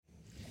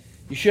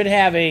You should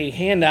have a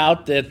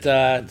handout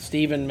that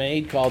Stephen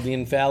made called The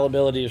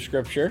Infallibility of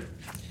Scripture.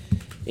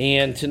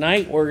 And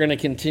tonight we're going to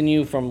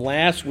continue from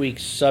last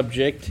week's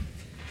subject.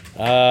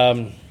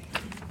 Little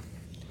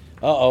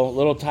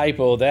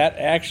typo. That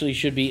actually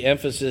should be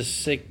emphasis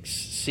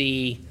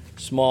 6C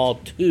small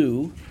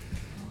 2.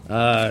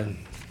 I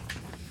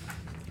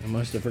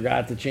must have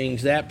forgot to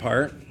change that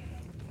part.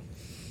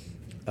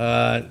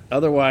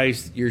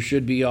 Otherwise, you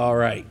should be all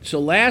right. So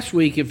last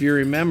week, if you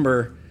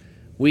remember,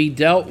 we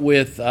dealt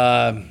with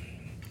the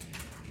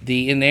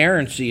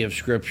inerrancy of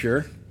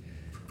Scripture.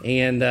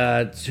 And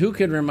who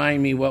could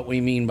remind me what we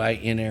mean by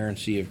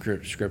inerrancy of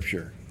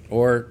Scripture?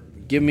 Or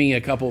give me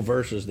a couple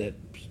verses that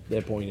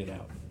point it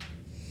out.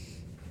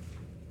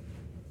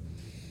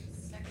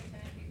 2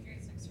 Timothy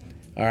 3:16.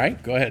 All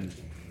right, go ahead.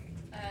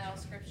 All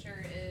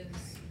Scripture is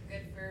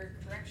good for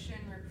correction,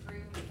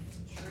 reproof,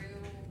 true,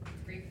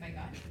 brief by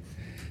God.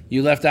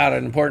 You left out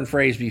an important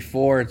phrase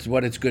before. It's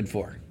what it's good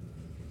for.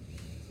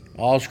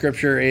 All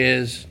Scripture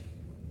is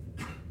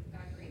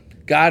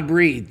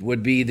God-breathed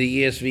would be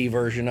the ESV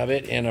version of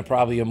it, and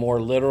probably a more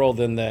literal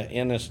than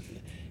in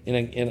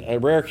a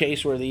rare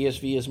case where the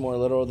ESV is more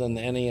literal than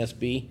the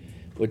NASB,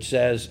 which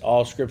says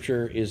all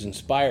Scripture is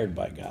inspired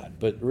by God.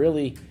 But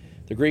really,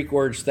 the Greek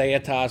words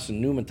theatos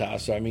and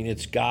pneumatos,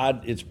 it's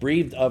God, it's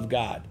breathed of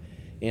God.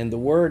 And the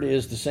word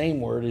is the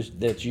same word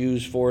that's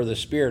used for the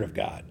Spirit of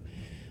God.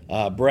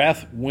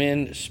 Breath,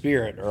 wind,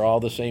 spirit are all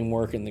the same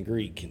work in the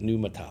Greek,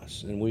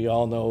 pneumatos. And we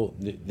all know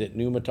that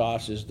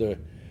pneumatos is the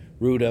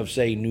root of,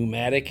 say,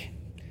 pneumatic.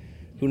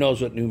 Who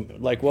knows what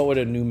what would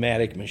a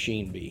pneumatic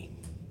machine be?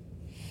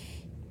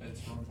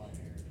 It's run by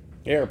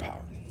air.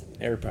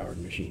 Air-powered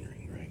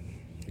machinery, right?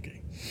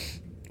 Okay.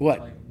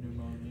 What? Like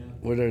pneumonia.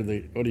 What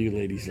are you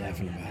ladies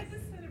laughing about?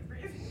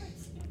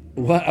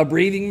 What, a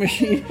breathing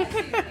machine? Like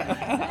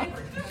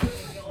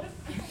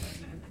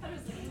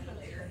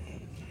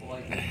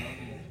pneumonia.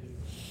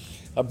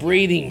 A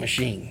breathing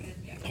machine.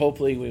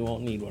 Hopefully we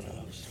won't need one of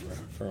those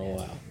for a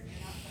while.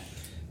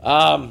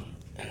 I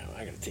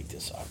gotta take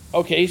this off.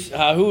 Okay,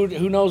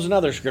 who knows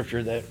another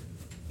scripture that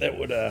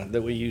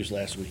we used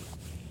last week?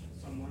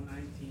 Psalm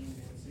 119 and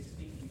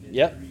 60. You did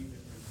Yep. 3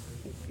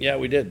 different verses. Yeah,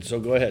 we did. So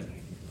go ahead.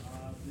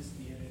 This is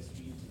the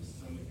NSV.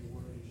 Some of your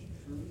word is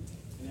truth,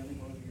 and every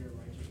one of your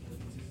righteous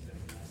ordinances is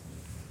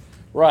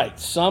everlasting. Right.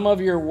 Some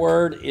of your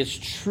word is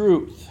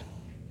truth.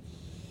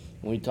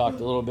 We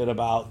talked a little bit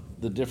about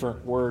the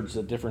different words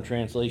that different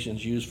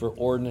translations use for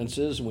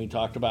ordinances, and we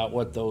talked about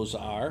what those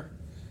are.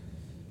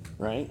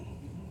 Right?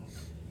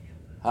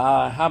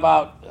 How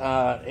about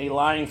a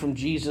line from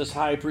Jesus'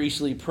 high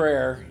priestly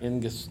prayer in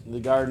the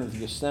Garden of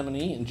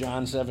Gethsemane in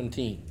John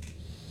 17?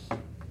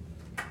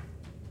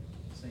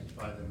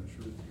 Sanctify them in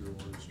truth, your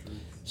word is truth.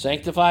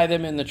 Sanctify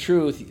them in the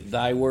truth,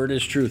 thy word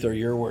is truth, or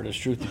your word is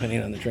truth,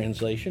 depending on the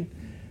translation.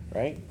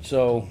 Right?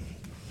 So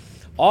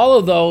all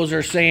of those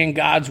are saying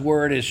God's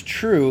word is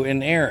true,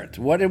 inerrant.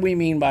 What do we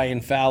mean by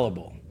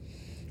infallible?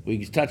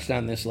 We touched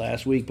on this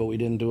last week, but we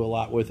didn't do a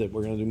lot with it.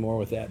 We're going to do more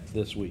with that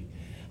this week.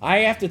 I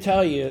have to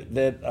tell you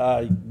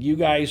that you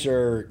guys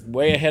are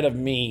way ahead of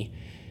me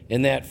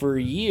in that for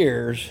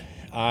years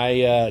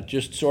I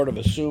just sort of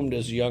assumed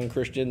as a young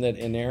Christian that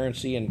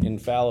inerrancy and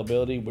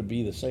infallibility would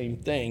be the same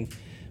thing,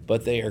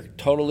 but they are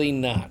totally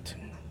not.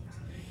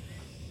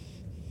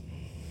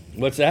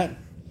 What's that?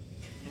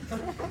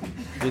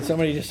 Did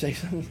somebody just say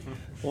something?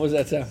 What was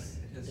that sound?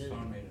 His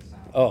phone made a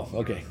sound. Oh,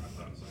 okay.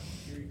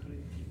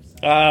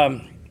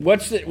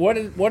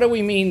 What do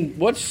we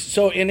mean?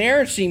 So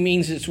inerrancy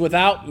means it's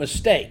without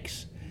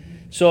mistakes.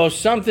 So if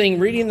something,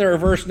 reading the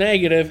reverse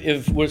negative,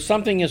 if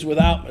something is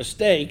without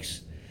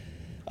mistakes,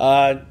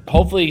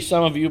 hopefully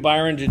some of you,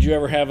 Byron, did you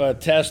ever have a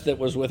test that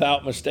was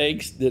without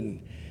mistakes?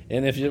 And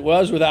if it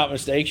was without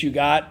mistakes, you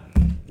got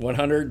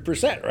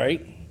 100%,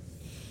 right?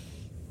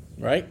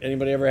 Right?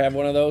 Anybody ever have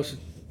one of those?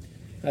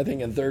 I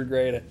think in third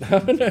grade,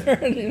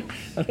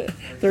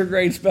 third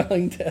grade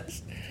spelling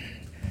test.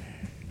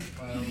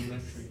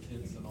 Elementary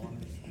kids and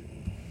honors.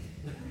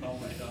 Oh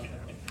my God.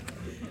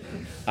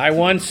 I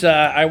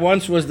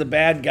once was the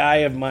bad guy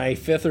of my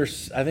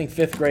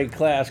fifth grade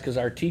class because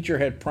our teacher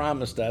had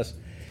promised us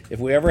if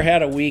we ever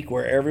had a week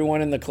where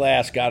everyone in the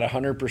class got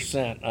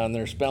 100% on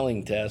their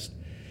spelling test,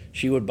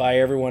 she would buy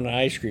everyone an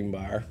ice cream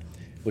bar.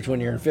 Which,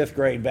 when you're in fifth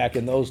grade back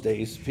in those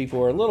days, people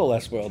were a little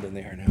less spoiled than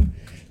they are now.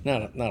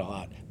 Not a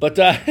lot, but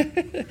that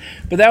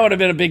would have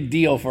been a big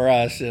deal for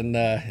us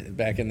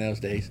back in those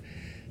days.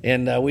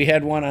 And we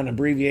had one on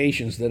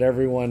abbreviations that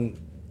everyone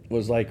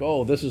was like,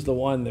 oh, this is the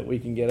one that we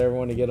can get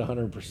everyone to get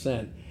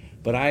 100%.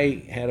 But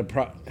I had a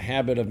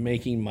habit of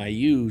making my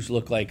U's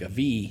look like a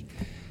V,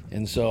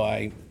 and so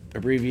I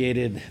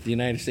abbreviated the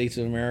United States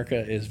of America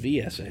as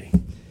VSA.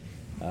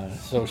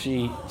 So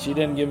she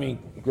didn't give me,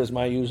 because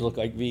my U's look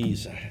like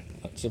V's,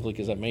 simply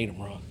because I made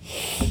them wrong.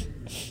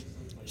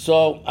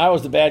 So I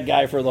was the bad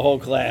guy for the whole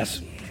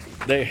class.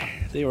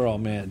 They were all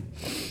mad.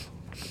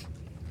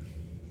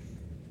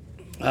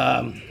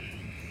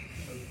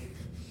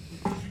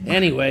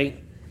 Anyway,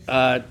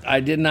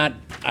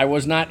 I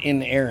was not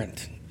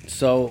inerrant.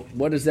 So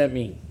what does that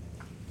mean?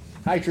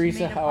 Hi,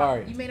 Teresa. How are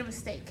you? You made a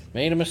mistake.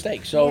 Made a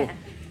mistake. So, Yeah.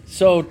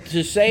 so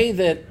to say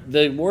that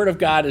the Word of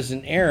God is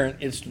inerrant,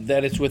 it's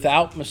that it's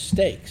without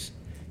mistakes.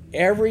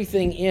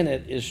 Everything in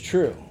it is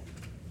true.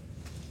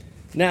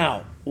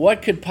 Now,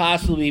 what could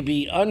possibly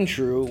be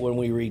untrue when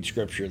we read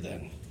Scripture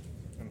then?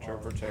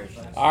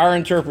 Interpretation. Our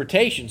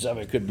interpretations of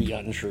it could be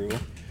untrue,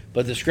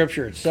 but the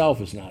Scripture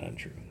itself is not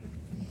untrue.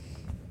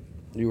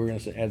 You were going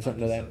to add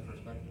something to that?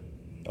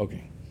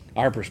 Okay.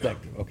 Our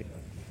perspective. Okay.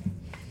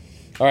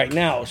 All right.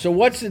 Now, so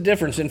what's the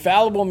difference?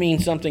 Infallible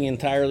means something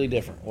entirely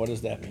different. What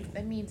does that mean?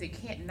 That means it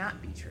can't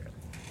not be true.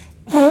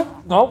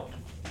 Nope.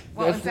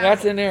 Well,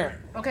 That's inerrant.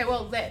 Okay,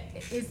 well,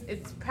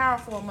 it's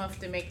powerful enough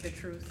to make the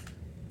truth.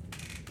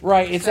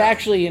 Right. It's So-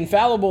 actually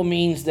infallible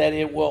means that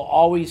it will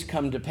always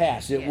come to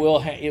pass. It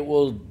Yeah.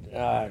 will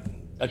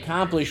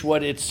accomplish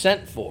what it's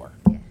sent for.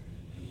 Yeah.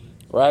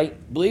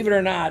 Right? Believe it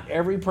or not,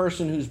 every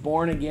person who's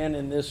born again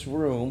in this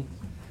room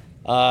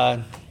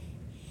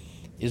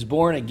is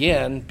born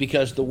again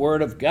because the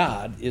Word of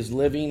God is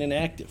living and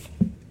active.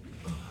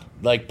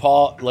 Like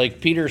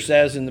Peter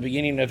says in the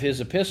beginning of his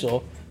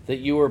epistle, that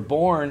you were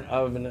born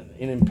of an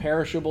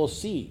imperishable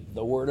seed,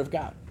 the Word of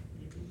God.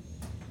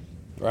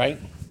 Right?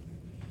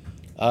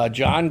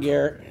 Jonathan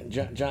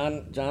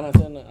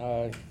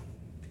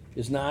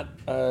is not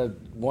a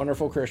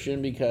wonderful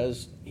Christian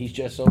because he's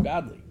just so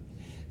godly.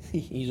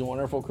 He's a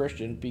wonderful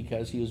Christian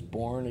because he was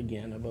born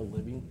again of a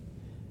living,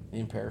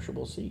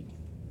 imperishable seed.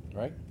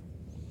 Right?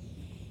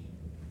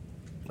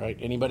 Right?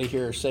 Anybody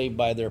here saved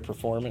by their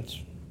performance?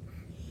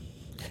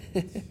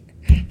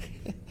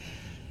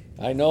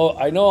 I know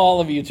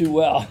all of you too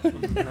well.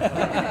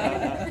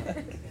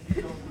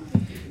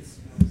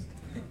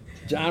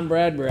 John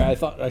Bradbury,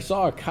 I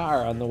saw a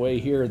car on the way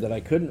here that I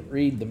couldn't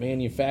read the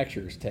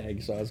manufacturer's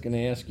tag, so I was going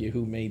to ask you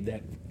who made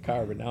that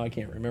car, but now I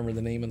can't remember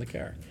the name of the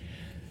car.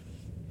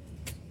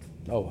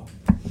 Oh.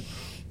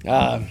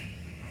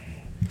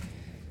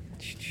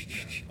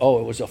 It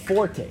was a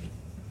Forte.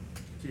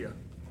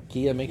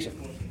 Kia makes it.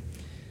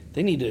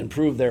 They need to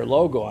improve their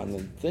logo on the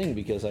thing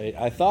because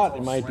I thought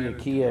it might be a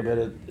Kia,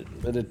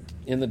 but it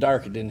in the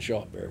dark it didn't show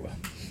up very well.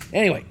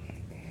 Anyway,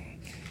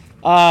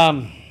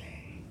 gotta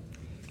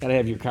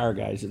have your car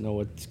guys that know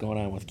what's going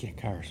on with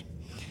cars.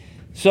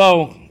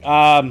 So,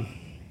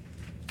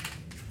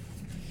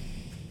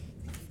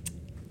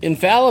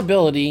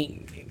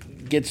 infallibility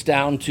gets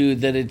down to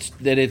that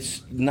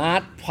it's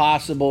not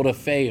possible to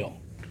fail.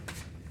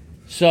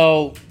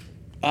 So,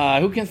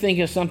 who can think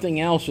of something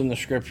else in the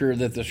Scripture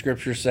that the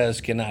Scripture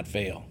says cannot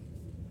fail?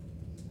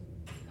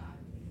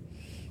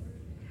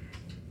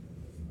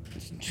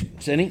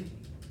 Cindy?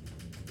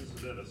 This is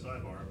a bit of a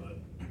sidebar, but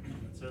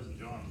it says in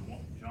John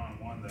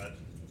 1 that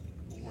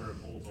the Word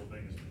holds all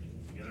things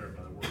together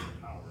by the word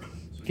of power.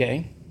 So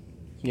Okay.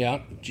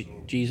 Yeah,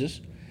 Jesus.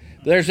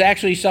 There's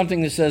actually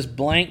something that says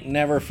blank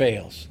never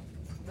fails.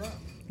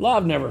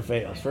 Love never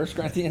fails. 1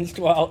 Corinthians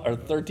 12 or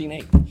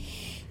 13:8.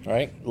 All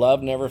right?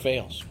 Love never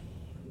fails.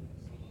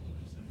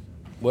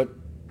 What?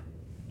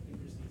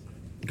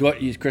 Go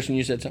ahead, Kristen,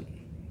 you said something?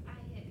 I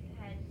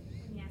had,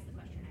 when you asked the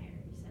question, I heard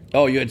you said.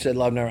 Oh, you had said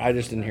love never. I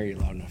just didn't hear you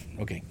loud enough.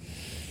 Okay.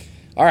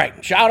 All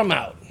right. Shout them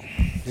out.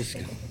 Just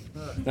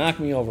knock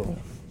me over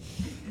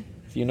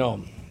if you know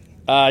them.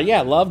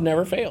 Love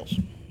never fails.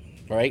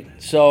 Right?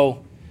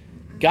 So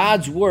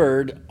God's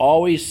word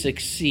always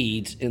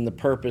succeeds in the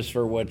purpose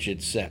for which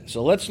it's sent.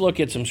 So let's look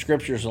at some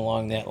scriptures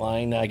along that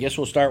line. I guess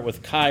we'll start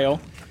with Kyle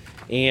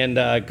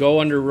and go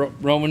under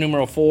Roman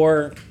numeral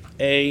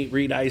 4a,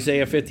 read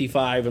Isaiah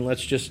 55, and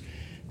let's just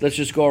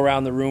go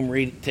around the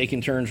room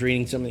taking turns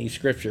reading some of these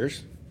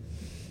scriptures.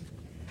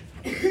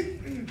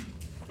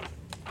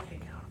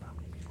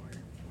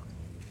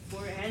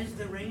 For as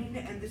the rain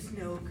and the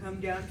snow come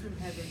down from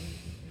heaven,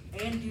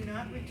 and do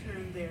not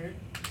return there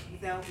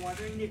without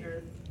watering the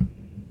earth,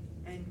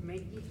 and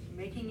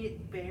making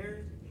it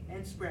bear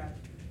and sprout,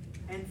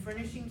 and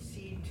furnishing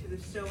seed to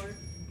the sower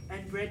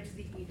and bread to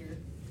the eater,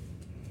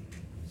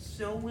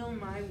 so will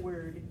my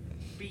word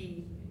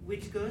be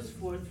which goes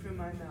forth from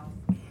my mouth.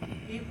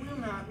 It will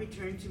not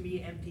return to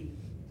me empty,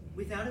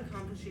 without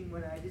accomplishing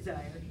what I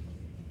desire,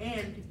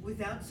 and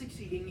without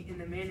succeeding in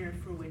the manner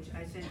for which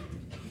I sent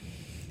it.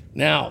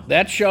 Now,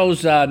 that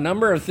shows a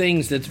number of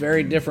things that's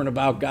very different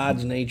about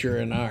God's nature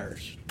and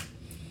ours.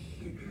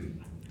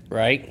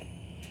 Right?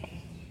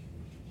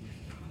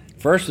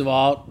 First of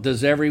all,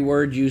 does every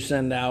word you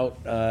send out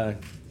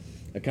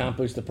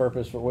accomplish the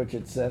purpose for which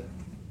it's sent?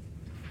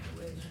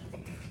 It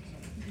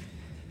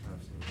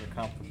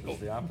accomplishes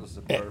the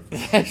opposite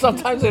purpose.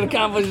 Sometimes it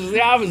accomplishes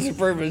the opposite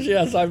purpose.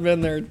 Yes, I've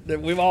been there.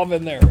 We've all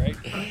been there, right?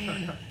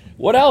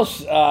 What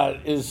else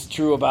is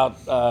true about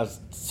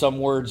some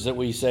words that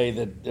we say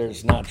that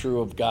there's not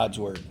true of God's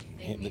word?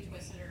 They can be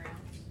twisted around.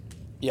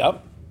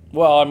 Yep.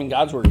 Well, I mean,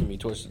 God's word can be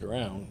twisted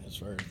around as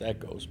far as that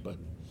goes, but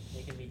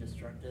They can be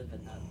destructive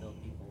and not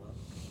build people up.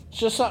 it's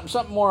just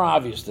something more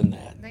obvious than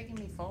that. They can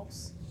be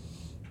false.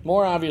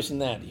 More obvious than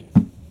that,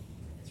 even.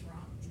 It's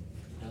wrong.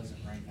 Doesn't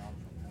rain down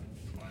from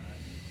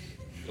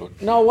heaven.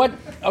 No, what?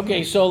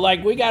 Okay, so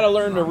like we got to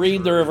learn to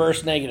read the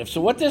reverse negative.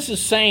 So what this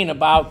is saying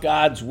about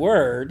God's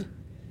word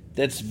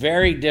that's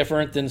very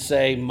different than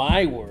say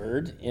my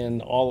word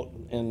I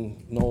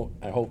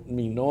hope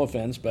mean no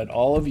offense, but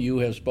all of you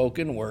have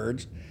spoken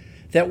words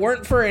that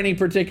weren't for any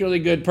particularly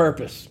good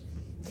purpose.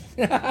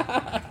 Right?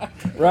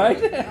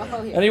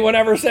 Oh, yeah. Anyone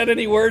ever said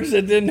any words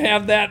that didn't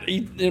have that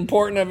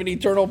important of an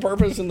eternal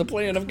purpose in the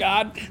plan of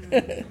God?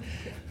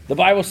 The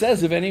Bible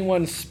says if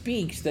anyone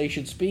speaks, they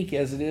should speak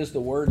as it is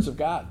the words of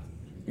God.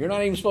 You're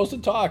not even supposed to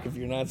talk if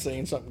you're not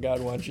saying something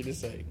God wants you to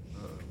say.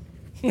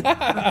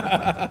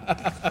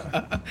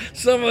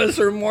 Some of us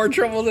are in more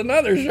trouble than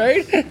others,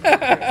 right?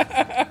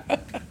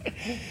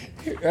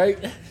 Right?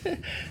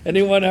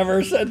 Anyone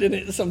ever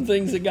said some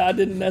things that God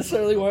didn't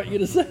necessarily want you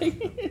to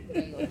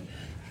say?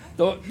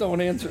 Don't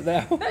answer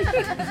that one.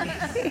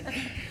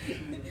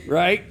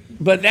 Right?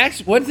 But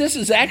that's what this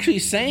is actually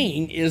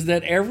saying, is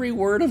that every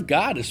word of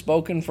God is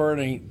spoken for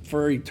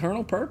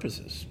eternal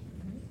purposes.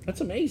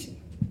 That's amazing.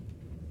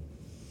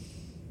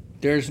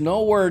 There's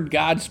no word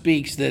God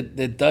speaks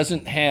that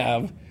doesn't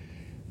have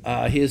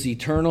his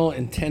eternal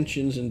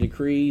intentions and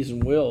decrees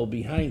and will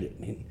behind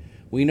it.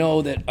 We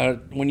know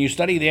that when you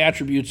study the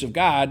attributes of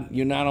God,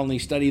 you not only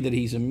study that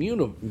he's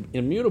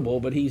immutable,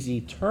 but he's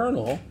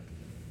eternal,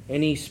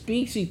 and he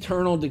speaks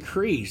eternal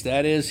decrees.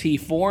 That is, he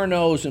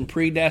foreknows and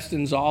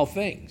predestines all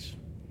things.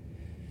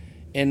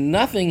 And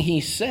nothing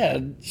he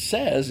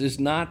says is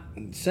not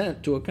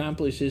sent to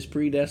accomplish his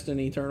predestined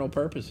eternal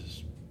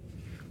purposes.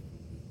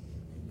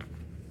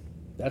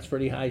 That's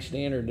pretty high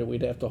standard that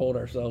we'd have to hold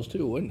ourselves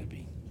to, wouldn't it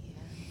be?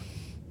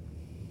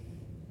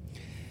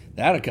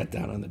 That'll cut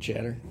down on the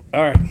chatter.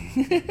 All right.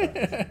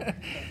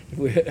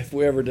 if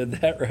we ever did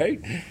that,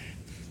 right?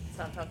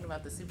 So I'm talking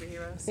about the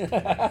superheroes.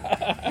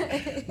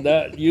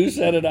 You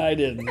said it, I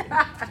didn't.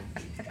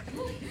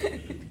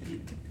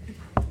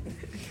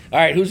 All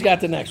right, who's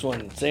got the next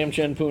one? Sam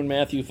Chen Poon,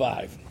 Matthew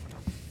 5.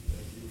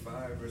 Matthew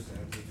 5, verse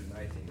 17 to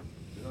 19.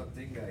 Do not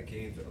think that I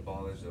came to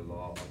abolish the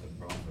law of the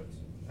prophets.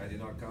 I did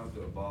not come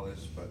to abolish,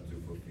 but to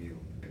fulfill.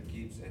 If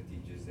he keeps and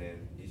teaches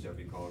them, he shall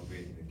be called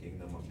great in the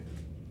kingdom of heaven.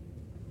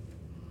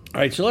 All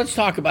right, so let's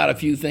talk about a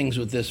few things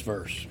with this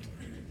verse.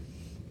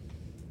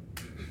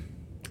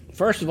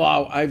 First of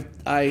all, I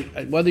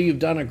whether you've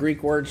done a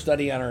Greek word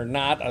study on it or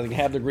not, I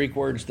have the Greek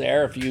words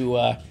there. If you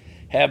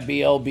have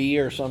BLB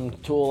or some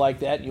tool like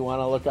that, you want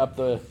to look up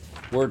the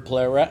word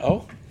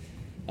plerao,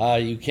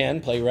 you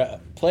can.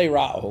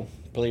 Plerao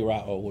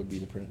would be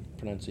the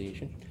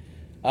pronunciation.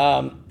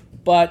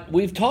 But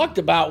we've talked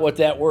about what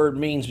that word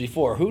means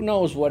before. Who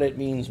knows what it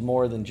means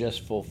more than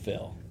just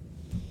fulfill?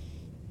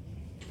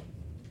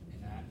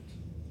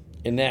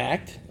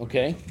 Enact,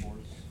 okay.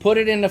 Put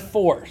it into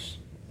force.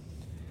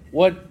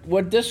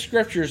 What this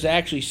scripture is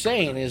actually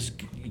saying is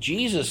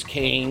Jesus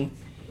came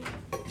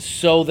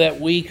so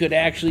that we could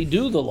actually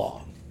do the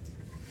law.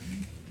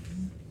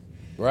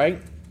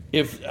 Right?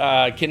 If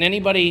can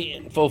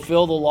anybody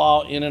fulfill the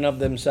law in and of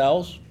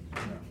themselves?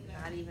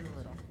 Not even a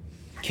little.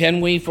 Can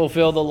we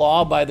fulfill the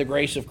law by the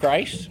grace of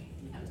Christ?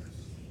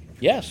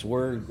 Yes,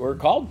 we're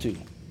called to.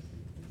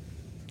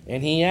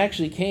 And he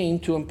actually came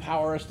to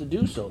empower us to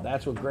do so.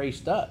 That's what grace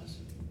does.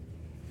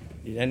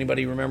 Did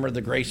anybody remember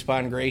the Grace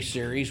Upon Grace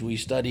series? We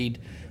studied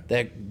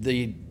that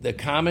the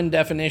common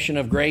definition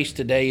of grace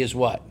today is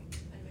what?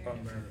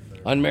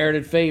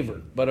 Unmerited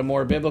favor. But a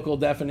more biblical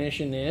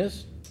definition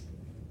is?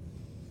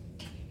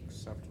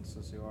 Acceptance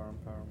as you are,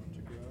 empowerment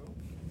to grow.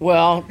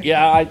 Well,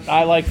 yeah,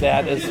 I like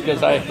that. It's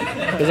because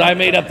I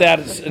made up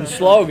that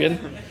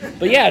slogan.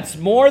 But yeah, it's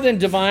more than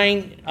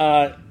divine.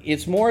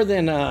 It's more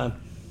than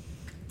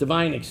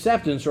divine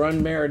acceptance or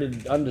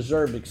unmerited,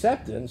 undeserved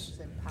acceptance,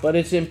 but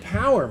it's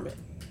empowerment.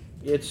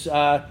 It's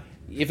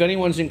if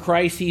anyone's in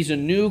Christ, he's a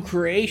new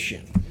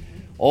creation.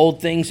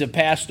 Old things have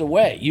passed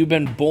away. You've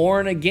been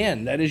born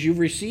again. That is, you've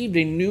received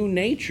a new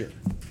nature.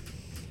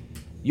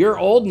 Your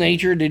old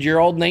nature, did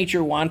your old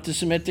nature want to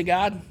submit to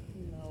God?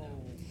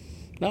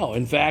 No.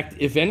 In fact,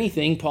 if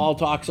anything, Paul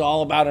talks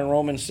all about in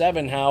Romans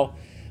 7 how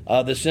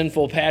the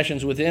sinful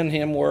passions within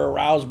him were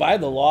aroused by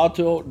the law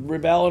to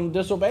rebel and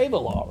disobey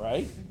the law,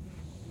 right?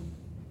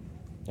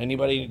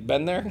 Anybody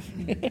been there?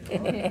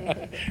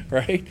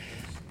 Right?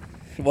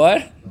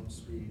 What?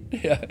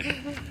 Yeah.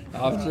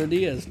 Officer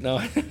Diaz. No.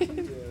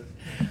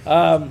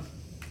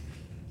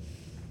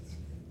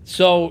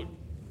 So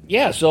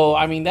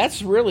I mean,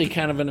 that's really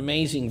kind of an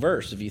amazing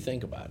verse if you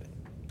think about it.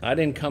 I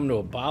didn't come to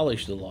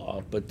abolish the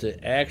law, but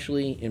to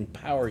actually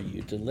empower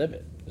you to live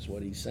it, is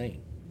what he's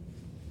saying.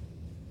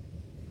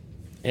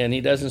 And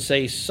he doesn't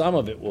say some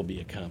of it will be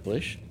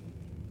accomplished.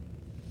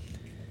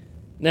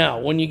 Now,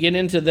 when you get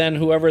into then,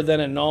 whoever then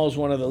annuls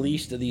one of the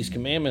least of these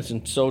commandments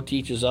and so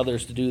teaches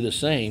others to do the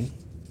same,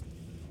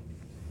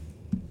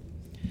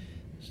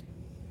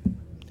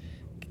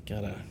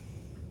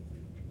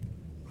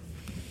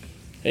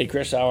 Hey,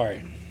 Chris, how are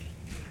you?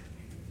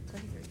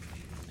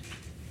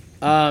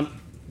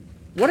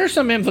 What are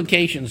some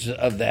implications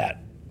of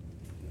that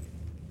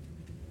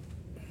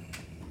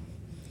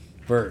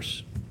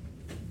verse?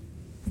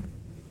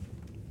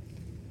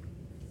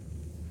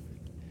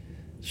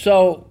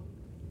 So,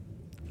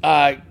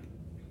 who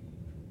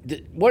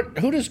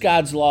does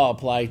God's law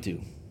apply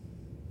to?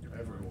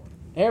 Everyone.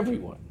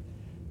 Everyone.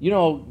 You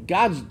know,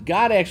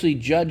 God actually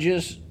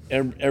judges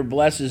or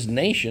blesses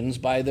nations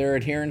by their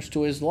adherence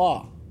to His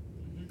law.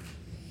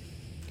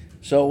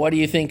 So, what do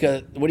you think?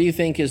 What do you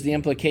think is the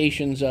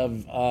implications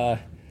of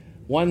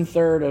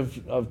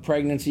 1/3 of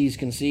pregnancies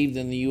conceived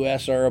in the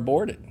U.S. are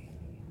aborted?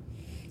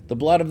 The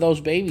blood of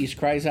those babies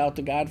cries out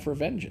to God for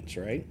vengeance,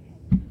 right?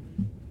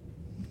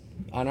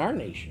 On our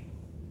nation.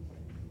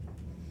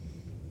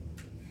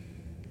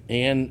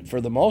 And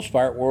for the most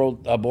part,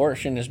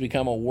 abortion has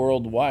become a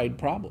worldwide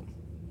problem.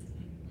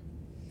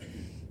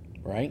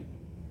 Right?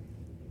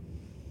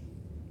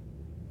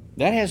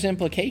 That has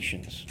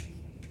implications.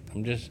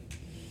 I'm just,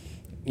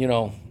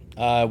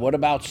 what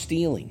about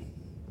stealing?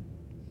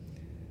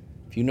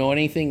 If you know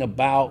anything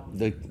about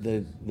the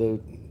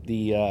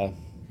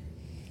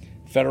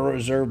Federal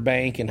Reserve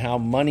Bank and how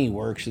money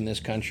works in this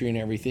country and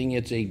everything,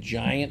 it's a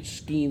giant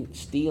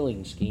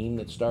stealing scheme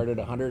that started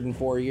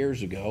 104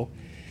 years ago,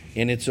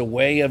 and it's a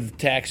way of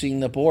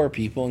taxing the poor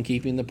people and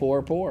keeping the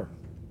poor poor,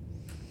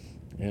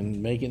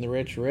 and making the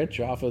rich rich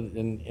off of,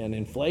 and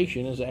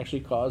inflation is actually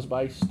caused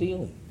by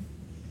stealing.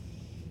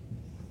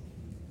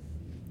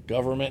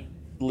 Government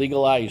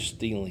legalized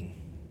stealing.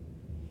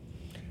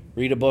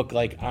 Read a book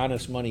like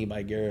Honest Money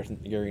by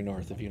Gary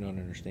North if you don't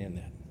understand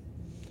that.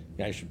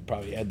 I should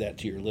probably add that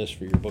to your list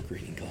for your book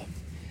reading club.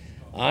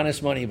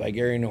 Honest Money by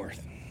Gary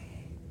North.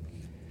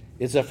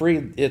 It's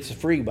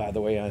free, by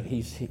the way.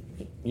 He's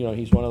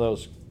one of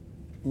those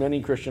many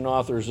Christian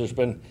authors. There's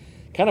been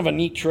kind of a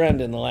neat trend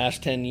in the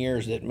last 10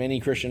 years that many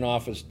Christian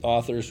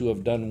authors who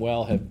have done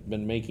well have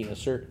been making a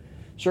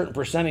certain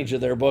percentage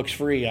of their books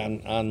free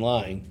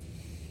online,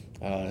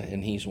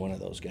 and he's one of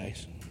those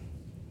guys.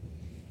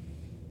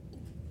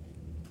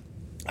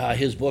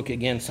 His book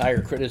Against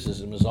Higher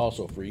Criticism is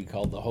also free,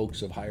 called The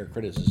Hoax of Higher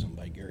Criticism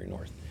by Gary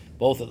North.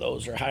 Both of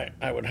those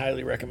I would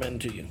highly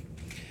recommend to you.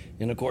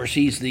 And of course,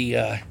 he's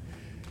the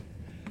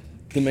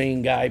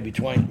main guy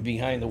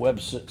behind the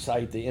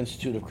website, the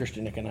Institute of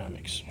Christian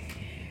Economics.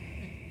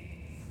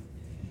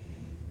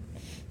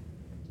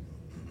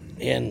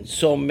 And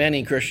so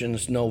many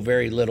Christians know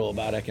very little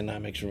about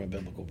economics from a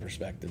biblical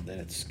perspective that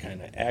it's kind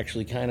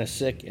of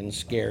sick and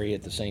scary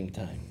at the same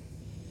time.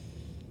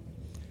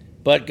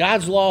 But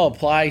God's law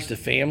applies to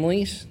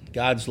families.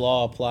 God's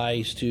law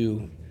applies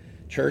to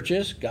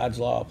churches. God's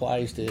law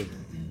applies to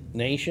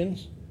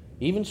nations,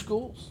 even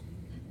schools.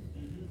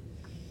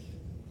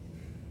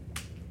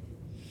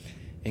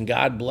 And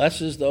God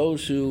blesses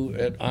those who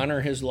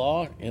honor His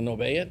law and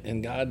obey it.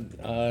 And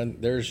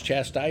God, there's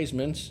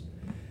chastisements,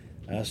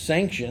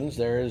 sanctions.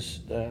 There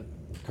is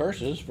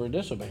curses for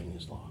disobeying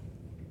His law.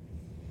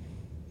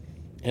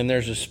 And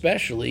there's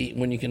especially,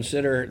 when you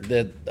consider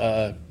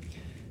that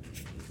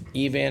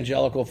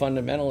evangelical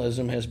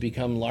fundamentalism has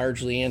become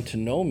largely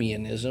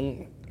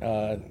antinomianism,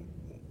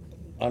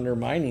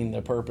 undermining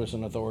the purpose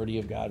and authority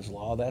of God's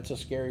law, that's a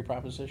scary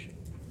proposition.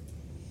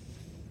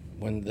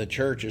 When the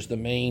church is the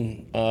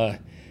main,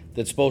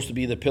 that's supposed to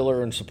be the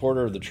pillar and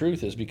supporter of the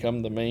truth, has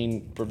become the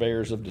main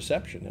purveyors of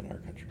deception in our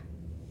country.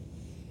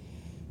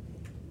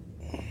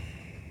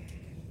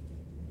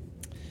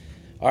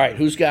 All right,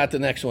 who's got the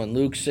next one?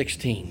 Luke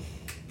 16.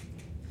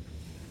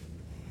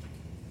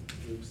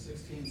 Luke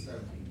 16:17.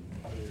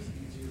 But it is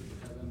easier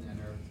for heaven and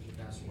earth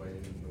to pass away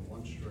than for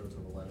one stroke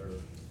of a letter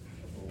of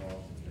the law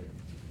to take.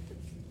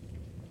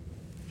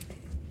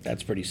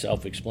 That's pretty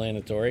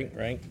self-explanatory,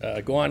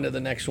 right? Go on to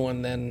the next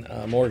one then,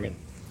 Morgan.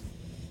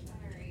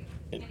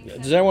 All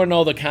right. Does everyone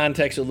know the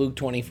context of Luke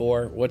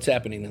 24? What's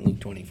happening in Luke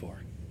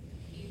 24?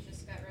 He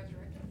just got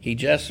resurrected. He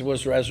just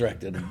was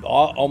resurrected.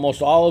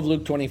 Almost all of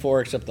Luke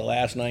 24, except the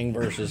last 9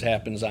 verses,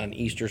 happens on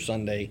Easter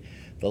Sunday.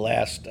 The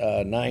last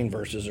 9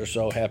 verses or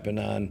so happen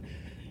on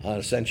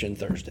Ascension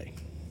Thursday.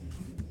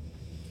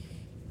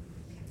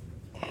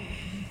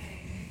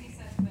 He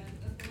says that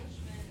the foolish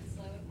men and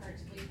slow of heart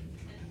to believe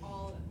in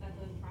all that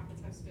the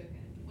prophets have spoken.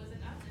 Was it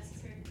not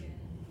necessary to get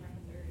from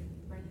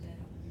the dead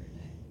on the third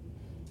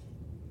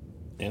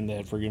day? And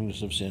that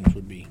forgiveness of sins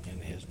would be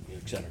in His,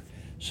 etc.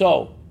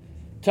 So,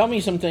 tell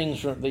me some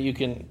things that you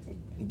can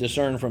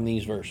discern from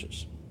these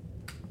verses.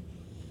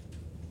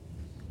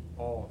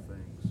 All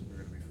things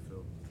are going to be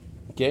fulfilled.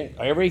 Okay,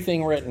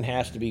 everything written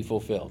has to be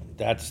fulfilled.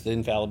 That's the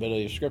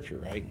infallibility of Scripture,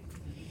 right?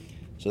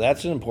 So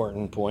that's an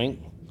important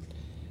point.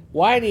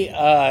 Why do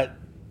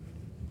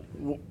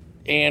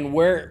and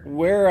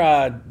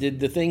where did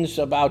the things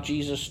about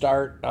Jesus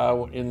start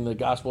in the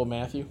Gospel of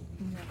Matthew?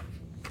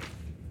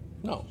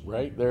 No,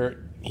 right?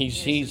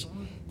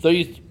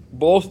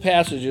 Both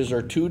passages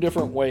are 2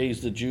 different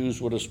ways the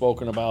Jews would have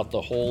spoken about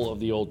the whole of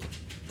the Old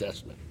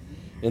Testament.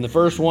 In the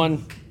first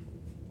one,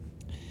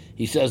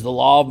 he says the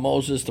law of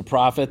Moses, the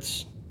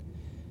prophets,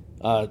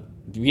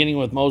 beginning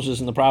with Moses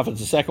and the prophets.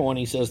 The second one,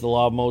 he says the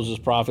law of Moses,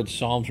 prophets,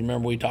 Psalms.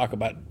 Remember, we talked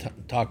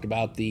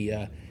about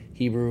the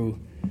Hebrew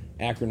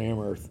acronym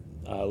or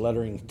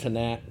lettering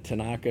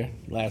Tanakh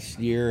last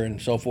year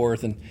and so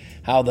forth, and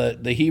how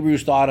the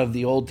Hebrews thought of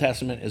the Old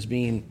Testament as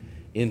being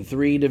in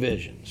three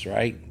divisions,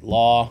 right?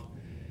 Law,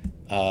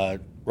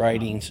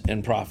 writings,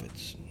 and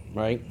prophets,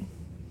 right?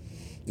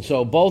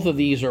 So both of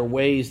these are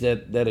ways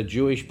that a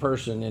Jewish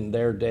person in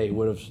their day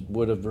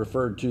would have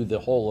referred to the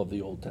whole of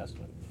the Old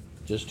Testament,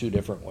 just two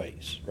different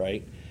ways,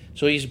 right?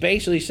 So he's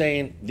basically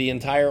saying the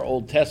entire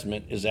Old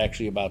Testament is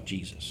actually about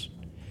Jesus.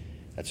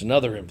 That's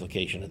another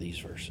implication of these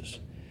verses.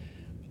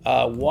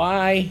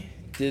 Why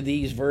did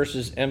these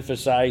verses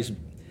emphasize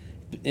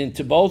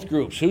into both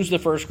groups? Who's the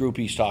first group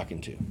he's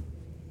talking to?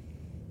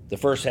 The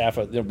first half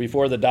of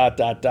before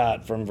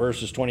the ... from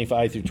verses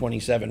 25 through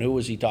 27. Who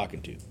was he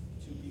talking to?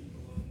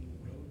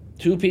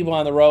 Two people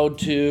on the road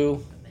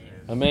to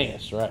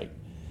Emmaus, right?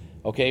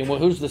 Okay, well,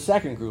 who's the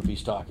second group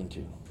he's talking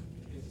to?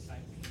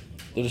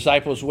 The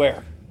disciples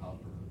where?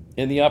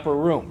 In the upper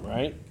room,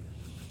 right?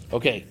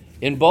 Okay,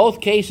 in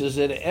both cases,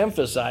 it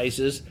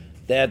emphasizes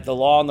that the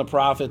law and the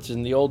prophets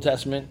in the Old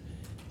Testament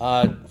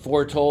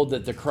foretold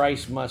that the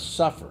Christ must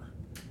suffer.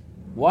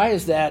 Why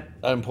is that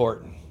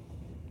important?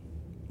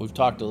 We've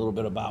talked a little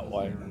bit about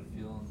why.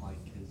 Feeling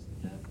like his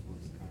death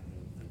was kind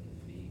of a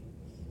defeat.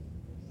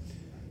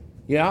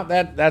 Yeah,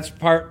 that's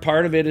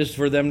part of it is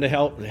for them to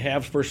help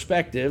have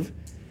perspective.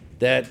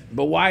 But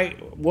why?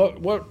 What?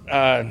 They thought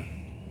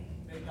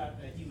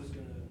that he was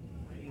going to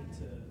reign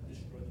to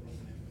destroy the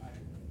Roman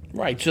Empire.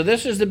 Right. So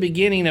this is the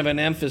beginning of an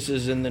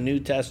emphasis in the New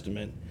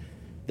Testament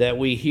that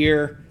we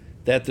hear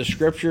that the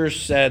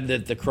Scriptures said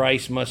that the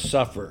Christ must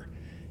suffer.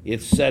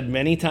 It's said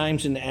many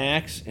times in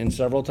Acts and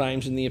several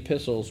times in the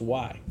epistles.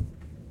 Why?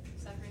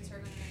 Suffering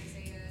servant in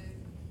Isaiah,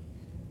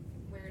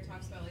 where it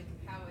talks about like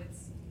how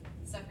it's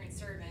suffering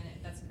servant.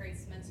 That's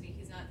Christ meant to be.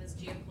 He's not this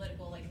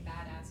geopolitical like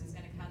badass who's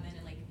going to come in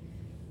and like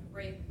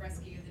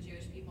rescue the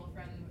Jewish people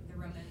from the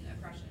Roman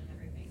oppression and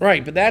everything.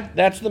 Right, but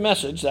that's the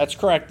message. That's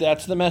correct.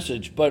 That's the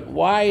message. But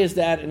why is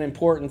that an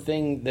important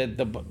thing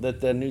that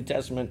the New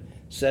Testament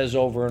says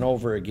over and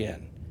over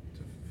again? To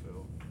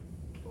fulfill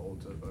the Old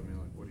Testament. I mean,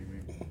 like, what do you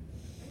mean?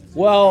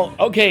 Well,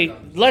 okay,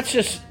 let's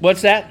just,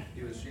 what's that?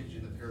 He was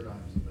changing the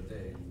paradigms of the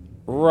day.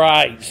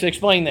 Right, so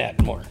explain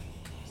that more.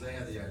 So they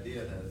had the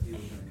idea that he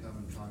was going to come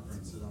and conquer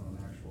and sit on an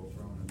actual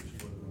throne and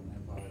destroy the Roman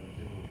Empire and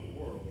take over the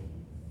world.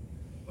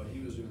 But he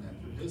was doing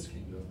that through his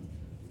kingdom,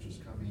 which was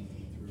coming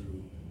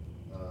through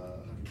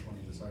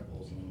 120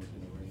 disciples, and was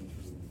going to reign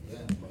through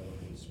them by the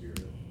Holy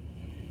Spirit and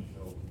be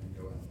fulfilled and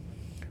go out.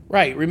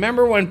 Right,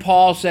 remember when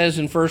Paul says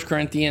in 1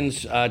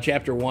 Corinthians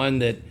chapter 1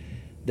 that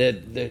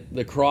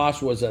the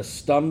cross was a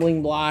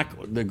stumbling block,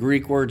 the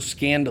Greek word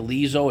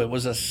scandalizo, it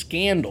was a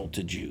scandal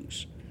to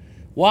Jews.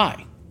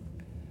 Why?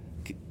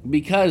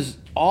 Because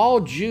all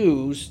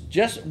Jews,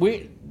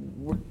 the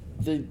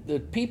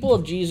people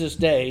of Jesus'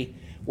 day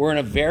were in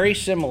a very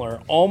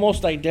similar,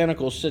 almost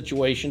identical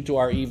situation to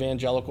our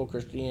evangelical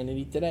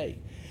Christianity today.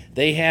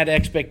 They had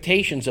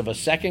expectations of a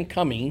second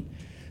coming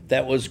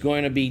that was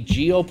going to be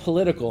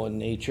geopolitical in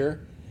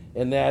nature,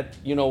 and that,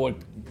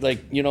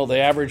 the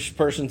average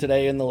person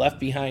today in the Left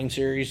Behind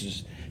series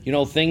is,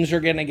 things are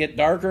going to get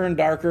darker and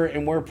darker,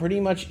 and we're pretty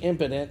much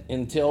impotent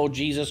until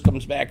Jesus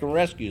comes back and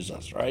rescues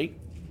us, right?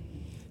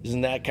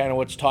 Isn't that kind of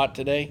what's taught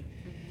today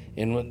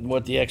and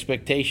what the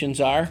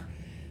expectations are?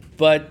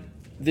 But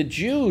the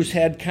Jews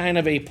had kind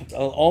of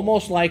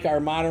almost like our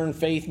modern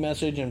faith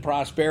message and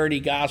prosperity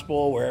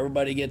gospel where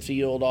everybody gets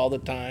healed all the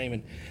time.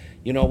 And,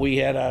 we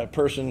had a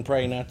person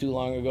pray not too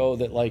long ago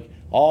that like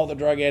all the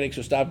drug addicts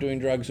would stop doing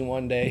drugs in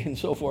one day and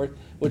so forth,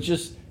 which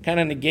just kind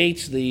of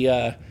negates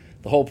the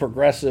whole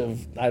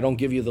progressive, I don't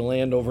give you the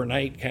land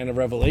overnight kind of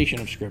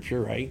revelation of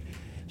Scripture, right?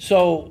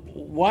 So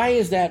why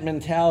is that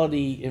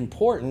mentality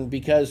important?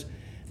 Because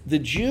the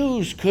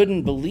Jews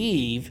couldn't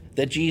believe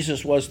that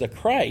Jesus was the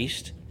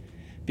Christ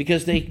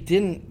because they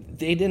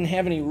didn't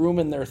have any room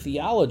in their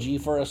theology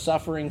for a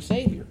suffering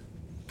Savior.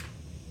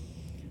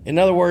 In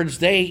other words,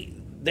 they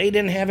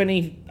didn't have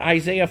any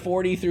Isaiah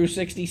 40 through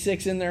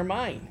 66 in their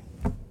mind.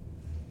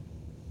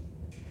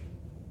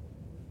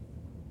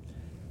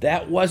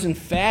 That wasn't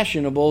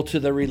fashionable to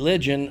the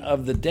religion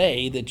of the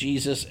day that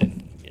Jesus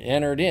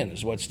entered in,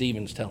 is what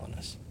Stephen's telling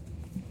us.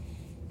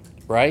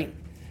 Right?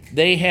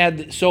 They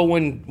had, so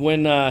when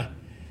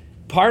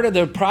part of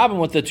the problem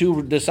with the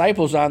two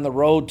disciples on the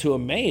road to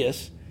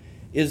Emmaus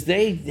is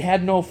they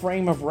had no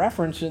frame of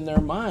reference in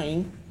their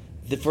mind.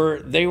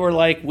 They were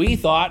like, we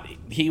thought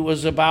he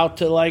was about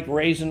to like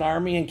raise an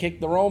army and kick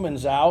the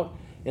Romans out,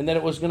 and that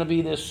it was going to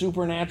be this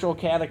supernatural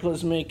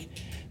cataclysmic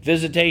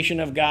visitation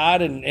of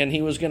God, and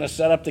he was going to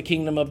set up the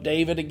kingdom of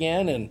David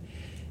again,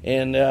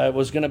 and it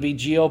was going to be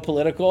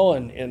geopolitical,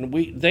 and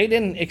they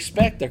didn't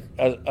expect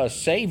a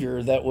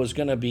savior that was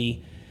going to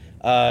be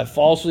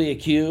falsely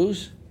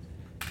accused,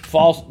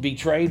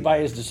 betrayed by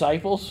his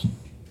disciples,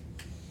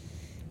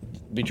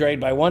 betrayed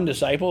by one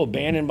disciple,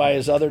 abandoned by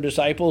his other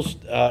disciples,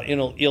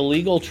 in an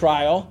illegal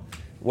trial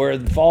where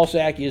false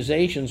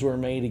accusations were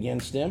made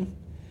against him,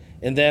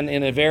 and then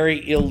in a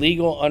very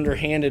illegal,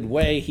 underhanded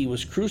way, he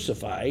was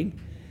crucified.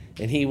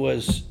 And he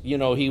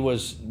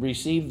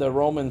received the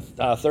Roman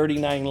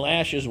 39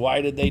 lashes.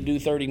 Why did they do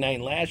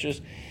 39 lashes?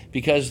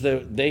 Because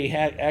they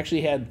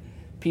actually had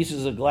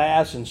pieces of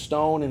glass and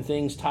stone and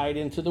things tied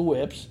into the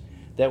whips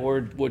that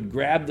would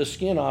grab the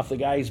skin off the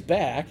guy's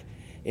back.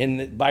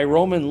 And by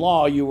Roman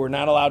law, you were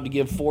not allowed to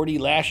give 40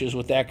 lashes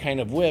with that kind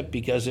of whip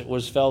because it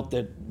was felt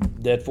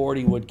that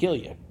 40 would kill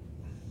you.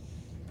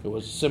 It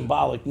was a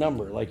symbolic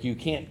number. Like, you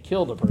can't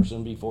kill the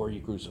person before you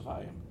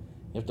crucify him.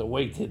 You have to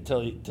wait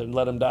to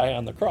let him die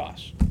on the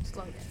cross.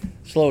 Slow death.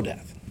 Slow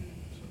death.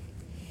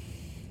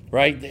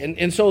 Right?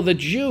 And so the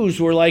Jews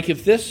were like,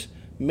 if this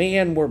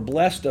man were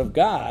blessed of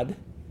God,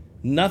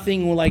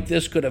 nothing like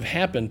this could have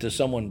happened to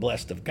someone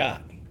blessed of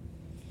God.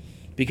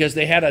 Because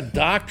they had a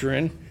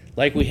doctrine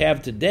like we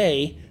have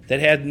today that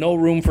had no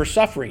room for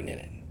suffering in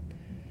it.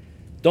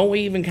 Don't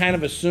we even kind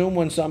of assume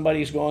when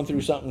somebody's going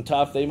through something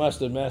tough, they must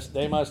have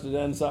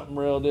done something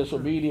real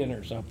disobedient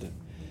or something?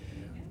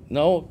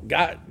 No,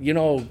 God,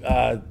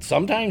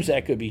 sometimes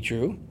that could be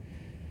true.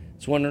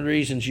 It's one of the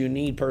reasons you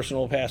need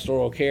personal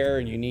pastoral care,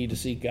 and you need to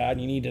seek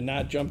God. You need to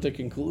not jump to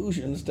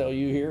conclusions till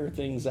you hear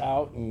things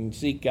out and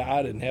seek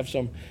God and have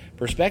some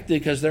perspective,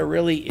 because there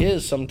really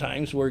is some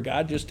times where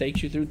God just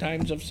takes you through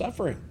times of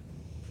suffering.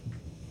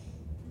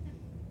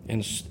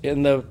 And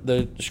in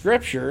the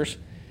scriptures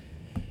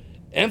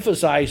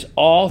emphasize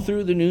all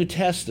through the New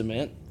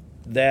Testament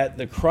that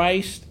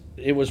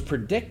it was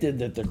predicted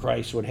that the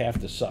Christ would have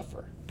to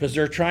suffer. Because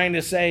they're trying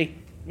to say,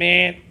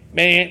 man,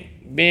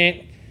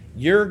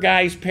 your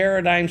guys'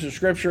 paradigms of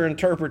scripture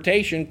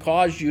interpretation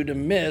caused you to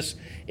miss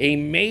a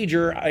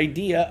major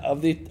idea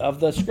of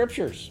the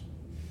scriptures.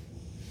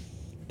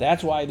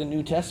 That's why the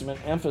New Testament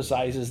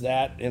emphasizes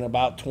that in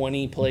about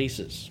 20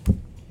 places.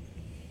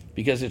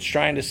 Because it's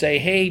trying to say,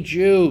 hey,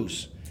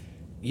 Jews,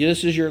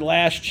 this is your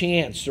last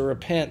chance to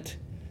repent.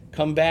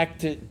 Come back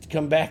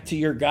to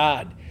your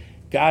God.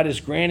 God is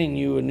granting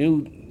you a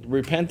new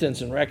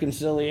repentance and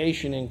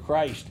reconciliation in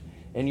Christ.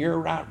 And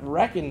you're not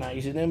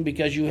recognizing him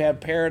because you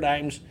have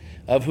paradigms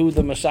of who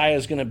the Messiah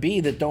is going to be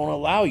that don't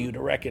allow you to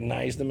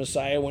recognize the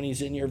Messiah when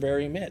he's in your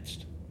very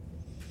midst.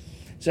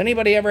 Has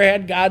anybody ever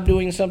had God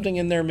doing something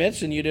in their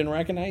midst and you didn't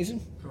recognize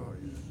him? Oh,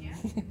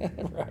 yeah.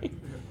 Right.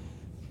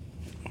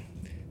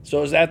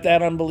 So is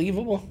that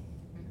unbelievable?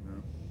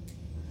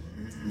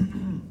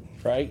 No.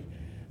 Right?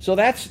 So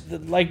that's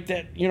like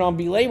that, I'm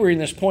belaboring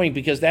this point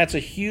because that's a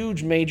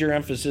huge major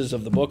emphasis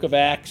of the book of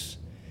Acts,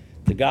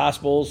 the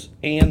Gospels,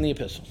 and the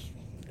epistles.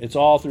 It's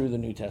all through the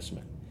New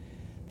Testament.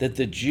 That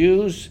the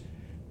Jews,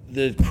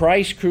 the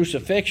Christ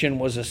crucifixion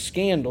was a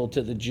scandal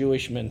to the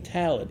Jewish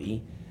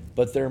mentality,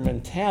 but their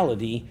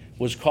mentality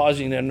was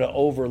causing them to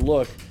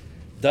overlook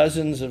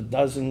dozens and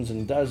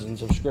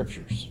dozens of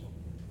scriptures.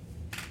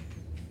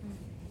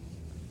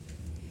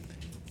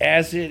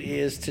 As it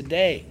is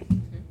today.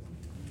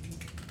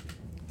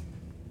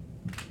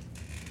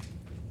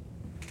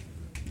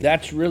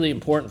 That's really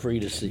important for you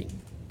to see.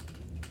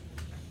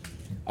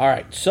 All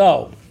right,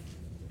 so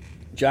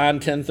John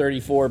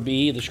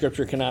 10:34b, the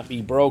scripture cannot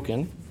be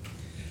broken.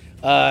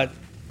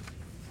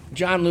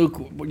 John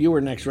Luke, you were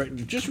next, right?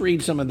 Just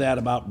read some of that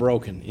about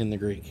broken in the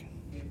Greek.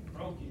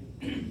 Broken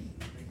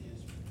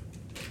is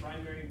the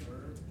primary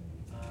verb.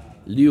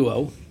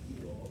 Luo.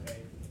 Okay.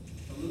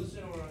 To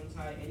loosen or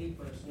untie any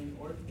person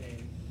or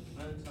thing,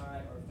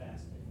 untie or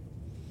fasten.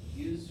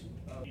 Used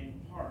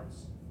in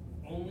parts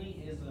only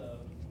is a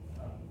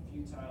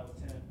futile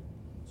attempt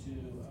to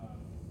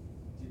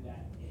do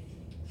that.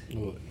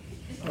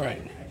 All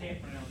right. I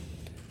can't pronounce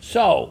it.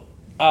 So,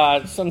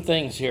 some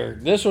things here.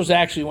 This was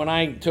actually when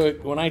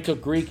I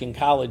took Greek in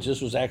college.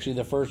 This was actually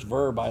the first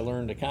verb I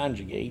learned to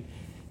conjugate.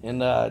 And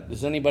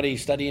does anybody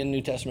studying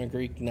New Testament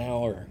Greek now,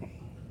 or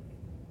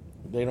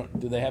they don't?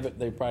 Do they have it?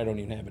 They probably don't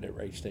even have it at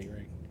Wright State,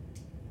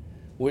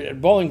 right?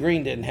 Bowling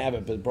Green didn't have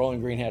it, but Bowling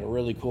Green had a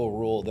really cool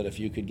rule that if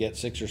you could get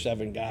 6 or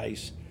 7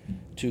 guys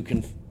to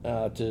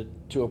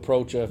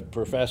approach a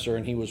professor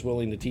and he was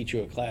willing to teach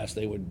you a class,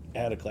 they would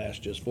add a class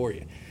just for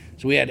you.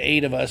 So we had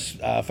 8 of us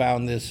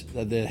found this.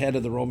 The head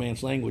of the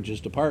Romance Languages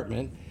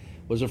department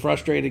was a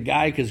frustrated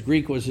guy because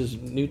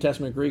New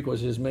Testament Greek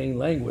was his main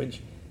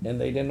language,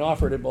 and they didn't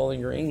offer it at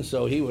Bowling Green.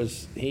 So he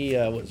was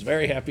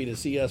very happy to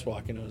see us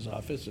walk into his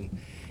office, and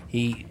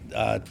he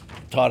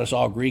taught us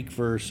all Greek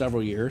for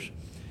several years.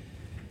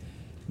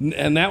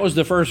 And that was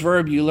the first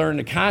verb you learn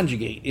to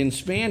conjugate. In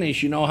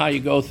Spanish, you know how you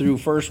go through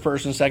first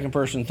person, second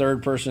person,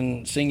 third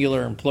person,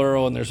 singular, and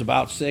plural, and there's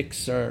about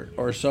 6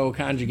 or so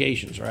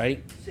conjugations,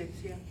 right? 6,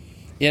 yeah.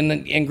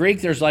 In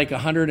Greek, there's like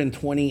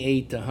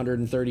 128 to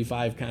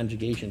 135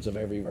 conjugations of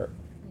every verb.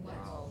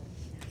 Wow.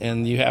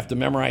 And you have to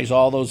memorize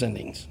all those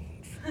endings.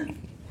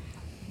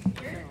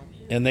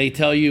 And they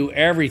tell you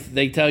everything.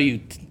 They tell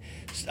you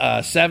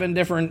 7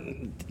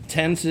 different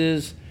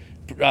tenses,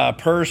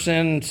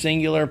 person,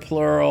 singular,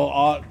 plural,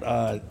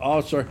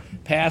 all sorts,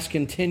 past,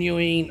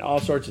 continuing, all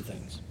sorts of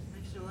things.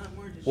 Makes it a lot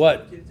more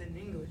What? descriptive than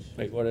English.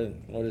 Wait, what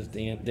is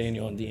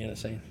Daniel and Deanna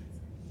saying?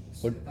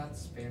 What?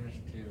 That's Spanish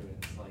too.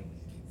 It's like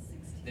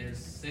there's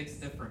 6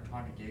 different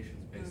conjugations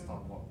based on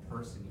what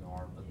person you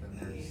are, but then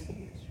there's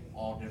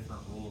all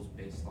different rules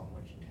based on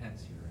which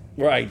tense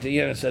you're in. Right,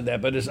 Deanna said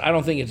that, but I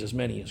don't think it's as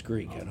many as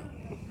Greek. I don't.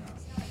 It's not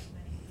as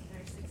many,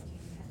 there are 16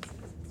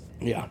 tenses in Spanish.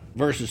 Yeah,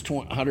 versus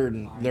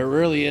 100. There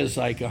really is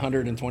like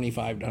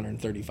 125 to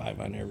 135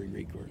 on every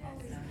Greek word.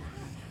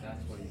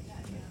 That's what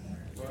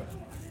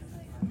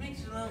It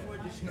makes it a lot more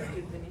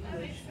descriptive than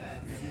English.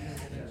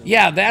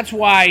 Yeah, that's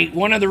why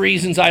one of the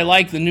reasons I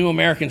like the New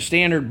American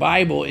Standard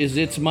Bible is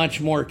it's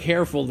much more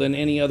careful than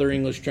any other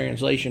English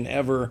translation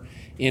ever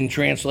in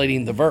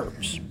translating the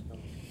verbs.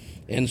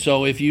 And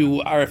so if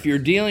you're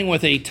dealing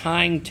with a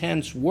time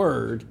tense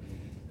word,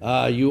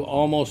 you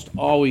almost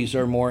always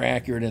are more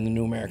accurate in the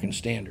New American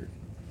Standard.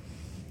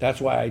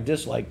 That's why I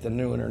dislike the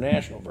New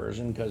International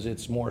Version, because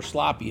it's more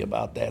sloppy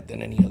about that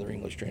than any other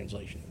English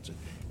translation that's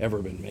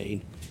ever been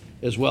made,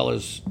 as well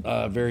as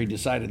very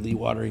decidedly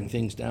watering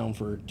things down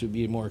to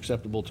be more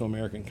acceptable to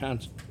American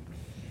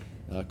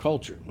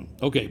culture.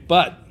 Okay,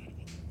 but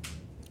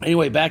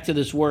anyway, back to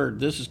this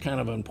word. This is kind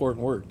of an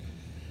important word.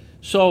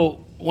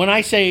 So when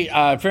I say,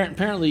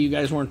 apparently you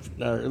guys weren't,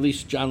 or at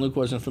least John Luke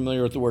wasn't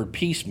familiar with the word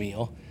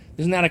piecemeal.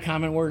 Isn't that a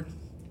common word?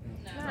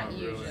 Not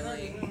usually. I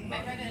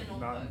read it in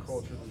old Not in books.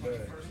 culture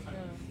today.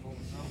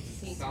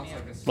 sounds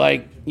like a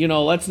Like,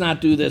 let's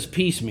not do this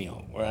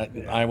piecemeal.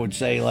 Right? I would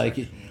say,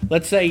 like,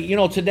 let's say,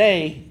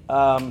 today,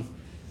 the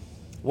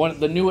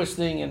newest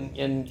thing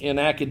in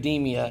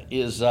academia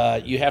is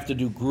you have to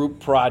do group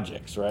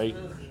projects, right?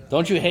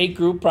 Don't you hate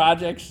group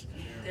projects?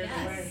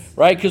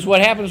 Right? Because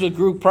what happens with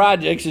group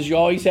projects is you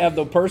always have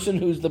the person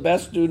who's the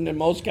best student and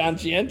most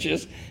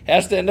conscientious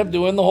has to end up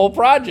doing the whole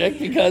project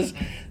because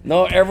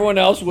everyone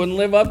else wouldn't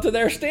live up to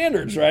their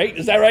standards, right?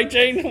 Is that right,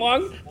 Jane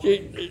Wong?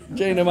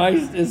 Jane,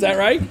 is that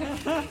right?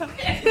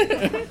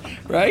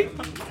 Right?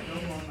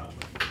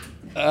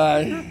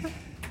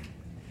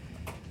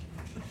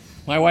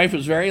 My wife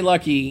was very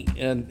lucky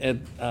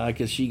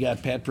because she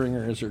got Pat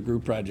Pringer as her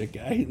group project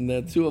guy, and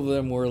the two of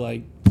them were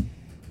like,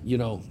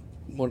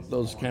 one of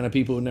those kind of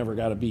people who never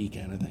got a B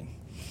kind of thing.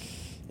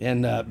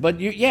 And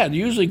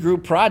usually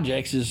group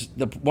projects is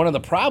one of the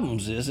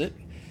problems.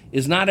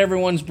 Is not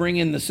everyone's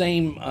bringing the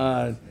same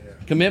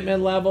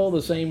commitment level,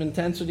 the same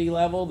intensity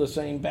level, the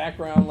same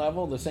background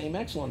level, the same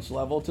excellence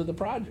level to the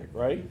project,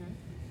 right? Mm-hmm.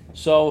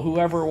 So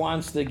whoever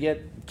wants to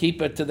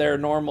keep it to their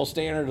normal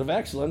standard of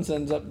excellence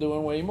ends up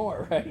doing way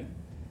more, right?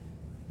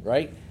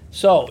 Right?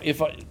 So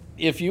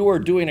if you were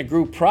doing a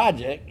group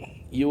project,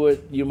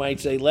 you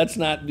might say, let's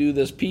not do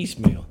this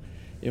piecemeal.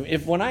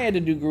 If when I had to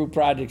do group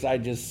projects, I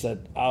just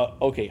said,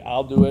 okay,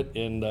 I'll do it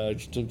and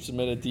to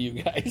submit it to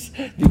you guys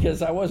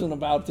because I wasn't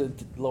about to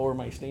lower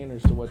my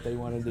standards to what they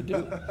wanted to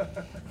do,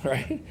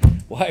 right?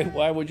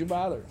 Why would you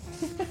bother?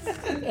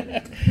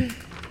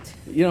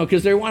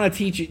 Because they want to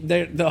teach you.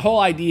 The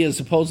whole idea is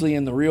supposedly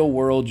in the real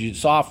world,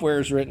 software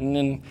is written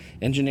in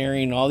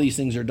engineering, all these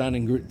things are done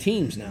in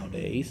teams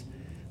nowadays.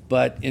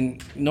 But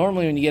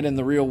normally when you get in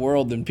the real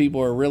world, then people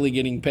are really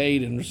getting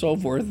paid and so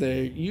forth.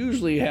 They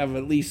usually have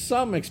at least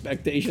some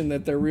expectation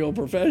that they're real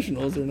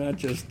professionals. They're not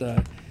just,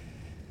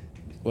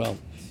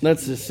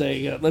 let's just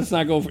say, let's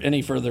not go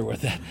any further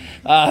with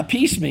that.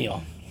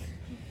 Piecemeal.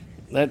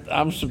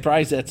 I'm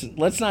surprised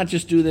let's not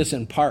just do this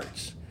in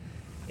parts.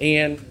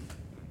 And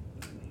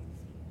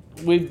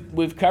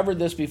we've covered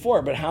this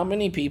before, but how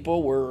many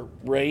people were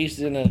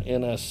raised in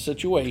a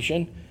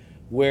situation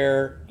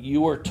where you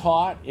were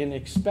taught and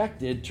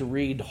expected to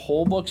read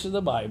whole books of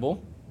the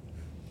Bible,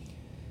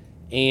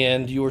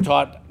 and you were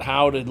taught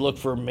how to look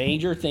for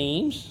major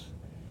themes,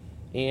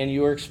 and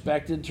you were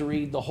expected to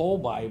read the whole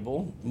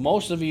Bible.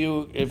 Most of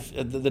you, if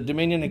the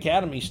Dominion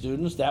Academy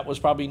students, that was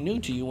probably new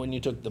to you when you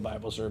took the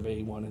Bible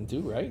Survey 1 and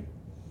 2, right?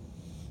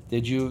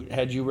 Had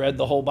you read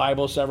the whole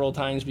Bible several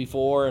times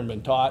before and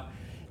been taught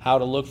how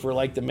to look for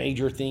like the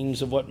major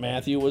themes of what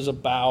Matthew was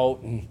about?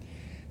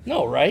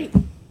 No, right?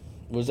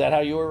 Was that how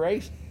you were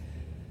raised?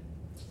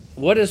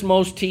 What is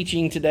most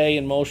teaching today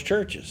in most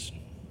churches?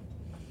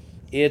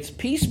 It's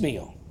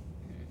piecemeal.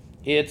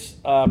 It's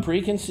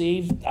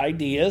preconceived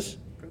ideas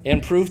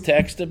and proof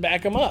text to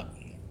back them up,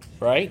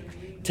 right?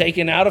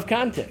 Taken out of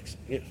context.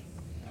 Wouldn't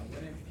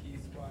piecewise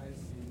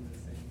be the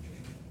same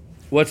thing?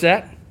 What's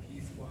that?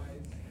 Piecewise?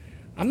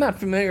 I'm not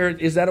familiar.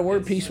 Is that a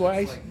word,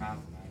 piecewise? It's like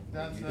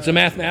mathematical. It's a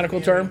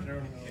mathematical term?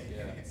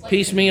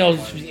 Piecemeal,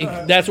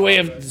 that's a way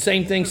of the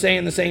same thing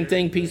saying the same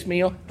thing,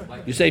 piecemeal?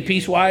 You say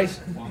piecewise?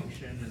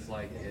 Function is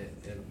like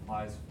it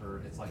applies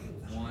it's like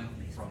 1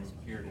 from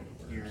here to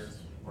here,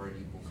 or it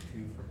equals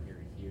 2 from here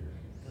to here,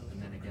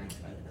 and then again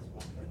that is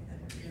 1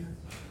 from here.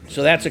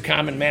 So that's a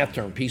common math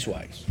term,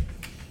 piecewise.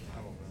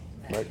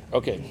 Right,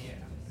 okay.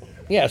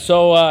 Yeah,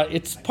 so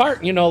it's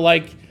part,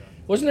 like,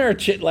 wasn't there a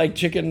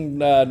chicken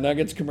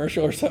nuggets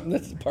commercial or something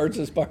that's parts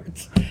is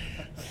parts?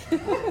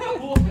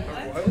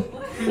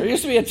 There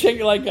used to be a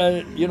chicken,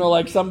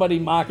 like somebody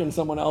mocking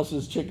someone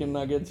else's chicken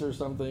nuggets or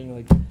something,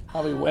 like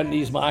probably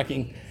Wendy's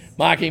mocking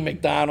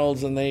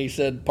McDonald's, and they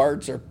said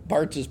parts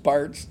is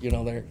parts,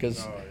 there,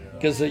 because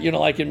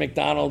like in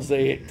McDonald's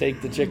they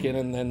take the chicken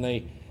and then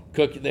they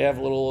they have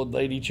a little old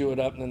lady chew it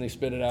up and then they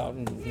spit it out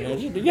and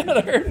mash it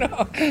together,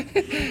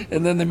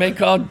 and then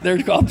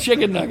they're called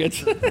chicken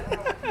nuggets.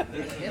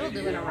 It'll do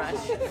do in a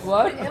rush.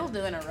 What? It'll do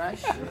in a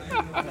rush.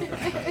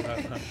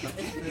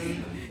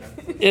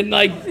 And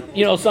like,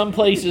 some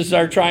places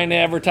are trying to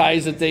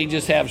advertise that they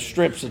just have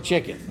strips of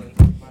chicken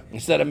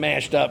instead of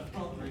mashed up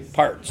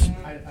parts.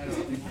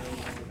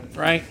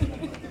 Right?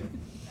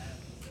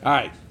 All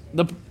right.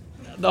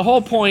 The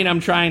whole point I'm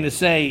trying to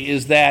say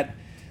is that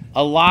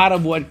a lot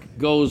of what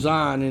goes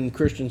on in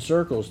Christian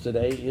circles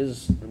today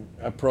is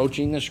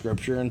approaching the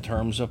scripture in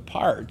terms of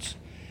parts.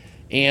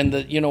 And,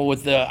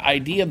 with the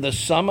idea of the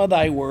sum of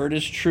thy word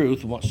is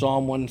truth,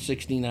 Psalm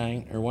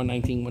 169 or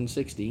 119,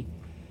 160,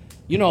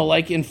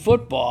 like in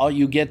football,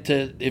 you get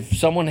to, if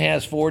someone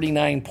has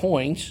 49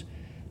 points,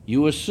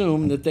 you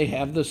assume that they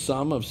have the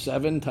sum of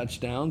 7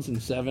 touchdowns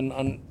and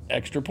 7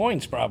 extra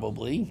points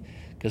probably,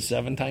 because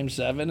 7 times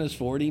 7 is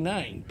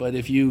 49. But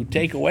if you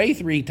take away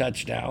 3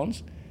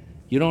 touchdowns,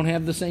 you don't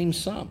have the same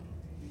sum.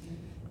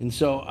 And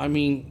so,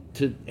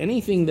 to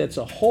anything that's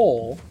a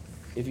whole,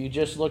 if you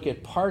just look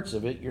at parts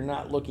of it, you're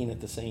not looking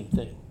at the same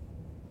thing.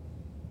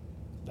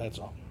 That's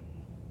all.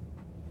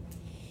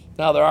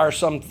 Now, there are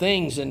some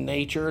things in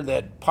nature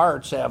that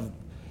parts have,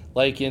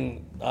 like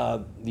in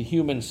the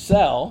human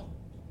cell,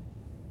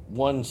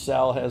 one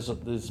cell has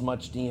as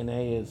much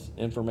DNA as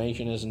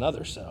information as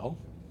another cell.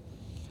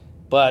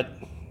 But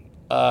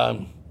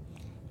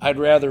I'd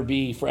rather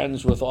be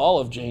friends with all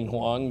of Jane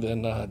Huang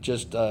than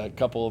just a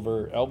couple of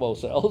her elbow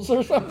cells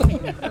or something.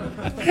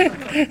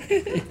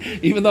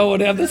 Even though it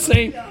would have the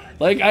same,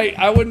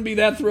 I wouldn't be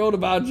that thrilled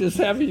about just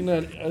having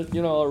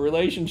a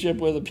relationship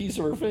with a piece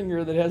of her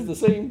finger that has the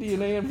same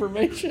DNA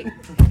information.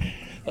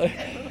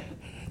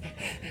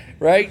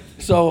 Right?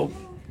 So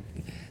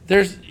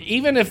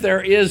even if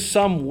there is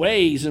some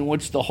ways in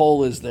which the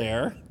whole is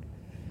there,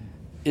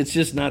 it's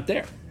just not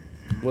there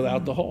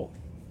without the whole.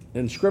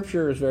 And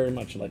Scripture is very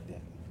much like that.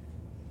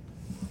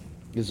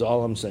 Is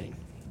all I'm saying.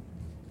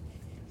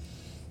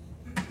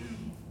 All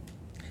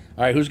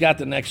right, who's got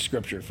the next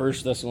scripture?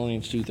 1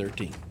 Thessalonians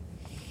 2:13.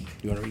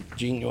 You want to read,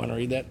 Gene? You want to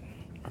read that?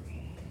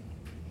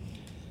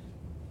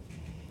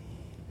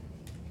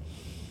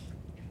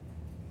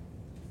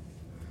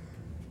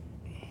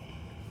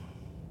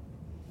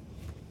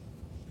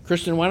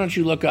 Kristen, why don't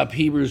you look up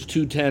Hebrews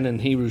 2:10 and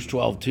Hebrews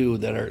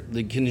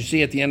 12:2 can you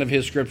see at the end of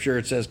his scripture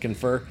it says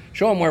confer?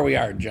 Show them where we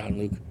are, John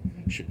Luke.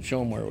 Show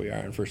them where we are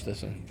in 1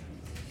 Thessalonians.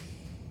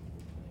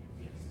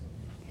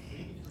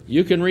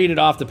 You can read it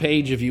off the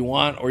page if you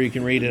want, or you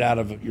can read it out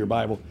of your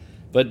Bible.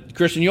 But,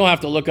 Kristen, you'll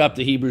have to look up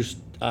the Hebrews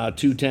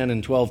 2:10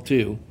 and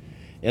 12:2.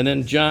 And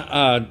then,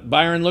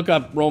 Byron, look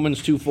up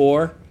Romans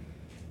 2:4.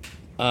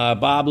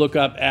 Bob, look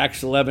up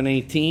Acts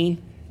 11:18.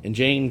 And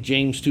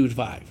James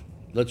 2:5.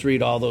 Let's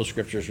read all those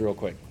scriptures real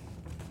quick.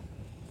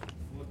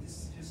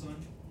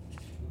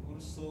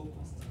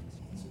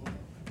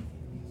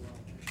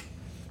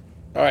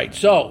 All right,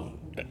 so,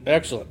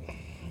 excellent.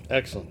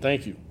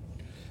 Thank you.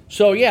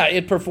 So, yeah,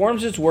 it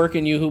performs its work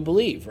in you who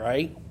believe,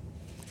 right?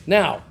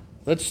 Now,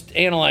 let's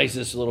analyze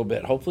this a little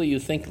bit. Hopefully you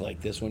think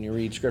like this when you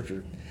read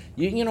Scripture.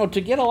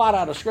 To get a lot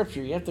out of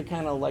Scripture, you have to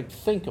kind of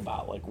think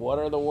about, what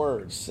are the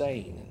words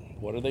saying?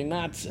 What are they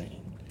not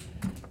saying?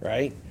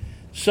 Right?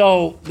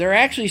 So, they're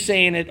actually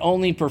saying it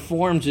only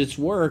performs its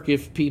work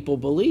if people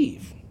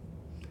believe.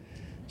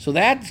 So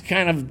that's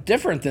kind of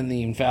different than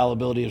the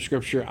infallibility of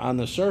Scripture on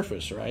the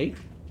surface, right?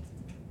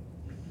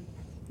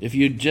 If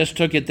you just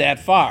took it that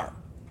far,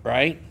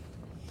 right?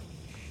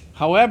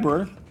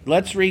 However,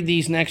 let's read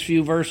these next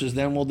few verses,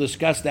 then we'll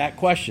discuss that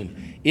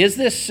question. Is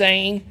this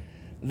saying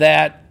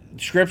that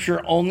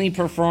Scripture only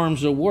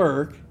performs a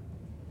work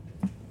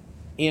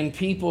in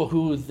people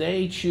who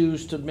they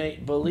choose to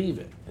believe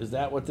it? Is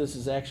that what this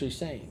is actually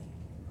saying?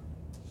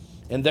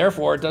 And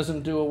therefore, it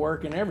doesn't do a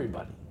work in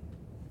everybody.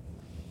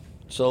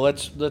 So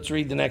let's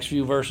read the next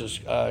few verses.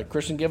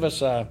 Kristen, give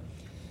us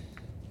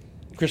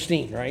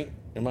Christine, right?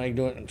 Am I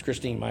doing it?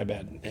 Christine, my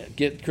bad.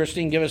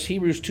 Christine, give us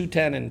Hebrews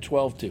 2:10 and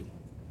 12:2.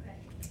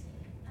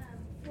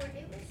 For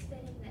it was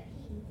fitting that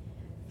he,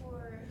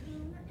 for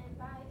whom and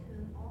by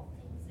whom all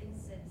things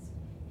exist,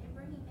 in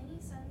bringing many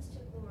sons to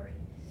glory,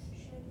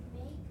 should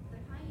make the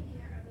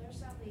pioneer of their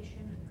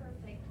salvation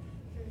perfect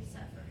through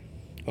suffering.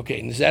 Okay,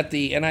 and is that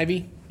the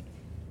NIV?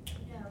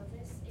 No,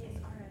 this is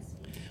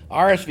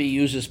RSV. RSV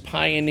uses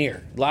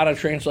pioneer. A lot of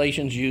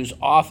translations use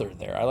author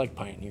there. I like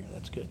pioneer.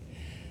 That's good.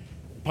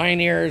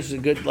 Pioneer is a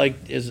good,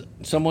 is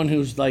someone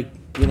who's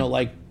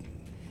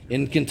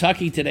in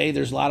Kentucky today,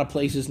 there's a lot of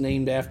places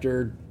named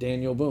after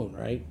Daniel Boone,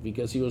 right?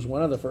 Because he was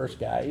one of the first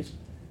guys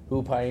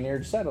who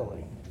pioneered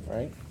settling,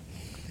 right?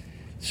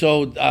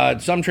 So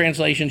some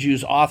translations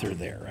use author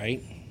there,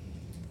 right?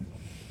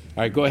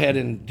 All right, go ahead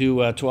and do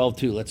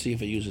 12:2. Let's see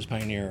if it uses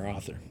pioneer or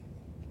author.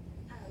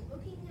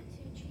 Looking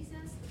to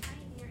Jesus, the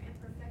pioneer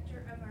and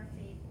perfecter of our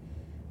faith,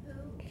 who,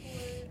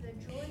 for the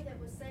joy that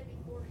was set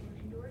before him,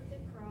 endured the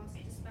cross,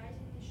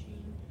 despising the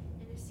shame,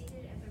 and is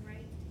seated at the right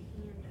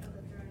hand of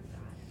the throne of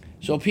God.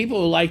 So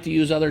people who like to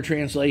use other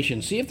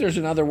translations, see if there's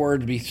another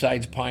word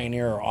besides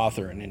pioneer or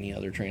author in any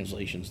other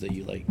translations that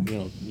you like.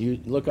 You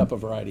look up a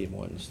variety of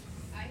ones.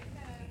 I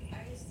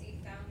see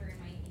founder in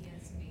my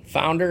ESV.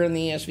 Founder in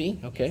the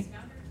ESV? Okay. Yes,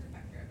 founder and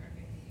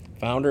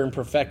Founder and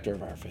perfecter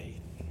of our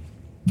faith.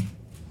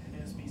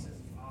 NASB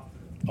says author.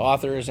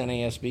 Author is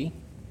NASB.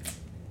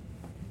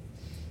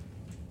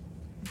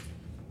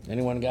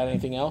 Anyone got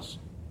anything else?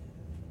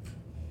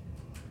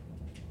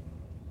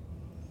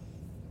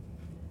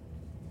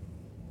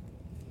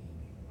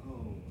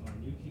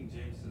 New King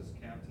James says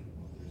captain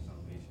of their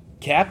salvation.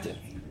 Captain.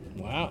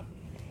 Wow.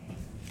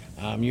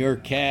 I'm your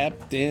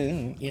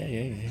captain. Yeah.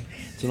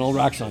 It's an old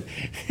rock song.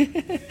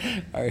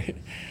 All right.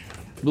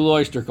 Blue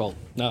Oyster Cult.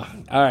 No.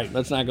 All right,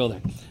 let's not go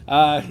there.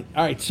 All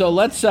right, so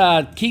let's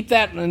keep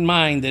that in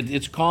mind, that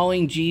it's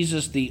calling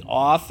Jesus the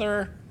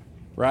author,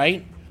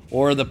 right?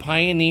 Or the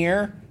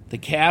pioneer, the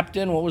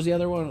captain. What was the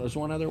other one? There was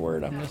one other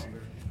word I missed.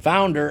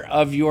 Founder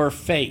of your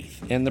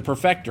faith and the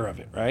perfecter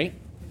of it, right?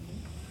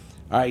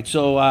 All right,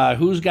 so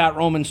who's got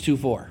Romans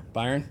 2:4?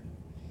 Byron?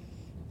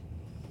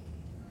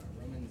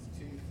 Romans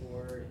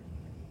 2:4,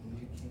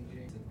 New King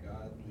James, if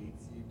God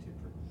leads you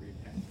to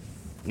repentance.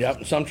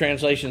 Yep, some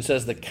translation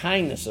says the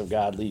kindness of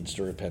God leads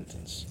to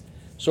repentance.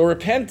 So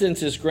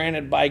repentance is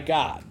granted by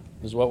God,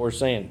 is what we're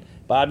saying.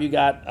 Bob, you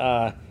got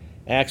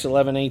Acts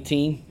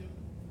 11:18?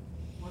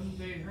 When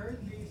they heard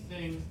these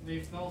things, they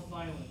fell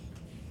silent,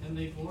 and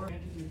they bore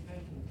into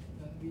repentance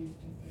that leads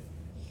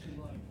to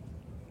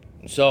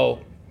life. So,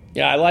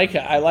 yeah, I like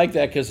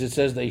that because it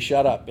says they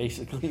shut up.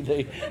 Basically,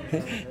 they,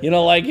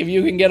 like if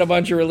you can get a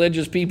bunch of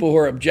religious people who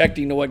are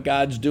objecting to what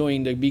God's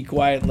doing to be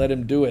quiet, let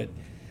Him do it.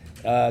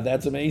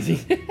 That's amazing.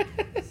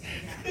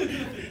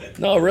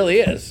 No, it really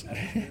is.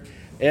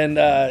 And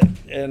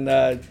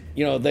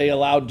they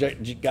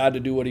allowed God to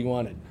do what He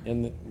wanted,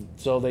 and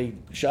so they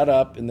shut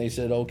up and they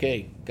said,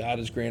 "Okay, God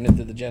has granted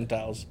to the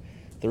Gentiles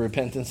the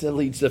repentance that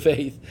leads to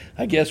faith.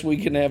 I guess we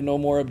can have no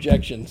more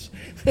objections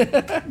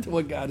to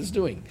what God is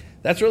doing."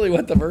 That's really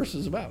what the verse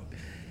is about.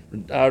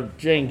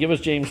 Jane, give us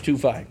James 2:5.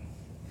 Listen,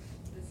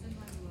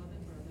 my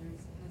beloved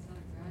brothers, has not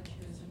God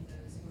chosen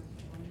those who are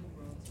born in the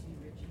world to be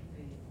rich in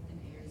faith and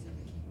heirs of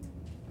the kingdom,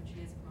 which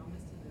He has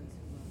promised to those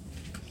who love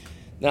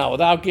Him? Now,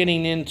 without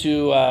getting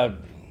into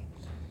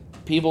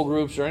people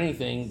groups or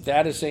anything,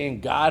 that is saying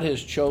God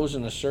has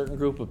chosen a certain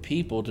group of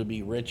people to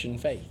be rich in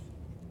faith.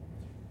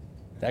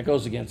 That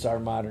goes against our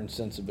modern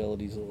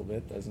sensibilities a little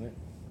bit, doesn't it?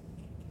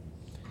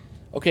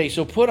 Okay,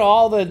 so put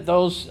all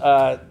those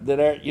that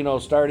are,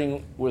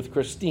 starting with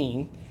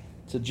Christine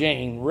to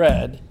Jane,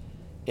 read,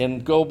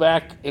 and go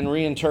back and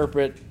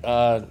reinterpret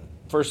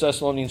 1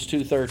 Thessalonians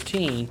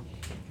 2:13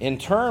 in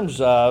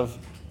terms of,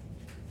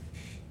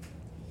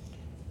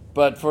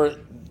 but for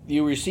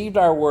you received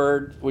our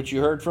word, which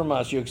you heard from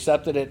us, you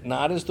accepted it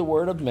not as the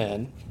word of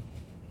men,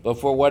 but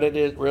for what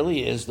it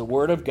really is, the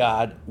word of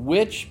God,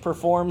 which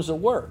performs a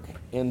work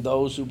in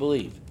those who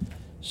believe.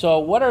 So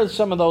what are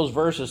some of those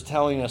verses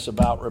telling us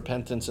about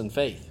repentance and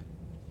faith?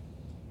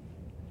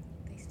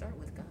 They start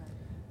with God.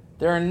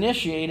 They're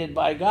initiated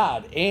by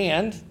God.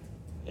 And,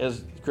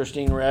 as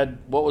Christine read,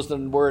 what was the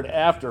word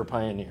after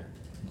pioneer?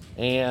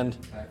 And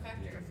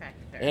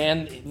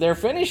they're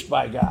finished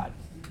by God.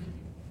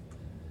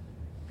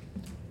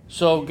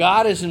 So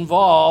God is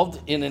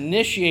involved in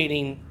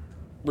initiating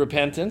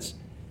repentance.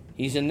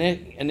 He's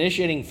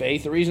initiating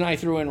faith. The reason I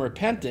threw in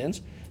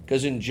repentance,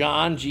 because in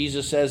John,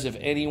 Jesus says, if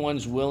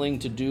anyone's willing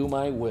to do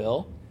my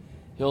will,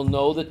 he'll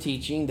know the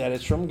teaching that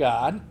it's from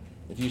God.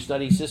 If you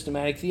study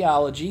systematic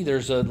theology,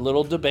 there's a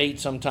little debate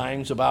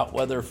sometimes about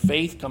whether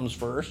faith comes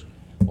first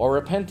or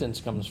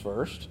repentance comes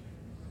first.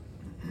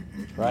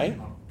 Right?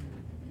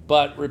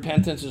 But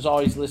repentance is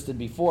always listed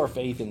before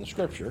faith in the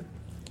Scripture.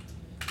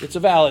 It's a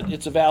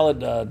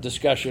valid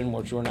discussion,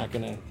 which we're not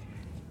going to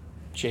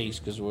chase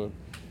because we'll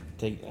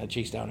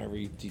chase down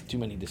too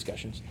many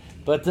discussions.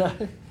 But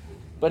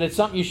it's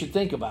something you should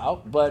think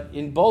about. But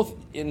in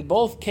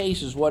both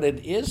cases, what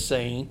it is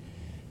saying,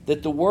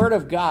 that the Word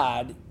of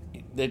God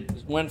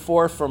that went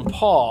forth from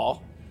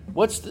Paul,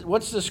 what's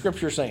the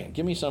Scripture saying?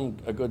 Give me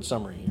a good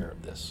summary here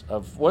of this.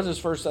 Of what is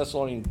 1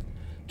 Thessalonians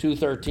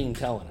 2:13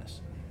 telling us?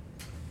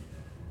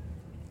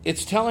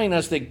 It's telling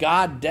us that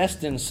God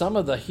destined some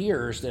of the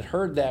hearers that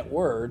heard that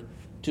word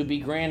to be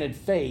granted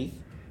faith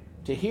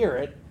to hear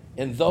it,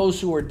 and those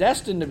who were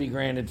destined to be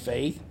granted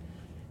faith,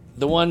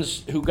 the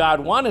ones who God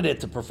wanted it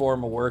to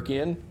perform a work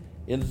in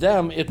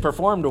them, it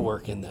performed a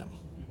work in them.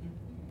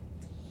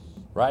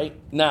 Right?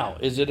 Now,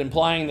 is it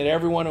implying that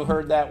everyone who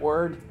heard that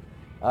word,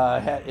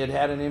 it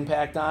had an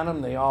impact on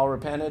them, they all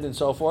repented and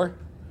so forth?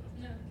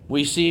 No.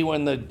 We see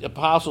when the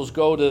apostles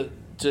go to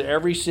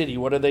every city,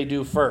 what do they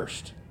do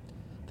first?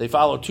 They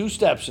follow two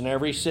steps in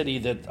every city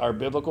that are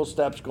biblical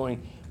steps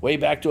going way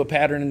back to a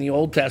pattern in the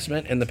Old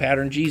Testament and the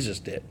pattern Jesus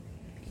did.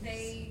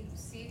 They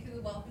see who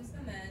welcomes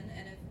them in,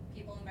 and if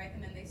people invite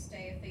them in, they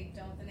stay. If they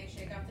don't, then they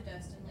shake off the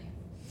dust and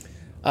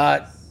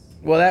leave.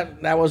 Well,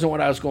 that wasn't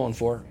what I was going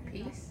for.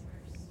 Peace.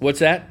 What's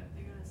that?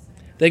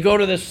 They go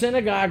to the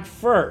synagogue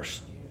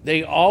first.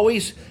 They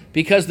always,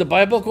 because the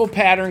biblical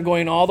pattern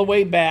going all the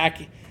way back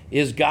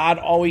is God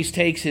always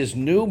takes his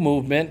new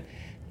movement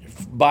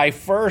by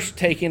first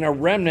taking a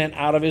remnant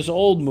out of his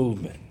old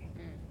movement.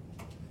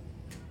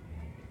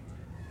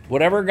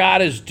 Whatever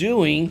God is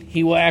doing,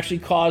 he will actually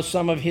cause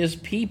some of his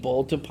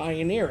people to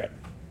pioneer it.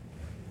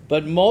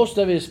 But most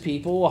of his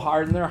people will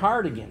harden their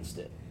heart against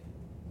it.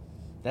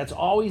 That's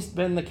always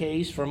been the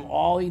case from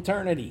all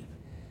eternity.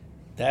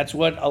 That's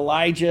what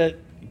Elijah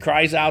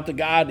cries out to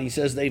God. He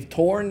says, they've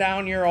torn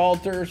down your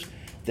altars,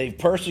 they've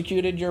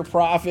persecuted your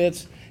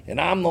prophets, and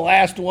I'm the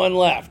last one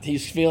left.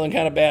 He's feeling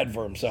kind of bad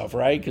for himself,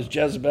 right? Because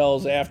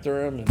Jezebel's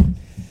after him. And,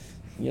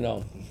 you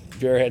know,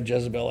 if you ever had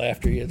Jezebel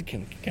after you, it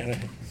can kind of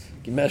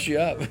mess you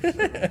up.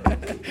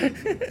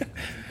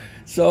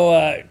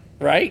 So,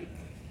 right?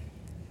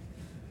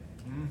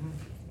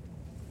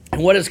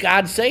 And what does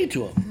God say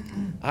to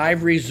him?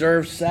 I've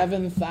reserved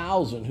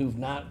 7,000 who've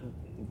not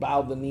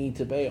bowed the knee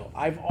to Baal.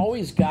 I've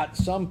always got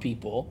some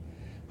people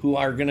who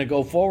are going to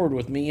go forward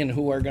with me and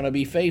who are going to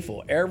be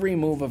faithful. Every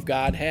move of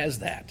God has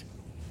that.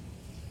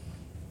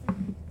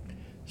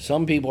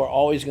 Some people are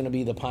always going to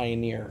be the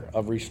pioneer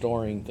of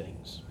restoring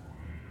things.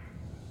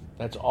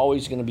 That's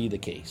always going to be the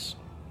case.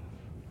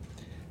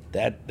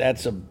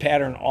 That's a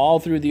pattern all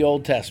through the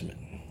Old Testament.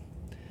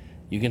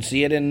 You can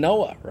see it in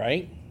Noah,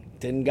 right?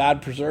 Didn't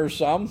God preserve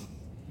some?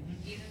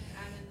 Even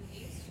Adam and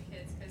Eve's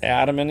kids. 'Cause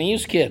Adam and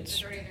Eve's kids.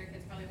 The majority of their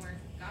kids probably weren't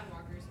God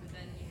walkers, but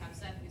then you have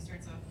Seth who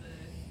starts off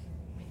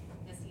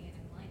the Messianic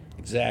line.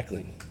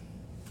 Exactly.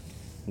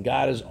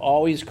 God is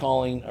always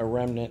calling a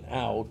remnant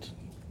out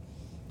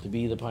to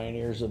be the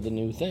pioneers of the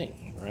new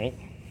thing, right?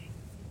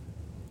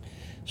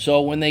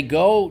 So when they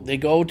go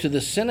to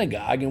the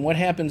synagogue, and what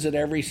happens at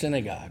every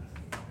synagogue?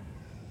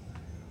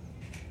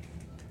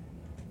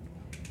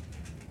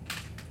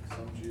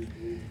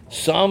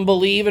 Some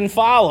believe and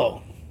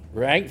follow,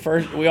 right?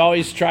 First, we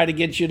always try to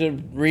get you to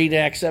read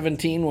Acts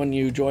 17 when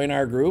you join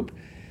our group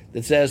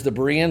that says the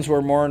Bereans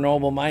were more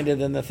noble-minded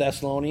than the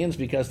Thessalonians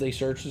because they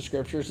searched the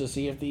scriptures to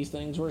see if these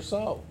things were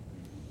so.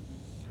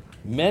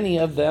 Many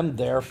of them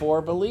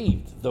therefore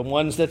believed. The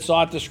ones that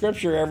sought the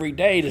scripture every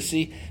day to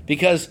see,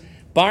 because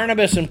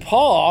Barnabas and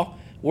Paul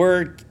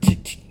were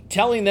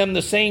telling them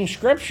the same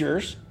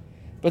scriptures,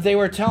 but they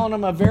were telling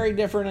them a very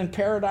different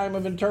paradigm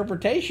of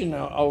interpretation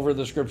over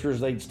the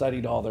scriptures they'd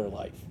studied all their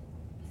life.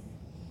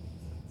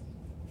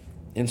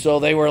 And so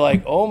they were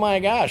like, oh my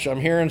gosh, I'm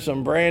hearing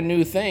some brand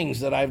new things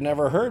that I've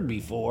never heard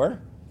before.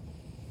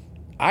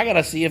 I got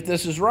to see if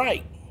this is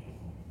right.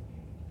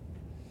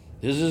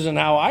 This isn't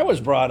how I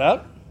was brought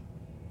up.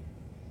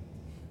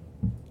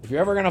 If you're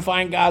ever going to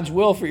find God's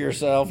will for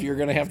yourself, you're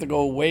going to have to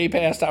go way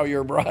past how you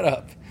were brought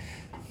up.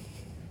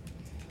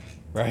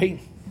 Right?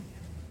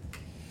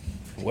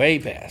 Way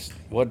past.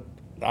 What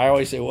I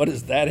always say, what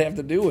does that have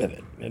to do with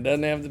it? It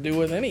doesn't have to do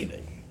with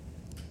anything.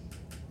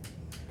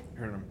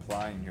 You're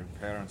implying your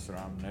parents are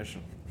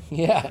omniscient.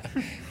 Yeah.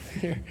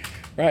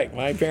 Right.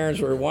 My parents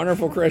were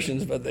wonderful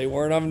Christians, but they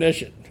weren't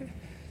omniscient.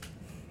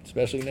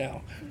 Especially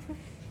now.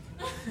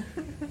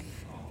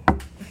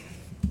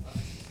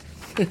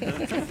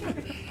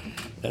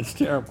 That's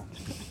terrible.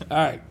 All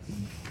right.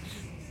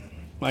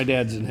 My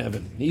dad's in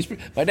heaven.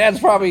 My dad's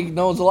probably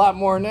knows a lot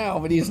more now,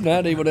 but he's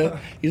not able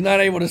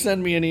to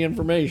send me any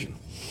information.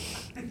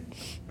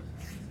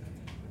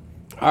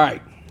 All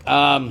right.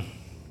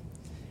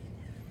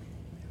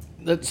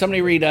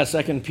 Somebody read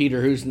 2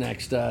 Peter. Who's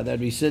next? That'd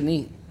be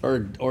Sydney or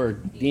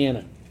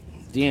Deanna.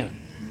 Deanna.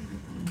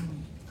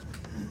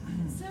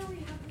 So we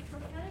have the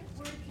prophetic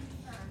word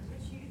confirmed,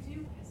 which you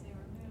do as they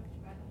were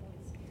moved by the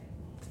Holy Spirit.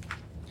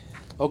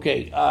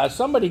 Okay,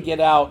 somebody get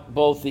out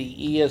both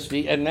the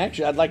ESV, and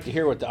actually I'd like to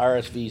hear what the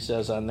RSV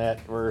says on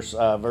that verse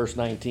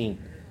 19.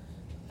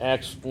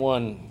 Acts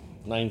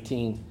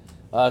 1:19.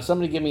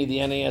 Somebody give me the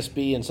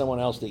NASB and someone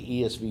else the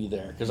ESV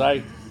there, because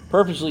I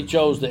purposely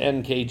chose the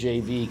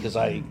NKJV because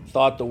I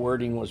thought the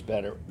wording was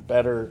better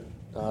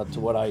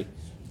to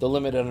the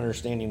limited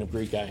understanding of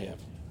Greek I have.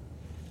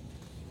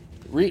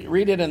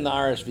 Read it in the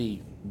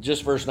RSV,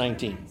 just verse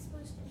 19.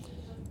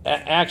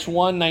 Acts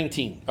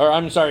 1:19, or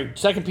I'm sorry,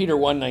 2 Peter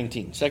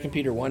 1:19. 2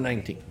 Peter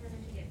 1:19.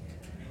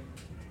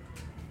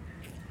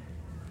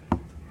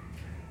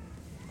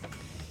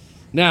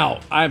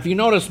 Now, if you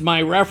notice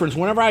my reference,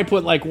 whenever I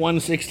put like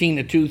 1:16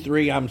 to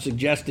 2:3, I'm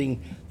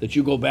suggesting that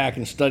you go back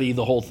and study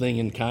the whole thing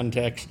in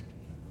context.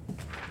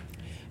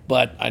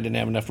 But I didn't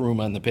have enough room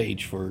on the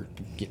page for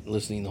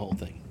listening to the whole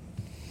thing.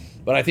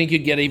 But I think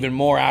you'd get even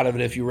more out of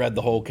it if you read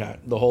the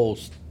whole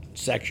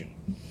section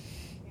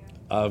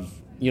of.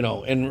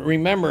 And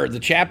remember, the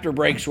chapter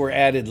breaks were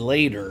added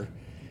later,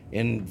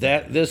 and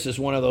this is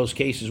one of those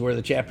cases where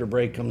the chapter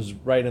break comes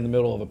right in the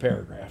middle of a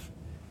paragraph.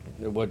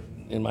 What,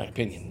 in my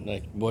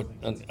opinion,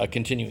 a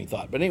continuing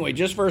thought. But anyway,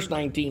 just verse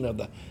 19 of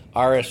the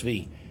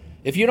RSV.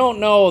 If you don't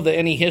know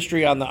any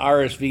history on the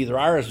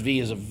RSV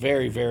is a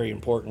very, very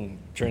important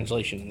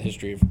translation in the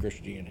history of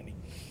Christianity,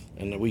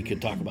 and we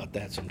could talk about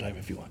that sometime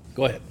if you want.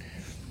 Go ahead.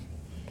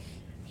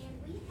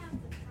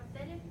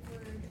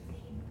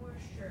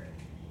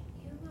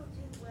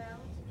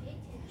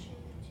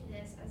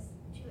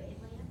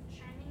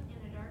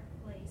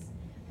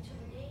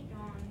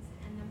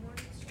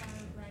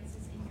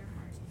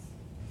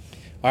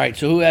 All right,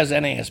 so who has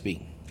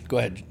NASB? Go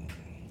ahead.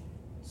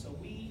 So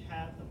we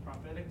have the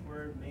prophetic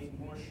word made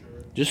more sure,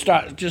 Just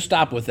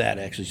stop with that,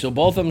 actually. So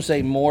both of them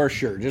say more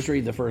sure. Just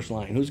read the first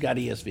line. Who's got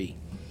ESV?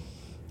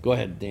 Go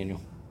ahead,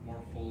 Daniel.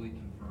 More fully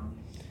confirmed.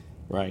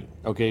 Right.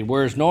 Okay.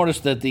 Whereas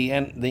notice that the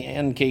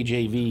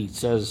NKJV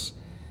says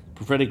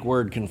prophetic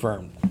word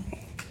confirmed.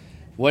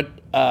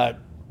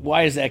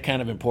 Why is that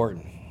kind of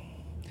important?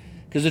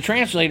 Because the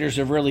translators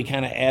have really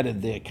kind of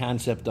added the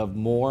concept of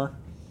more.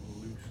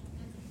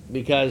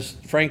 Because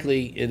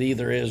frankly, it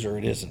either is or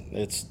it isn't.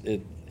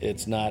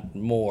 It's not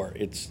more.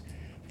 It's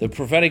the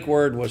prophetic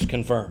word was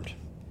confirmed.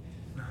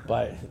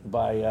 By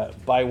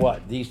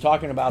what? He's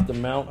talking about the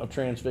Mount of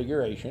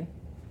Transfiguration,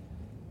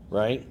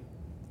 right?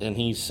 And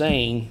he's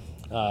saying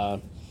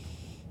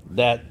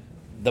that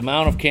the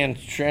Mount of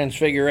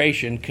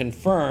Transfiguration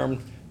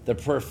confirmed the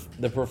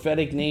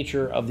prophetic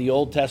nature of the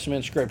Old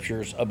Testament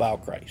scriptures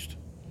about Christ,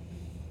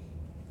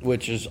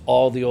 which is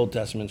all the Old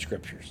Testament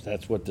scriptures.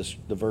 That's what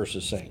the verse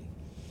is saying.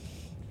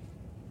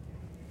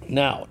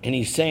 Now, and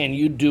he's saying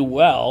you do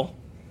well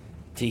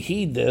to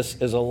heed this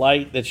as a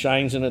light that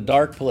shines in a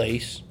dark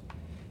place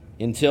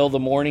until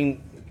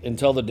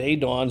the day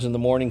dawns and the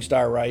morning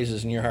star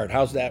rises in your heart.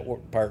 How's that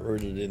part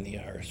rooted in the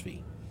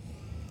RSV?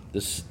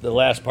 The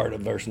last part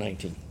of verse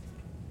 19.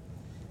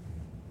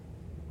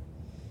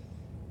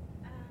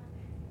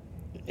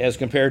 As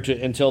compared to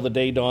until the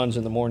day dawns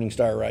and the morning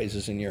star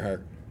rises in your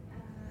heart.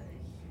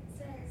 It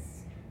says,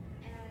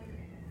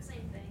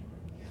 same thing.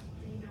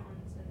 Day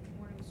dawns and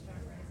morning star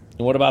rises.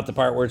 And what about the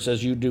part where it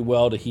says you do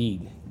well to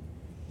heed?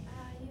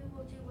 You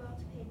will do well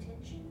to pay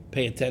attention.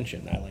 Pay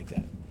attention. I like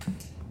that.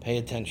 Pay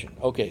attention.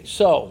 Okay,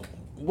 so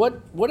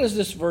what does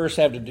this verse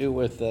have to do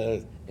with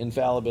the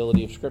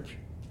infallibility of Scripture?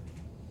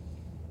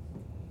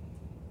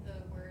 The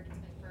word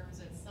confirms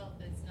itself.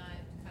 It's not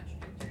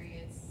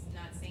contradictory. It's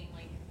not saying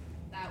like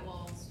that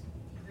wall's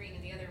green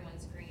and the other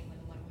one's green when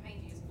the one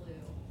behind you is blue.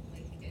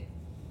 Like it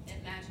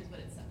matches what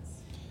it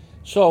says.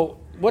 So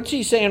what's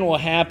he saying will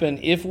happen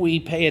if we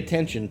pay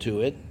attention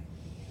to it?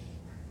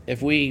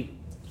 If we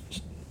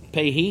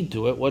pay heed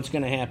to it, what's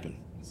going to happen?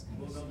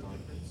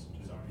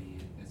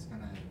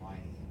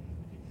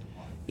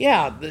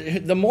 Yeah,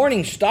 the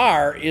morning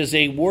star is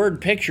a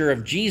word picture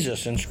of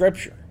Jesus in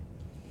Scripture.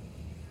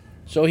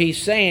 So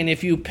he's saying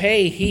if you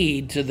pay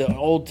heed to the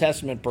Old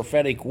Testament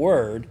prophetic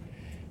word,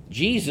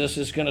 Jesus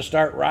is going to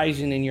start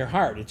rising in your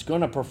heart. It's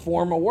going to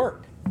perform a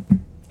work.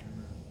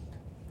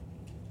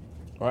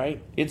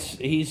 Right?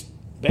 He's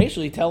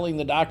basically telling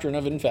the doctrine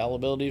of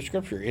infallibility of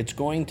Scripture. It's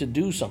going to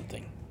do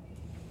something.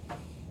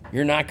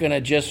 You're not going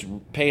to just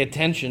pay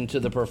attention to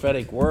the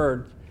prophetic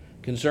word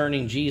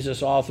concerning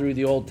Jesus all through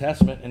the Old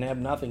Testament and have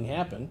nothing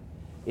happen.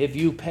 If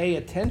you pay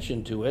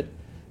attention to it,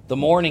 the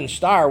morning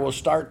star will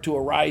start to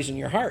arise in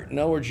your heart. In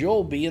other words,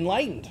 you'll be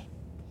enlightened.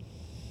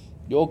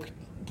 You'll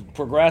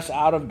progress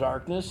out of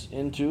darkness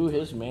into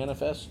his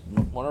manifest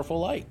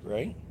wonderful light,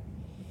 right?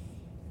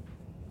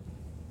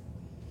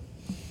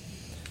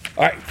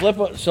 All right, flip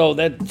it.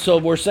 So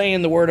we're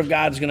saying the Word of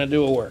God's going to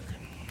do a work.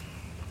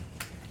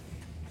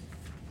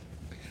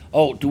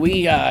 Oh, do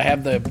we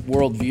have the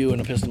worldview and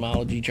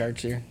epistemology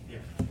charts here?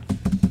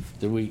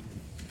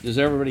 Does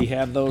everybody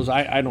have those?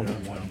 I don't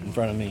have one in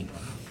front of me.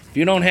 If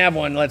you don't have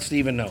one, let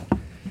Stephen know.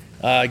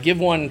 Give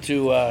one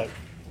to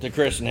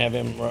Chris and have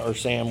him or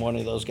Sam, one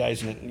of those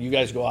guys, and you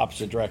guys go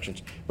opposite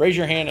directions. Raise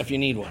your hand if you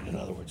need one, in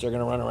other words. They're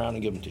going to run around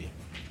and give them to you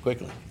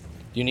quickly.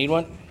 Do you need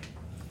one?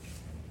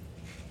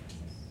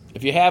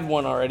 If you have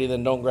one already,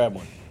 then don't grab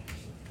one.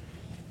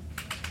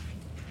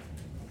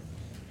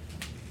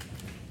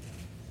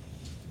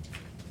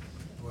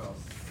 Well,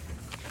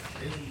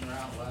 isn't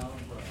out loud,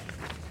 but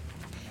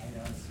I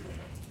gotta see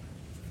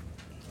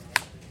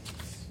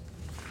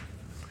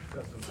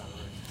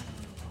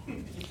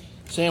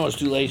it. Sam was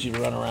too lazy to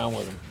run around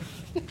with him.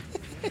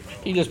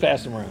 He just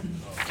passed him around.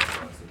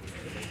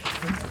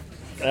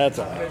 That's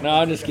all right. No,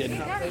 I'm just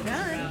kidding.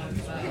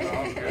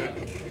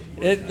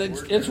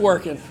 It's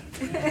working.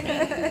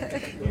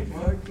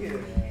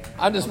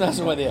 I'm just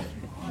messing with you.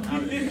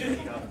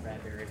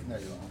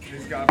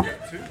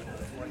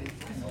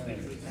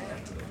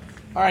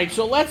 All right,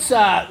 so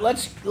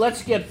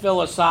let's get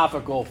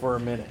philosophical for a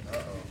minute.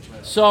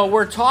 So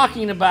we're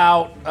talking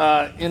about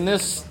in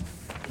this,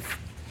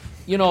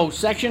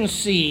 section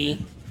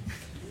C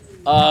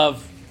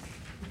of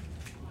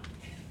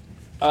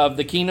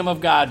the Kingdom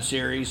of God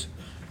series.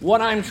 What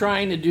I'm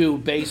trying to do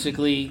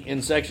basically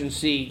in section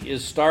C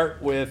is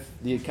start with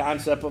the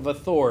concept of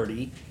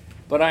authority,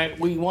 but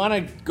we want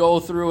to go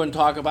through and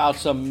talk about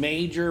some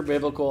major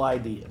biblical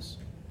ideas.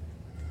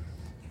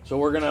 So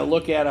we're going to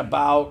look at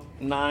about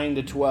 9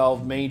 to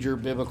 12 major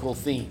biblical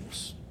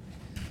themes.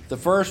 The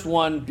first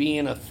one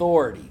being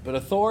authority. But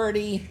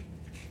authority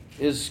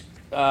is,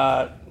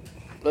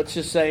 let's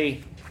just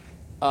say,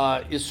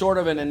 is sort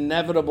of an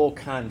inevitable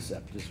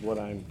concept, is what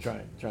I'm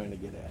trying to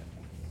get at.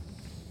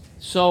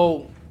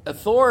 So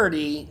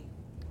authority,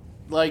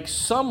 like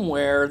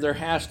somewhere there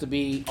has to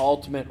be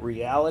ultimate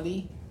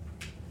reality.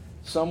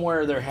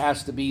 Somewhere there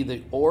has to be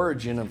the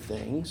origin of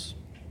things.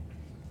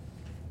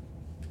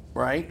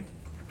 Right?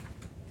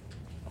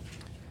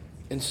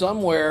 And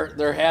somewhere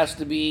there has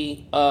to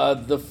be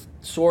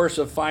source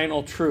of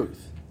final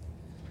truth.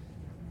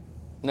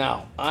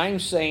 Now, I'm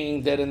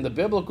saying that in the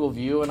biblical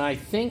view, and I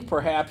think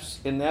perhaps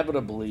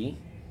inevitably,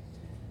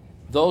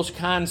 those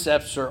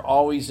concepts are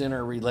always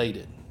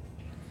interrelated.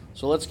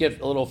 So let's get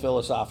a little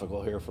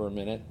philosophical here for a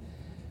minute.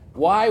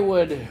 Why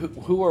would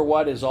who or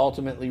what is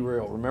ultimately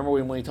real? Remember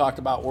when we talked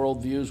about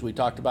worldviews, we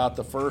talked about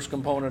the first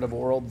component of a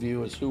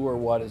worldview is who or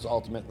what is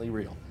ultimately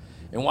real.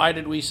 And why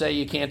did we say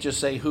you can't just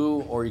say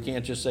who or you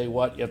can't just say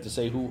what? You have to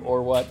say who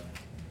or what?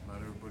 Not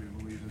everybody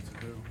believes it's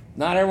a who.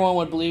 Not everyone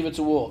would believe it's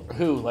a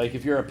who. Like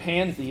if you're a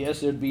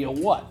pantheist, it'd be a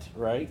what,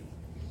 right?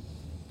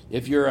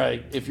 If you're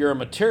a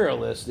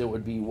materialist, it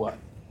would be what,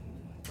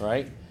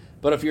 right?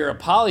 But if you're a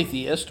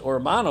polytheist or a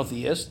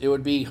monotheist, it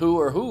would be who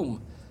or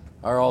whom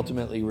are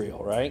ultimately real,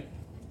 right?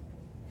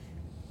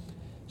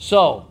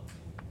 So,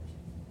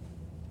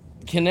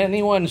 can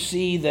anyone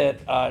see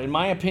that, in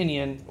my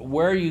opinion,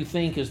 where you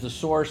think is the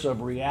source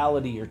of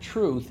reality or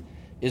truth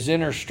is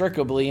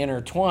inextricably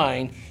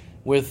intertwined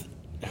with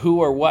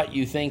who or what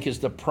you think is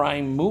the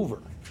prime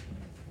mover,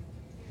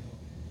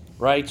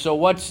 right? So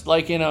what's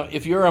like,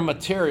 if you're a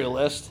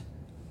materialist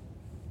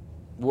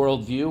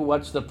worldview,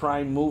 what's the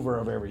prime mover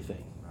of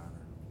everything?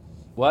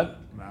 What?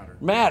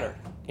 Matter.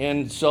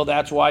 And so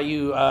that's why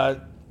you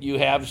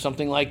have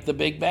something like the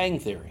Big Bang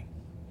Theory,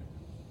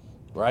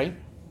 right?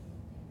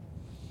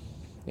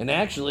 And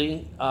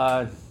actually,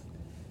 I'm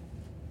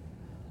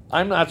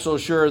not so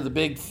sure the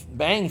Big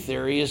Bang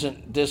Theory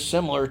isn't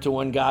dissimilar to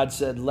when God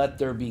said, let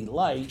there be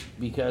light,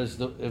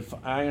 because if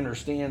I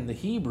understand the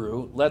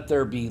Hebrew, let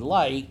there be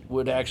light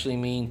would actually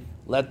mean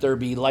let there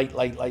be light.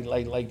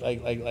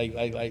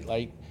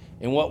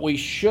 And what we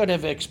should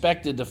have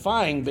expected to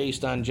find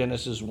based on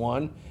Genesis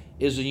 1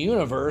 is a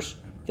universe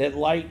that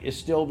light is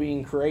still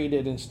being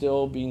created and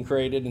still being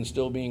created and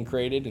still being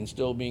created and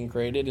still being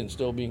created and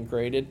still being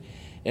created,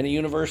 and a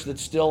universe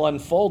that's still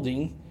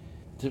unfolding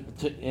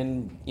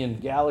in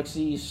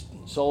galaxies,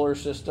 solar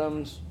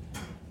systems,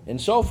 and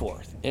so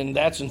forth. And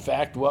that's in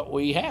fact what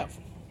we have.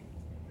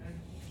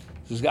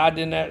 Because God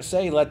didn't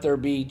say, let there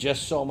be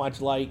just so much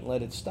light and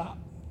let it stop.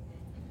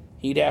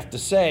 He'd have to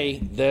say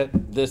that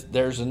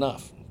there's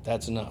enough.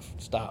 That's enough.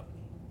 Stop.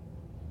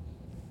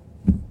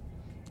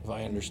 If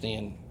I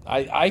understand.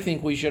 I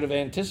think we should have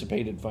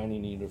anticipated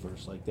finding a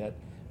universe like that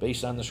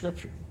based on the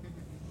scripture.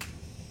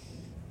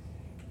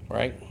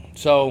 Right?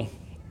 So,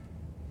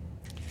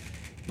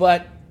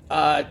 but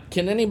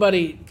can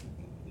anybody,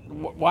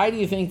 why do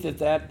you think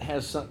that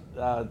has some,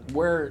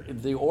 where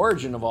the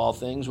origin of all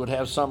things would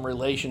have some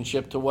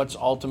relationship to what's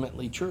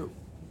ultimately true?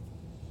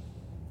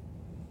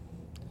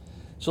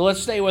 So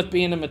let's stay with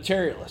being a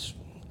materialist.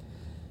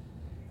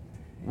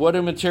 What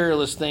do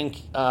materialists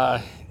think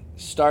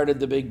started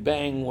the Big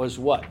Bang was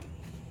what?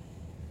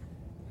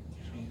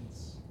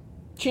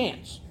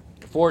 Chance.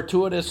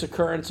 Fortuitous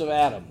occurrence of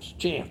atoms.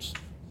 Chance.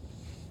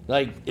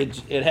 Like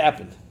it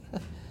happened.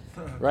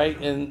 Right?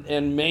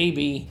 And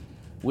maybe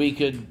we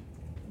could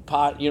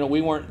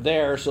we weren't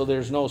there, so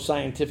there's no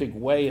scientific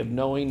way of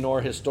knowing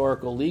nor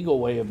historical legal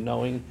way of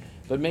knowing,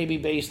 but maybe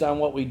based on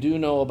what we do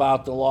know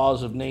about the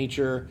laws of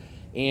nature,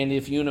 and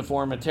if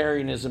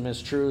uniformitarianism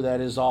is true,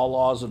 that is all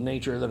laws of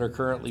nature that are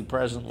currently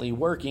presently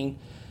working,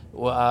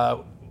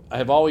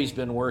 have always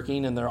been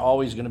working, and they're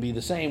always going to be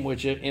the same,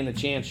 which in a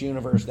chance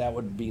universe that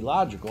would be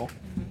logical,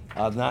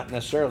 not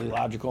necessarily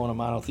logical in a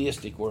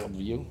monotheistic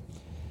worldview.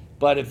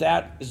 But if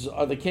that is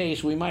the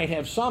case, we might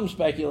have some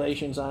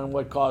speculations on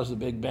what caused the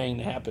Big Bang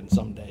to happen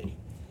someday.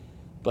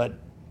 But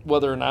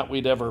whether or not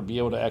we'd ever be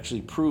able to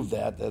actually prove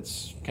that,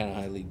 that's kind of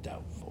highly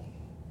doubtful.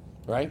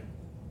 Right?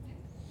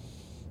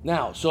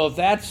 Now, so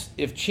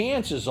if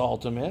chance is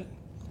ultimate,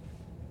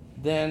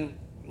 then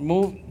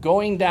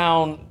going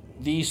down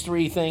these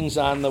three things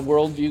on the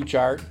worldview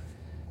chart,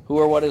 who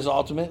or what is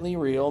ultimately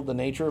real, the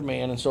nature of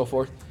man, and so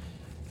forth,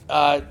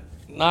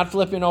 not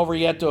flipping over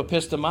yet to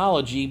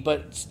epistemology,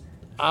 but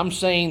I'm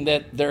saying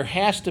that there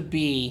has to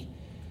be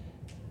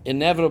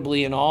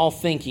inevitably in all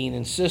thinking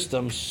and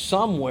systems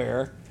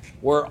somewhere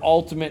where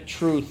ultimate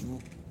truth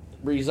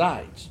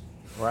resides,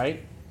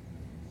 right?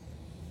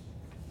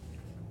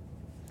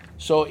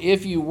 So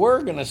if you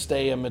were going to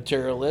stay a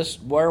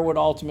materialist, where would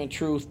ultimate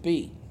truth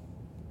be?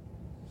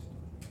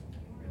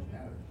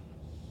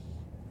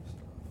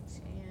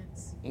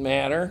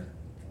 Matter,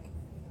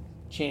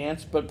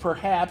 chance, but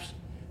perhaps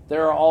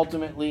there are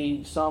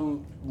ultimately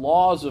some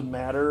laws of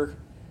matter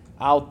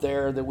out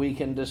there that we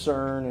can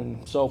discern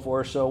and so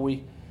forth.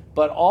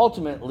 But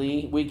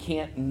ultimately we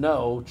can't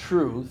know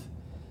truth.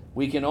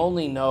 We can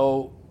only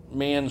know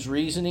man's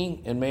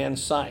reasoning and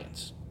man's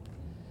science.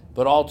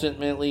 But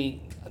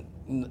ultimately,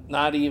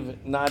 not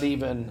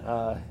even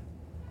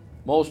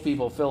most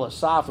people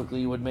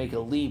philosophically would make a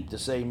leap to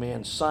say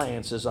man's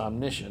science is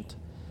omniscient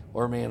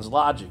or man's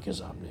logic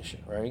is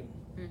omniscient, right?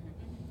 Mm-hmm.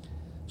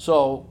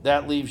 So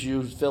that leaves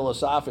you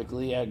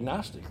philosophically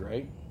agnostic,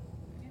 right?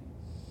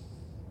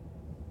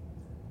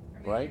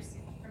 Yeah. Right?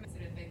 From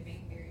sort of Big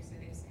Bang Theory, so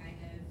they just kind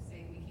of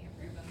say we can't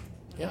prove them.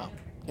 Yeah.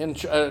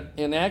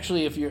 And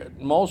actually, if you're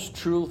most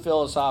true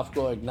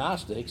philosophical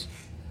agnostics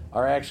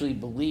are actually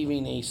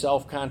believing a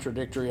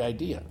self-contradictory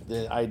idea.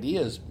 The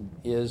idea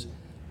is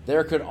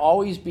there could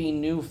always be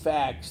new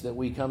facts that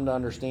we come to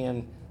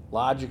understand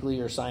logically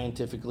or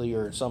scientifically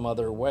or some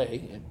other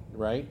way,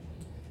 right?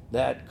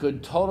 That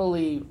could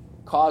totally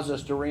cause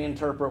us to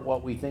reinterpret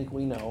what we think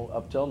we know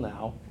up till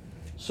now.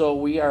 So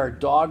we are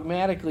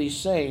dogmatically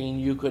saying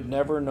you could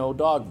never know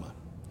dogma.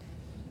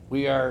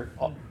 We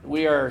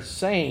are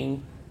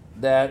saying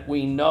that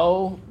we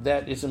know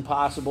that it's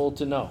impossible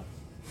to know.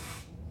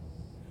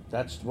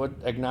 That's what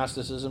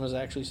agnosticism is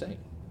actually saying.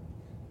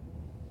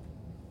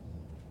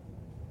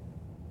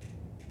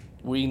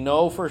 We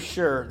know for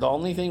sure, the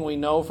only thing we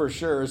know for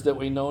sure is that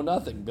we know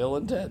nothing. Bill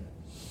and Ted.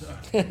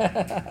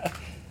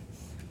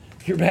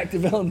 You're back to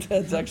Bill and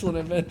Ted's Excellent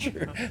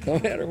Adventure, no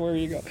matter where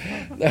you go.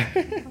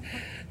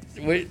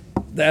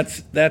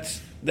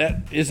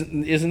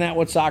 Isn't that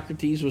what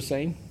Socrates was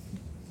saying?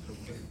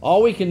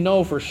 All we can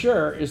know for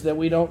sure is that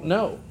we don't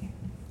know.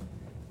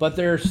 But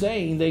they're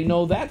saying they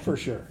know that for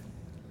sure.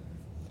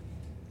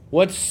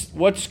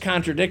 What's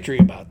contradictory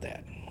about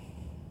that?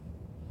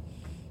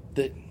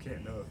 You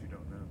can't know if you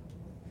don't know.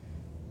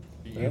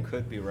 You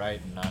could be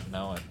right and not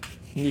know it.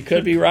 You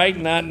could be right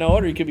and not know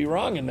it, or you could be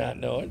wrong and not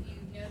know it.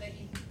 You know that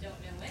you don't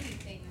know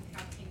anything, then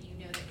how can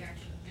you know that you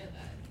actually know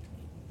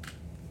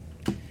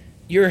that?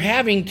 You're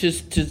having to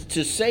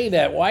say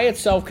that. Why it's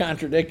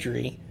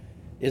self-contradictory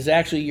is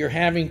actually you're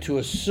having to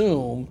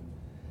assume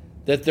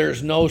that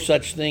there's no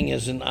such thing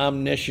as an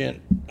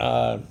omniscient,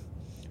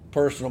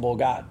 personable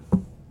God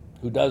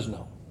who does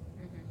know.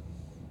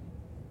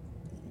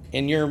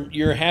 And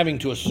you're having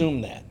to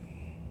assume that.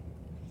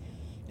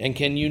 And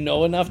can you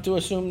know enough to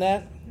assume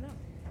that? No.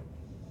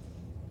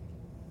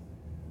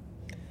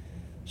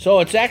 So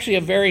it's actually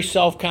a very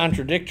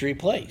self-contradictory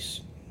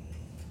place.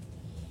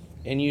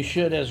 And you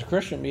should, as a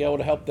Christian, be able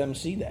to help them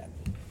see that.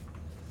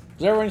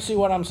 Does everyone see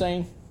what I'm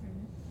saying?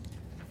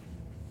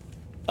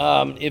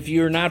 If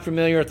you're not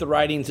familiar with the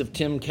writings of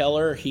Tim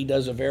Keller, he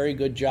does a very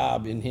good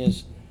job in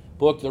his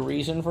book, The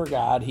Reason for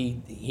God.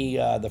 He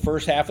the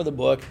first half of the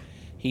book,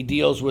 he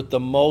deals with the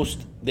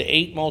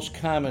 8 most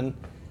common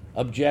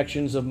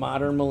objections of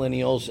modern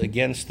millennials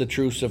against the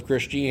truths of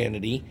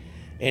Christianity,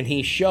 and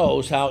he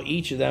shows how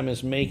each of them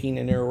is making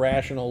an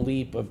irrational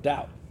leap of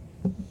doubt.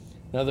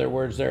 In other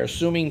words, they're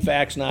assuming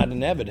facts not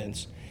in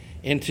evidence.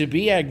 And to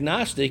be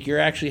agnostic, you're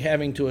actually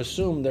having to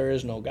assume there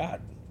is no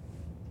God.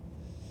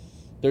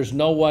 There's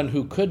no one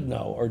who could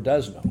know or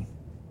does know.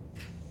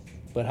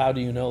 But how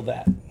do you know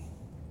that?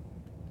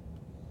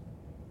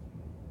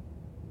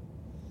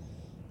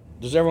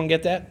 Does everyone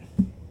get that?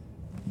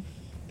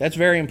 That's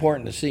very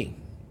important to see.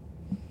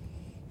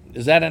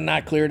 Is that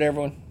not clear to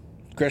everyone?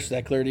 Chris, is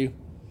that clear to you?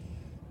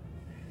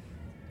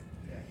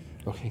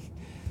 Okay.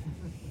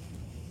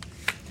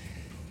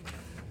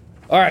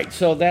 All right,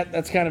 so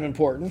that's kind of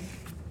important.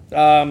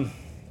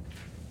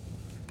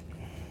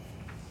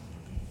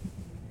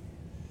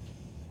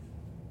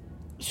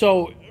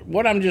 So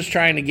what I'm just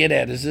trying to get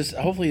at is this,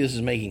 hopefully this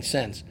is making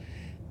sense.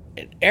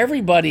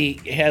 Everybody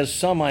has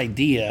some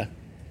idea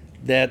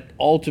that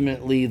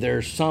ultimately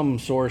there's some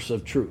source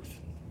of truth.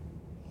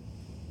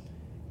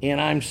 And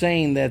I'm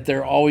saying that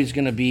they're always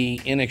going to be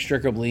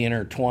inextricably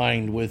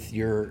intertwined with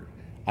your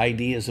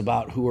ideas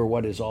about who or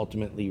what is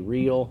ultimately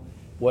real,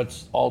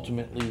 what's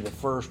ultimately the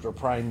first or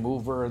prime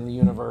mover in the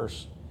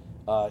universe,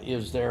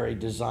 is there a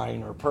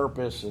design or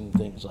purpose, and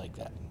things like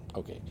that.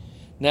 Okay.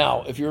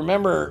 Now, if you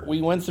remember,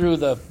 we went through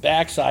the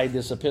backside,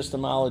 this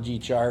epistemology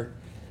chart.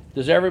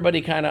 Does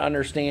everybody kind of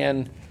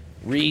understand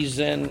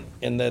reason,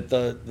 and that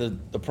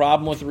the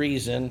problem with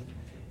reason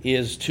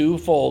is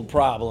twofold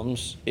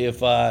problems?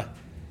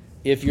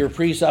 If your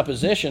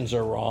presuppositions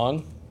are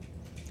wrong,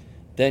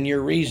 then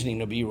your reasoning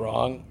will be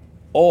wrong.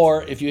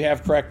 Or if you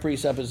have correct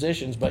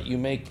presuppositions, but you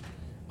make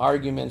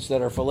arguments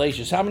that are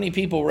fallacious. How many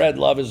people read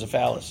Love is a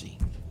Fallacy?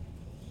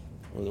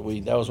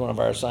 That was one of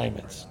our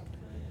assignments.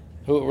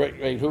 Who read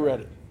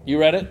it? You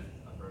read it?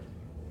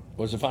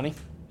 Was it funny?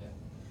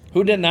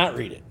 Who did not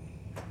read it?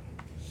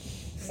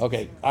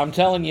 Okay, I'm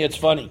telling you it's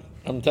funny.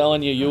 I'm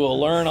telling you, you will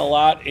learn a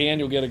lot and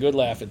you'll get a good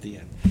laugh at the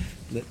end.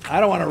 I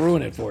don't want to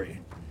ruin it for you.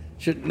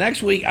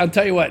 Next week, I'll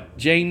tell you what,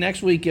 Jane,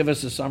 next week give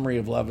us a summary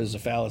of Love is a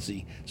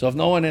Fallacy. So if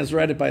no one has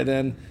read it by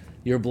then,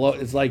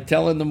 it's like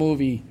telling the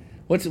movie,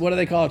 what do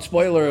they call it?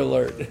 Spoiler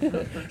alert.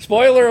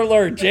 Spoiler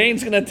alert.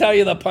 Jane's going to tell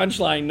you the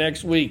punchline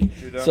next week.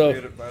 If you don't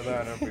read it by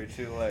then, it'll be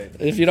too late.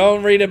 If you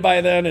don't read it by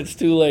then, it's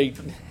too late.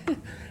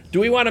 Do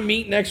we want to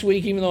meet next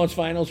week, even though it's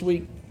finals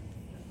week?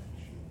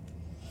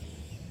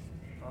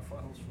 Not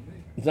finals for me.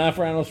 It's not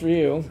finals for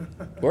you.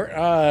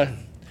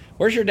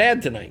 Where's your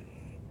dad tonight?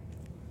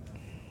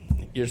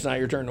 It's not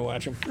your turn to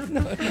watch him.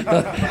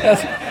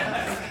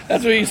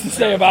 That's what we used to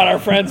say about our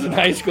friends in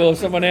high school. If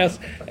someone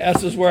asked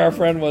us where our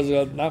friend was,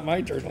 not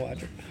my turn to watch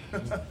him.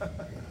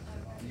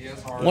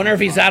 Wonder if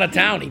he's out of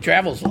town. He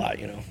travels a lot,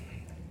 you know.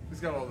 He's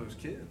got all those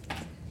kids.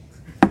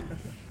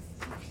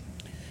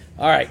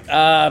 All right.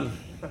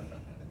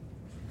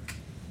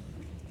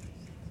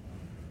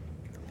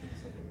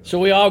 So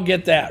we all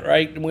get that,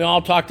 right? And we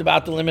all talked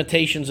about the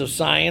limitations of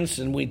science,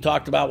 and we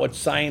talked about what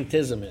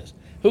scientism is.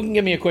 Who can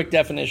give me a quick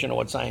definition of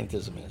what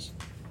scientism is?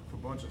 If a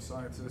bunch of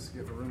scientists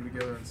get in a room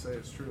together and say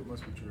it's true, it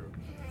must be true.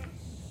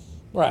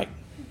 Right.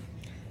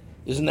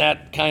 Isn't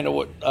that kind of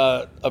what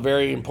a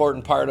very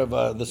important part of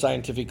the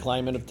scientific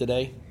climate of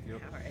today?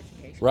 Yep.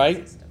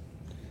 Right?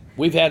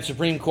 We've had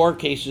Supreme Court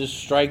cases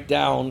strike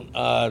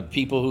down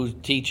people who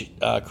teach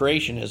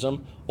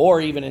creationism or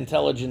even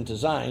intelligent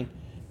design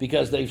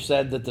because they've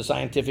said that the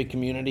scientific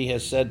community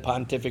has said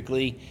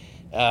pontifically,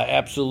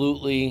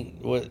 absolutely,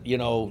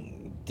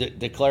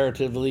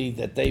 declaratively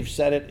that they've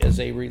said it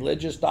as a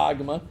religious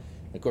dogma.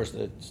 Of course,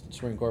 the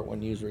Supreme Court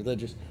wouldn't use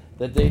religious.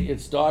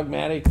 It's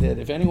dogmatic that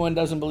if anyone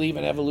doesn't believe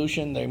in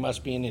evolution, they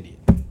must be an idiot.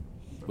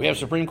 We have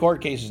Supreme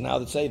Court cases now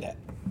that say that.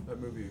 That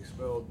movie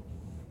Expelled.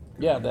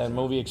 Yeah, that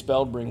movie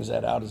Expelled brings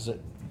that out. As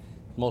it,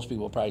 most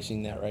people have probably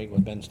seen that, right,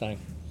 with Ben Stein.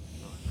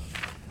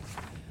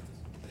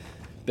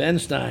 Ben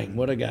Stein,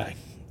 what a guy.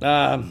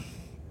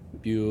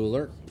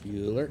 Bueller.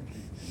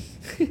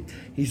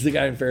 He's the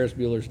guy in Ferris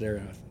Bueller's Day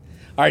Off.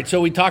 All right, so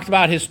we talked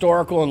about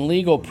historical and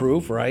legal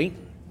proof, right?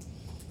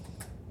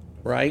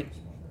 Right?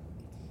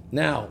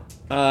 Now,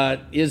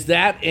 is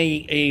that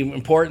a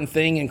important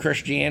thing in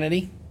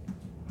Christianity?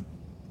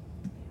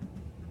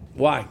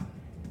 Why?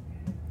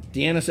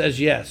 Deanna says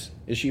yes.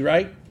 Is she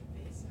right?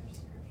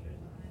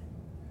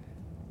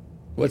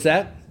 What's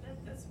that?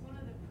 That's one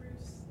of the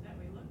proofs that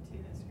we look to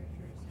that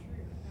Scripture is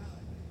true about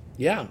it.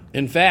 Yeah.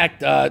 In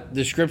fact,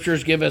 the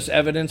Scriptures give us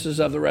evidences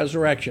of the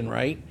resurrection,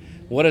 right?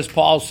 What does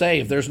Paul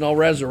say? If there's no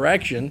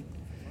resurrection,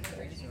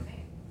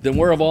 then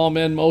we're of all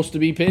men most to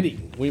be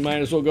pitied. We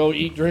might as well go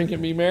eat, drink,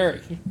 and be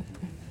merry.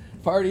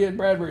 Party at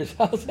Bradbury's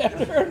house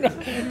after.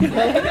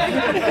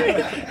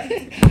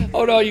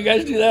 Oh, no, you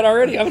guys do that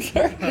already? I'm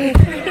sorry.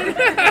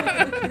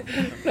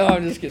 No,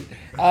 I'm just kidding.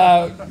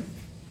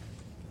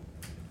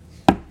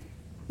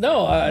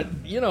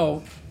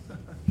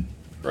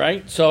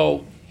 Right?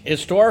 So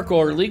historical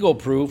or legal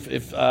proof,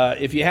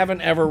 if you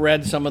haven't ever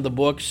read some of the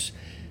books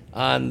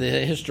on the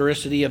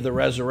historicity of the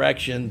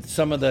resurrection,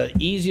 some of the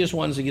easiest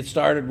ones to get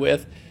started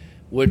with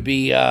would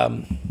be, let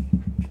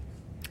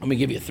me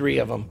give you three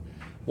of them.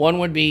 One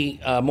would be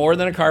More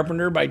Than a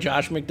Carpenter by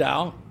Josh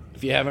McDowell.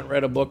 If you haven't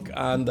read a book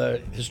on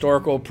the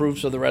historical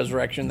proofs of the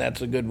resurrection,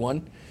 that's a good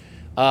one.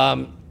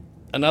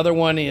 Another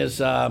one is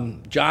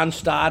John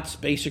Stott's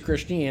Basic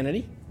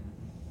Christianity.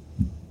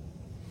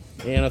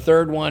 And a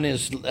third one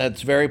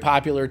that's very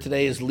popular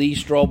today is Lee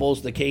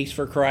Strobel's The Case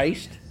for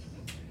Christ.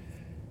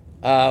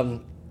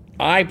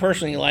 I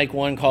personally like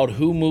one called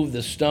Who Moved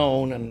the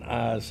Stone,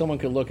 and someone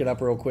could look it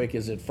up real quick.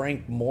 Is it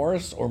Frank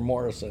Morris or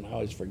Morrison? I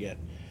always forget.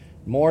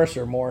 Morris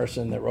or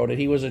Morrison that wrote it.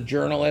 He was a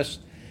journalist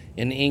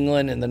in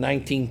England in the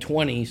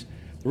 1920s.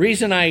 The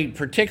reason I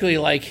particularly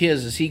like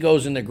his is he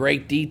goes into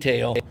great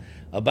detail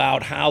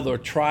about how the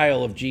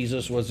trial of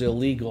Jesus was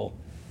illegal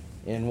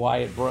and why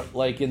it broke,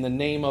 like in the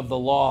name of the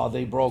law,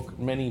 they broke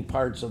many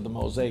parts of the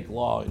Mosaic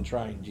law in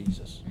trying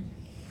Jesus.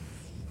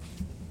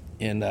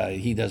 And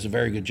he does a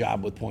very good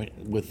job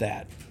with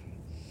that.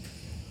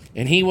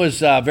 And he was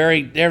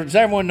does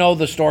everyone know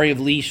the story of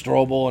Lee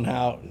Strobel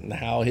and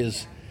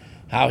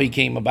how he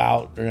came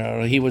about?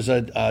 He was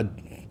a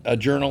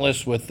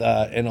journalist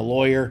and a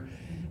lawyer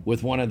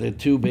with one of the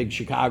two big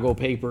Chicago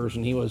papers,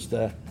 and he was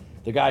the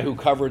guy who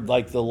covered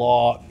like the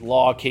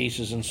law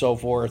cases and so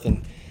forth.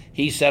 And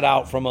he set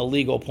out from a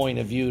legal point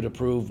of view to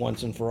prove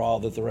once and for all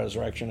that the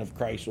resurrection of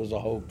Christ was a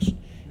hoax,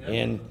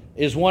 and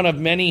is one of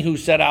many who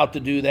set out to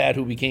do that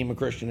who became a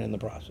Christian in the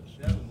process.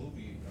 They have a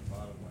movie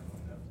about him on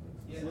Netflix.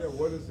 Yeah,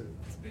 what is it?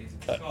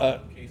 It's called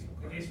The Case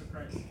for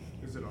Christ.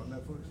 Is it on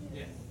Netflix?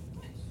 Yeah.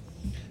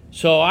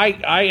 So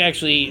I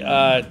actually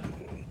I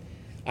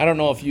don't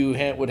know if you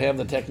would have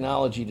the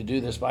technology to do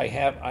this, but I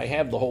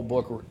have the whole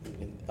book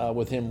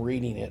with him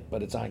reading it,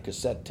 but it's on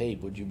cassette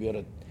tape. Would you be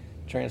able to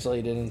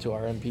translate it into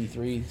our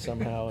MP3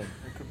 somehow? We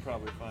could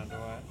probably find a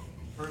way.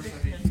 First, I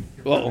think you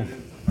could Well, put it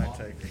in Might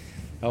take.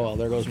 oh well,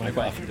 there goes my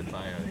coffee. To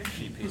buy a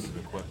cheap piece of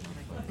equipment.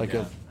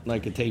 but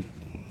Like a tape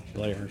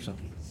player or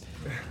something.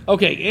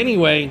 Okay.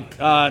 Anyway,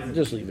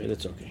 just leave it.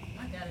 It's okay.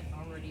 I got it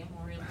already. I'm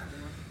already on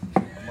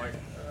the floor.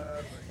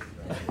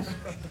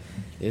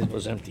 It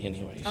was empty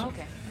anyways. Oh,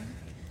 okay.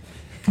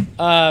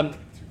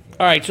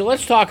 All right, so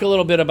let's talk a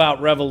little bit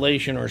about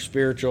revelation or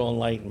spiritual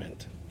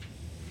enlightenment.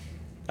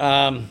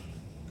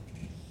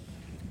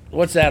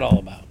 What's that all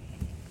about?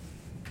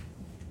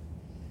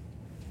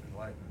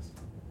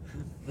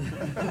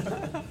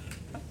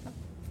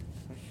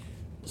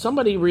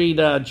 Somebody read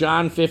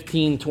John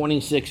 15,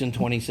 26 and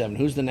 27.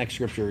 Who's the next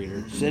scripture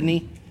reader?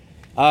 Sydney?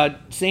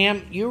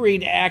 Sam, you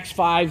read Acts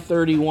 5,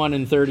 31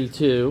 and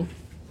 32.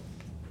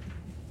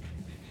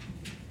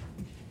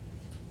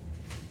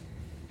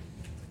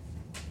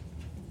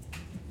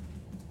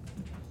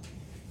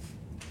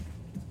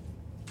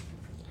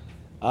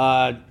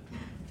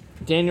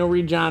 Daniel,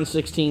 read John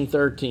 16,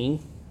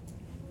 13.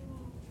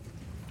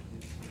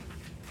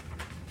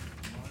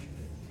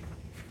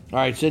 All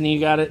right, Sydney, you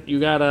got it? You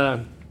got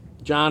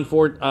John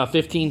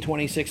 15,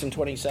 26, and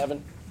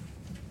 27?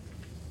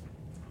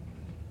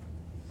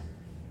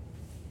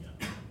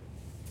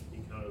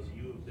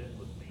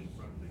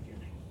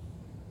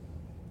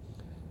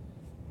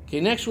 Okay,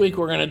 next week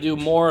we're going to do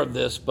more of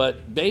this,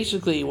 but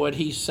basically what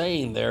he's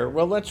saying there,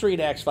 well, let's read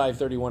Acts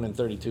 5:31 and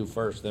 32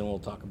 first, then we'll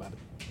talk about it.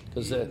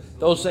 Because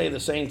those say the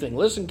same thing.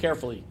 Listen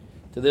carefully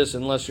to this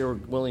unless you're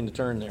willing to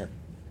turn there.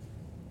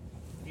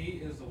 He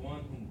is the one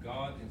whom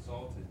God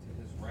exalted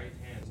to his right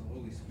hand, the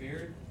Holy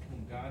Spirit,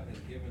 whom God has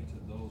given to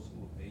those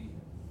who obey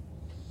him.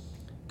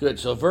 Good.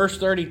 So verse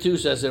 32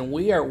 says, and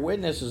we are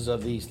witnesses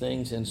of these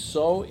things, and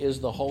so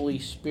is the Holy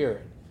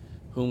Spirit,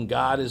 whom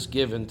God has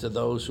given to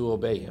those who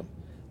obey him.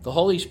 The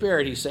Holy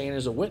Spirit, he's saying,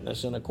 is a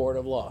witness in a court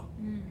of law.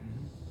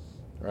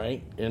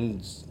 Right?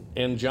 And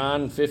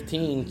John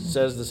 15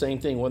 says the same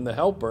thing. When the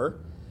Helper,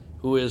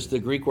 who is the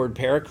Greek word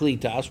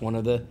parakletos, one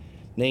of the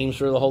names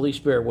for the Holy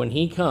Spirit, when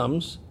he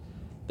comes,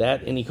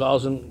 and he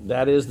calls him,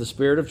 that is the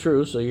Spirit of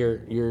truth, so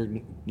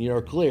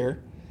you're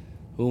clear,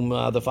 whom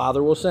the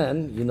Father will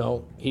send,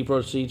 he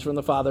proceeds from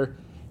the Father.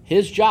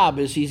 His job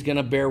is he's going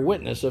to bear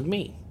witness of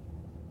me.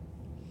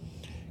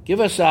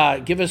 Give us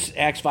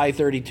Acts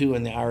 5:32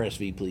 in the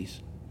RSV, please.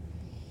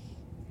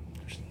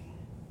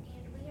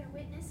 And we are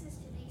witnesses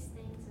to these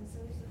things, and so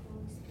is the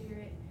Holy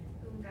Spirit,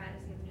 whom God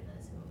has given to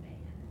those who obey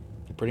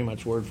him. Pretty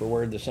much word for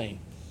word the same.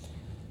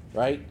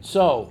 Right?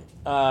 So,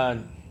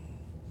 tell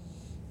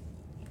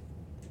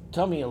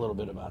me a little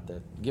bit about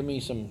that. Give me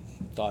some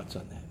thoughts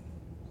on that.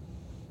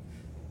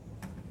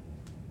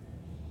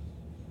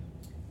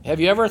 Have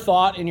you ever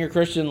thought in your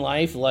Christian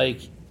life,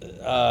 like,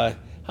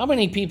 how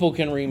many people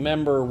can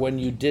remember when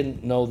you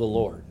didn't know the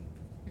Lord?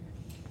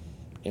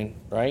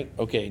 Right?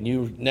 Okay.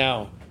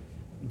 Now,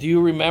 do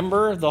you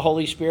remember the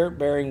Holy Spirit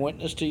bearing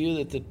witness to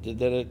you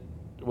that it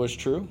was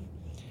true?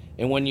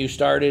 And when you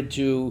started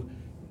to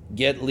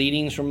get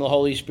leadings from the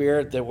Holy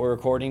Spirit that were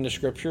according to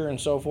Scripture and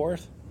so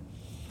forth?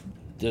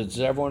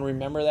 Does everyone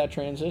remember that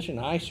transition?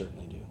 I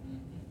certainly do.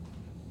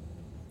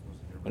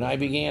 And I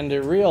began to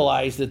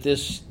realize that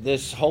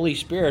this Holy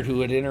Spirit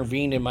who had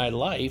intervened in my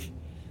life,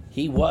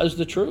 he was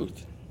the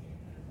truth.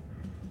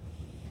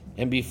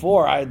 And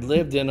before, I'd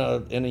lived in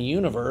a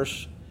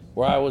universe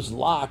where I was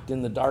locked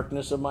in the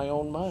darkness of my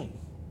own mind.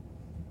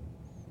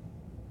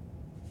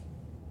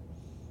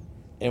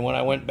 And when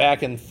I went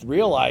back and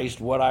realized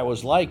what I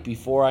was like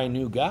before I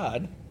knew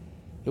God,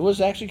 it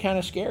was actually kind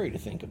of scary to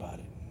think about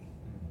it.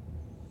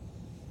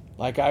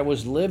 Like I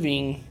was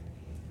living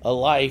a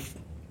life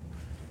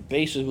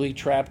basically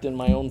trapped in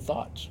my own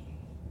thoughts.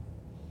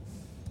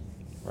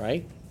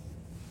 Right?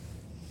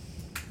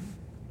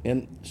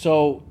 And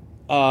so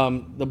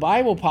the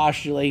Bible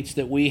postulates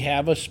that we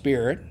have a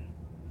spirit.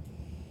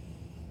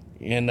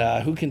 And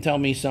who can tell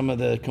me some of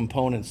the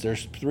components?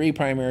 There's 3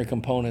 primary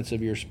components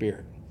of your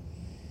spirit.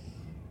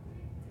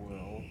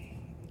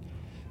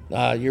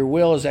 Your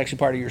will is actually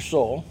part of your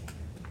soul.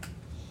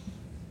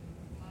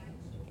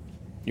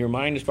 Your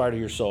mind is part of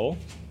your soul.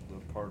 The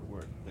part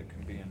that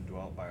can be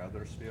indwelt by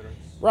other spirits.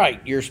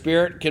 Right. Your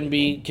spirit can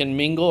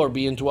mingle or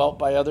be indwelt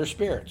by other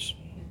spirits.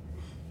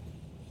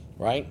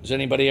 Right? Has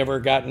anybody ever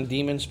gotten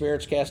demon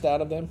spirits cast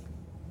out of them?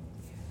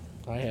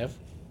 I have.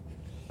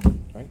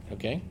 Right?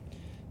 Okay.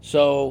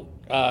 So,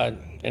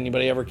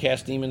 anybody ever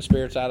cast demon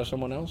spirits out of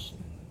someone else?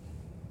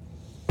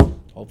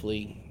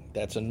 Hopefully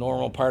that's a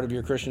normal part of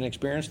your Christian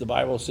experience. The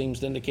Bible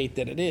seems to indicate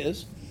that it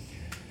is.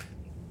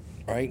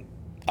 Right?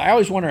 I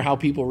always wonder how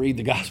people read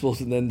the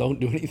Gospels and then don't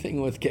do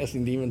anything with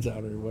casting demons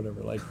out or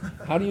whatever. Like,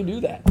 how do you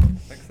do that?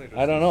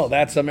 I don't know.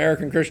 That's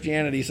American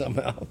Christianity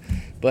somehow.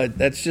 But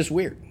that's just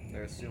weird. They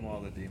assume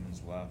all the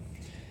demons left.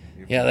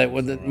 Yeah,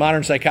 the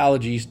modern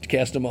psychology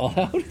cast them all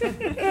out. Basically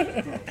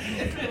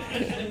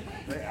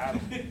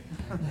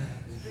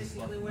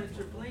what it's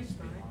replaced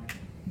by.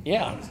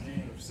 Yeah.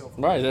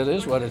 Right, that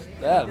is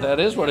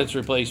what it's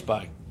replaced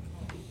by.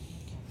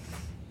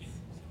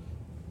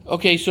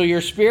 Okay, so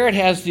your spirit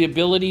has the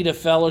ability to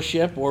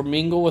fellowship or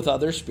mingle with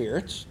other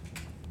spirits.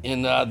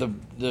 And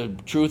the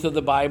truth of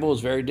the Bible is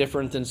very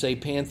different than, say,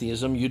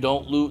 pantheism. You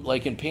don't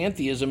like in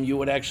pantheism, you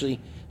would actually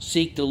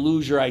seek to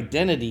lose your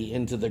identity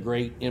into the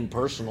great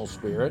impersonal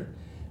spirit.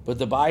 But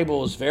the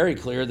Bible is very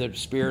clear that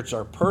spirits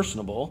are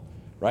personable,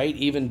 right?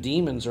 Even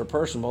demons are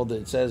personable.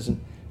 It says in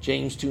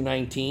James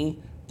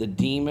 2:19, the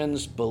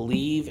demons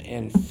believe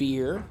and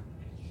fear.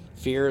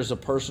 Fear is a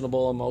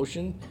personable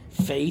emotion.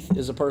 Faith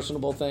is a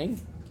personable thing,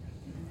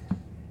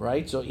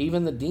 right? So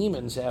even the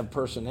demons have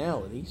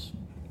personalities,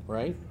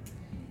 right?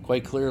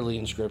 Quite clearly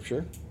in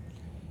Scripture,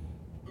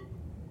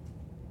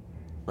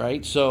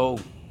 right? So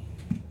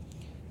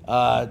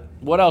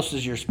what else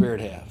does your spirit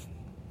have?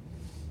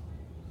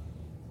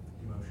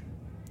 Emotion.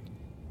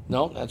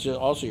 No, that's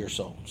also your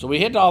soul. So we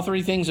hit all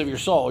 3 things of your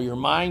soul. Your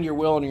mind, your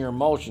will, and your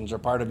emotions are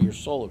part of your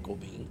soulical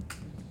being.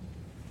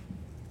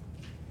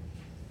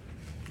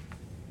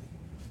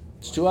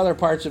 It's 2 other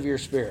parts of your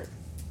spirit.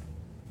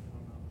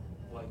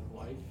 Like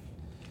life.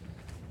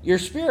 Your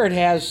spirit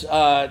has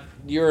an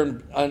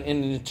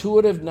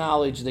intuitive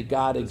knowledge that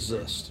God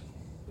exists.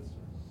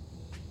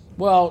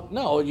 Well,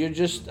 no,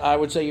 I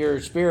would say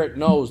your spirit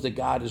knows that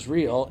God is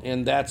real,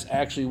 and that's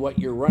actually what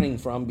you're running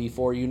from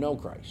before you know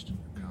Christ.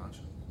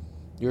 Gotcha.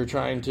 You're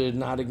trying to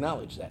not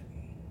acknowledge that.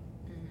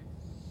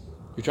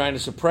 You're trying to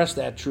suppress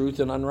that truth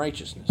in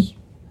unrighteousness.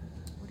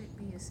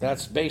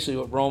 That's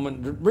basically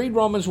what read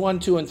Romans 1,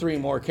 2, and 3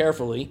 more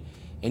carefully,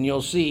 and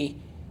you'll see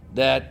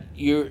that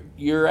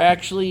you're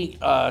actually,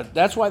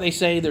 that's why they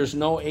say there's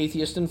no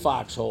atheist in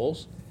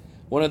foxholes.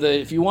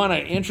 If you want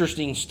an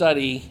interesting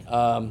study,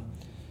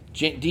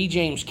 D.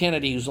 James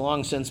Kennedy, who's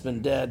long since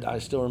been dead, I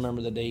still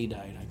remember the day he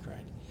died, I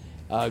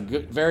cried.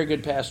 Very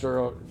good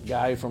pastor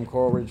guy from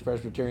Coral Ridge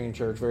Presbyterian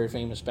Church, very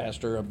famous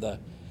pastor of the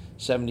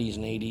 70s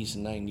and 80s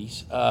and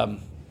 90s.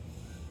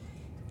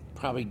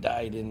 Probably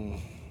died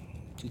in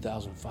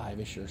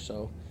 2005-ish or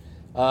so.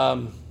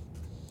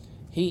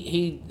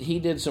 He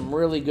did some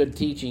really good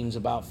teachings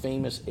about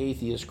famous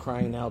atheists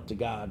crying out to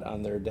God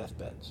on their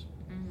deathbeds.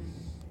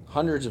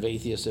 Hundreds of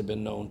atheists have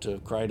been known to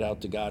have cried out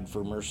to God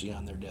for mercy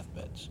on their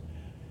deathbeds.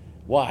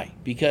 Why?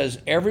 Because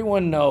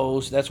everyone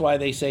knows, that's why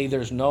they say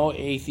there's no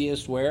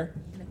atheist where?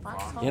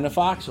 In a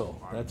foxhole.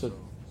 That's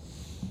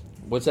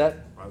what's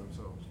that? By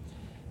themselves.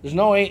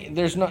 No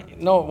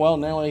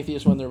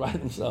atheists when they're by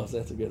themselves.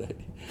 That's a good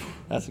idea.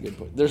 That's a good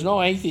point. There's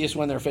no atheists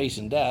when they're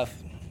facing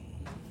death.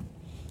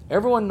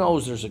 Everyone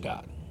knows there's a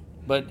God.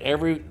 But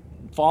every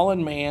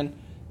fallen man,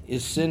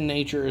 his sin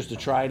nature is to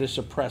try to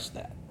suppress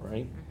that,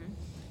 right?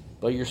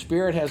 But your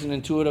spirit has an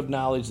intuitive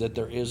knowledge that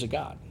there is a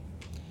God.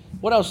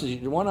 What else is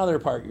one other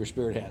part your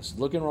spirit has?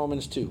 Look in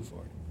Romans 2 for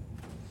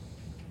it.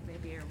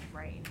 Maybe you're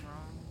right and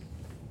wrong.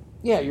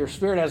 Yeah, your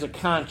spirit has a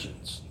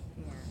conscience.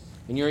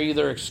 And you're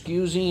either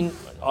excusing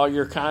all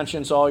your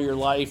conscience all your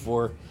life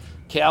or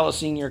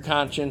callousing your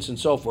conscience and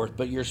so forth.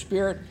 But your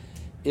spirit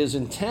is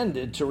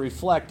intended to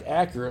reflect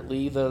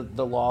accurately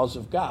the laws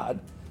of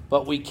God.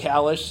 But we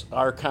callous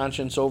our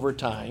conscience over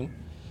time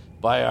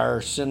by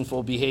our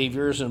sinful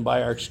behaviors and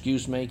by our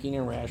excuse making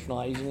and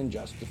rationalizing and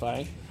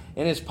justifying.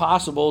 And it's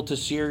possible to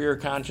sear your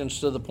conscience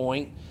to the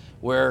point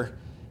where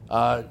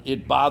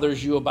it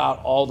bothers you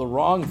about all the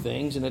wrong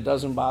things and it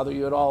doesn't bother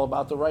you at all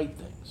about the right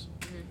things.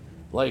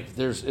 Like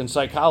in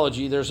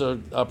psychology, there's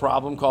a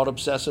problem called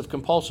obsessive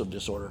compulsive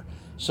disorder.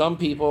 Some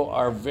people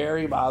are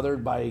very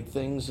bothered by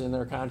things in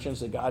their conscience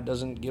that God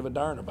doesn't give a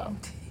darn about.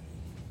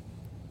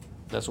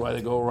 That's why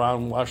they go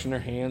around washing their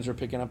hands or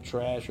picking up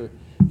trash or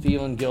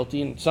feeling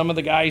guilty. And some of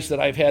the guys that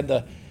I've had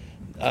the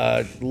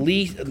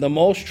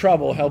most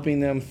trouble helping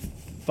them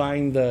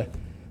find the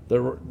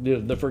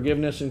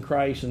forgiveness in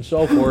Christ and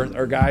so forth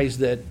are guys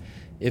that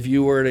if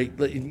you were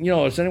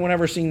to, has anyone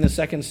ever seen the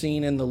second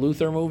scene in the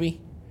Luther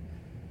movie?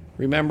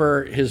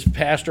 Remember his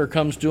pastor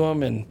comes to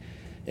him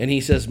and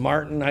he says,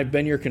 Martin, I've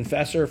been your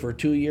confessor for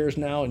 2 years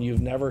now and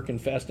you've never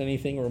confessed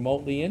anything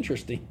remotely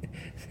interesting.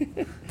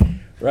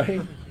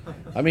 Right?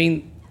 I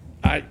mean,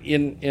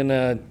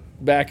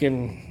 back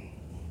in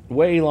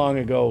way long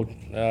ago,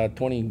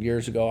 20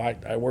 years ago,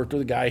 I worked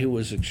with a guy who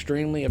was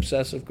extremely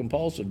obsessive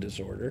compulsive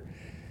disorder,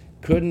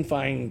 couldn't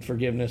find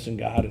forgiveness in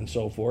God and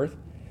so forth.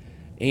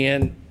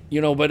 And,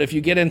 but if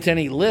you get into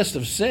any list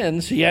of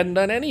sins, he hadn't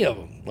done any of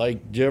them.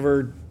 Like, did you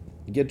ever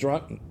get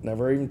drunk?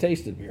 Never even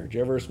tasted beer. Did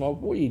you ever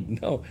smoke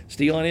weed? No.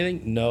 Steal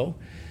anything? No.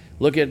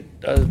 Look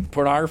at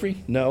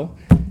pornography? No.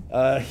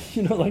 I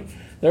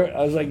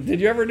was like,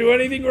 did you ever do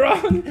anything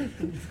wrong?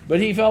 But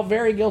he felt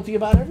very guilty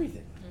about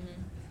everything.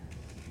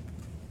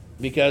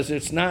 Because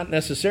it's not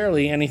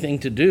necessarily anything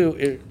to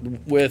do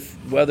with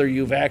whether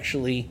you've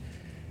actually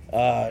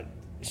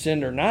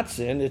sinned or not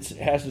sinned. It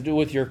has to do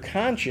with your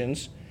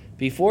conscience.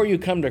 Before you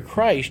come to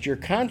Christ, your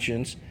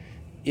conscience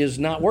is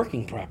not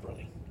working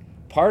properly.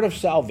 Part of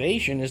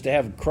salvation is to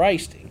have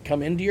Christ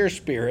come into your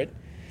spirit,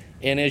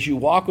 and as you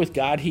walk with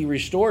God, he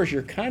restores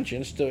your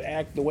conscience to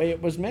act the way it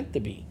was meant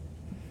to be.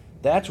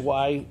 That's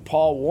why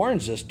Paul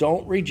warns us,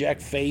 don't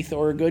reject faith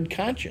or a good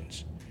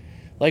conscience.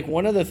 Like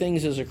one of the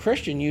things as a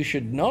Christian you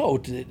should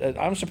know,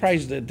 I'm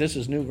surprised that this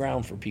is new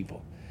ground for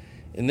people,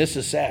 and this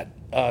is sad.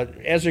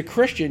 As a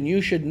Christian,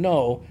 you should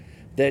know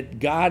that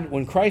God,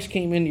 when Christ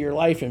came into your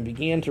life and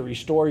began to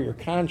restore your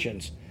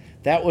conscience,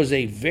 that was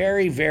a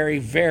very, very,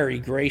 very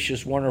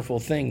gracious, wonderful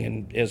thing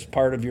and as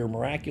part of your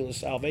miraculous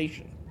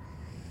salvation.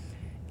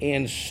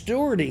 And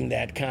stewarding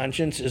that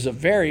conscience is a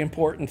very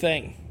important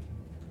thing.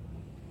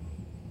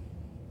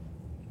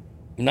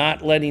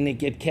 Not letting it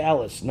get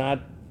callous,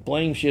 not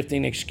blame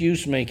shifting,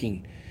 excuse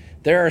making.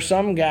 There are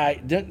some guys,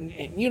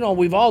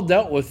 we've all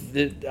dealt with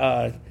it,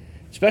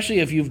 especially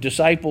if you've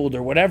discipled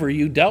or whatever,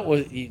 you dealt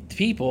with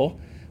people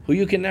who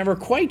you can never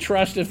quite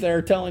trust if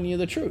they're telling you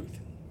the truth.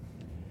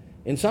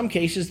 In some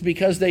cases,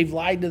 because they've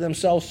lied to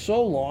themselves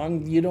so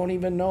long, you don't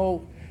even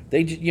know.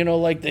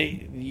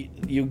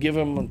 You give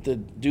them to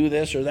do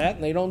this or that,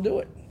 and they don't do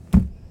it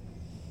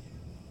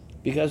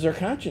because their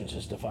conscience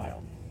is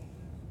defiled.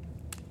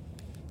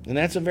 And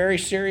that's a very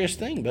serious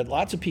thing, but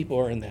lots of people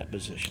are in that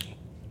position.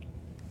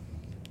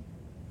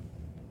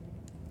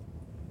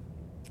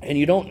 And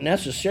you don't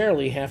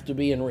necessarily have to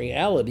be in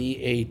reality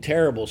a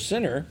terrible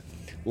sinner.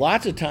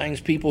 Lots of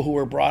times people who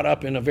were brought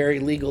up in a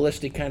very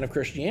legalistic kind of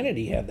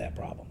Christianity have that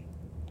problem.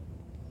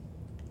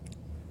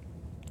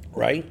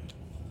 Right?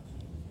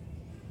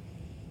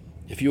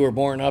 If you were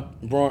born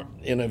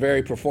in a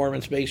very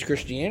performance-based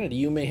Christianity,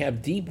 you may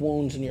have deep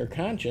wounds in your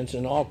conscience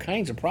and all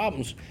kinds of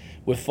problems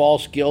with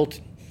false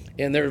guilt.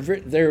 And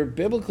there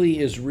biblically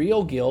is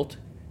real guilt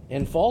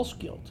and false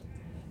guilt.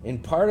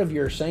 And part of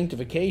your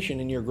sanctification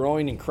and your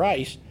growing in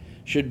Christ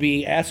should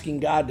be asking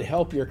God to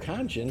help your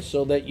conscience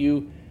so that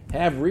you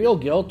have real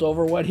guilt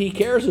over what he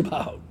cares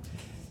about.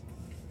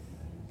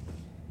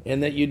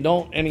 And that you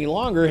don't any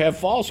longer have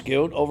false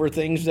guilt over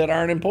things that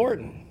aren't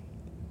important.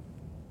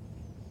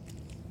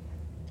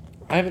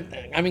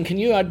 Can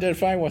you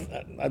identify with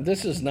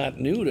this? Is not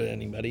new to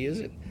anybody,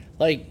 is it?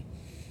 Like,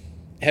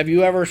 have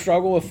you ever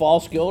struggled with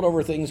false guilt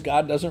over things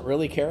God doesn't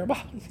really care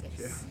about?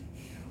 Yeah.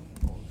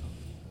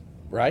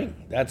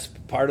 Right? That's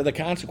part of the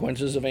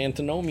consequences of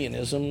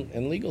antinomianism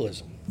and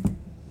legalism.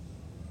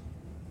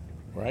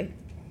 Right?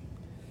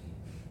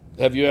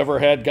 Have you ever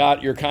had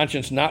your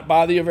conscience not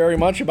bother you very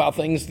much about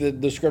things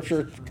that the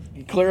Scripture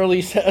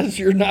clearly says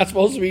you're not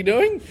supposed to be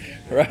doing?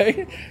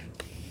 Right?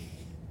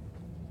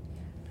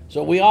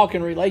 So we all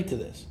can relate to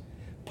this.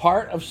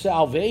 Part of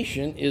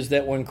salvation is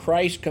that when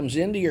Christ comes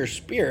into your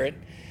spirit,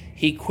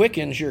 he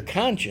quickens your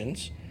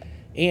conscience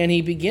and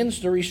he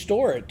begins to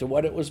restore it to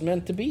what it was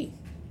meant to be.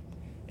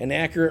 An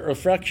accurate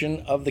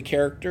reflection of the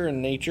character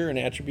and nature and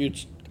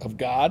attributes of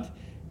God,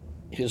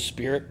 his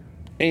Spirit,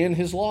 and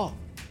his law.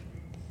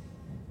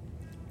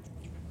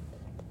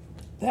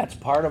 That's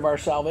part of our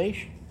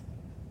salvation.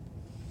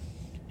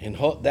 And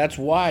that's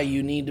why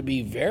you need to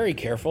be very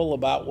careful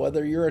about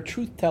whether you're a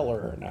truth teller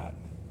or not.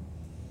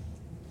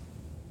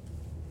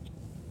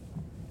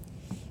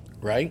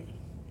 Right?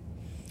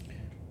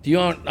 Do you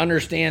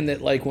understand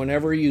that, like,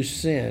 whenever you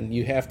sin,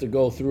 you have to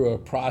go through a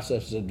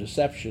process of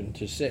deception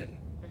to sin?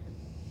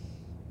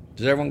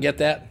 Does everyone get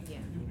that? Yeah.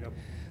 Yep.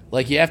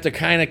 Like, you have to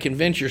kind of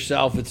convince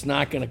yourself it's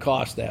not going to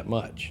cost that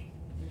much.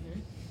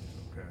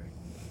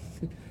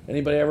 Okay.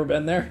 Anybody ever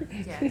been there?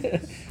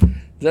 Yes.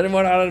 Does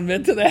anyone want to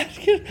admit to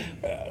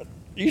that?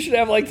 You should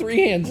have like 3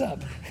 hands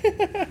up.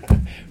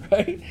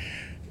 Right?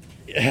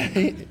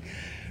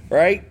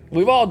 Right?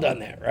 We've all done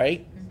that,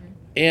 right?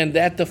 And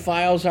that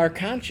defiles our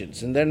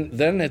conscience. And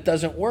then it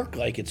doesn't work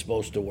like it's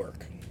supposed to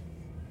work.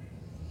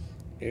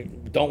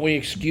 Don't we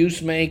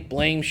excuse make,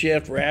 blame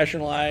shift,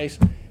 rationalize?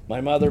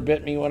 My mother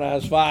bit me when I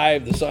was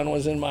 5. The sun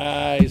was in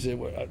my eyes.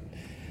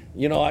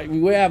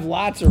 We have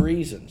lots of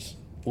reasons.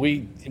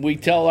 We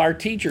tell our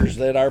teachers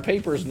that our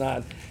paper's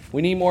not.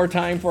 We need more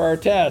time for our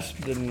test.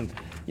 And,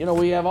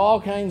 we have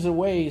all kinds of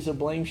ways of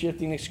blame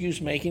shifting,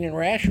 excuse making, and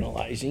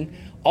rationalizing.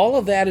 All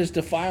of that is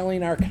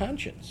defiling our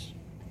conscience.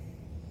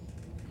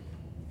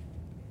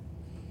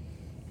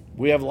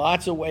 We have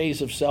lots of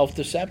ways of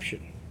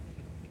self-deception,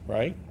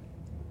 right?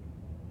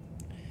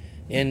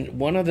 And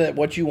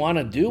what you want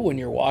to do when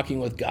you're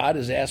walking with God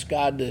is ask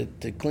God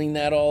to clean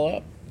that all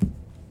up.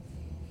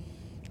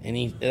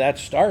 And that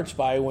starts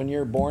by when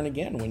you're born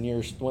again, when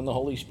the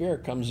Holy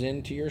Spirit comes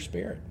into your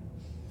spirit.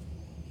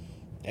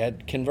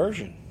 At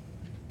conversion.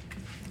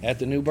 At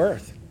the new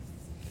birth.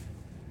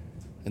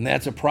 And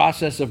that's a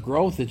process of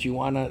growth that you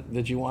want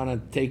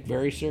to take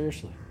very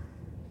seriously.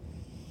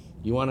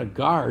 You want to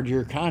guard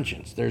your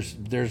conscience.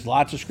 There's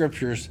lots of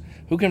scriptures.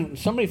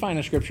 Somebody find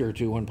a scripture or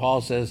two when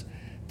Paul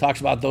talks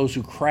about those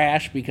who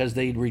crash because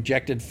they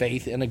rejected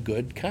faith in a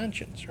good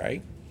conscience,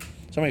 right?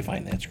 Somebody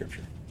find that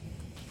scripture.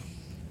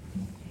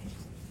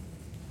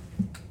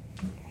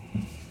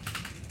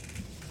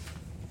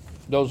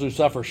 Those who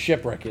suffer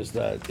shipwreck is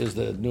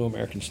the New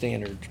American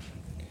Standard.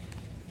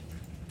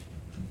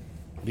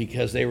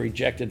 Because they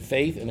rejected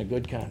faith in a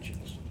good conscience.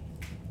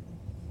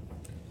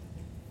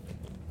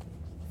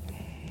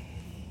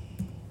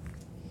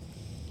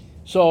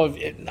 So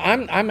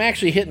I'm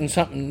actually hitting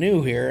something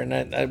new here, and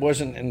that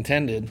wasn't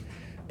intended,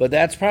 but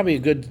that's probably a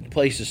good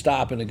place to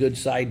stop and a good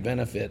side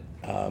benefit.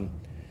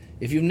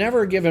 If you've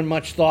never given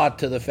much thought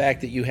to the fact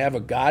that you have a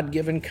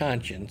God-given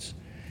conscience,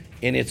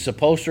 and it's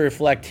supposed to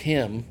reflect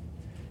Him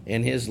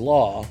and His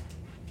law,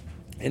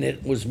 and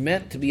it was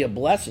meant to be a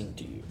blessing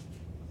to you,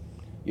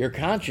 your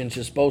conscience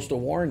is supposed to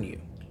warn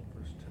you.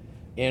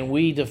 And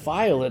we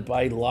defile it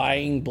by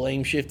lying,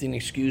 blame-shifting,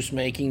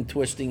 excuse-making,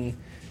 twisting,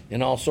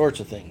 and all sorts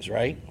of things,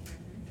 right?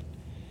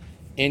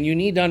 And you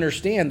need to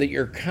understand that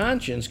your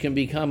conscience can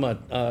become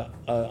a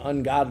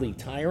ungodly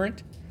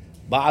tyrant,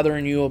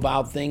 bothering you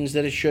about things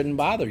that it shouldn't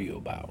bother you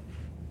about.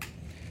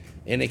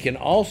 And it can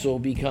also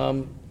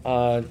become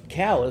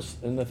callous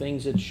in the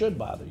things it should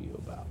bother you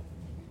about.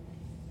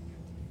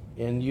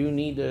 And you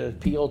need to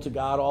appeal to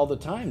God all the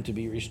time to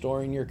be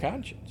restoring your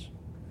conscience.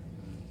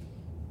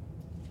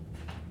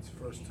 It's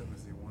 1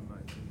 Timothy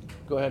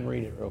 1:19. Go ahead and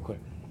read it real quick.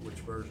 Which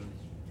version?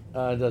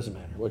 It doesn't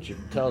matter.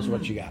 Tell us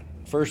what you got.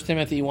 1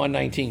 Timothy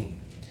 1:19.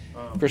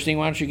 Christine,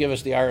 why don't you give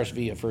us the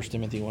RSV of 1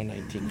 Timothy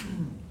 1:19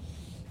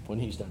 when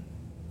he's done.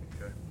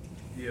 Okay.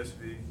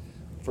 ESV.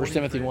 1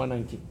 Timothy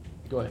 1:19.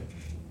 Go ahead.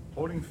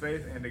 Holding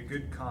faith and a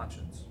good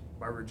conscience.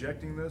 By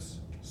rejecting this,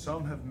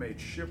 some have made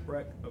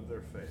shipwreck of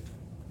their faith.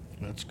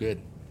 That's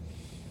good.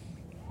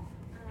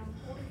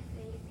 Holding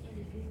faith and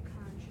a good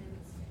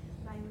conscience.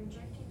 By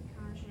rejecting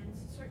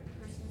conscience, certain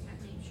persons have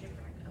made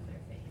shipwreck of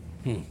their faith.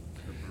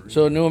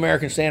 So New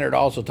American Standard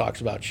also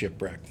talks about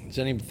shipwreck. Is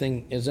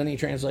any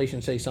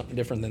translation say something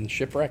different than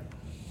shipwreck?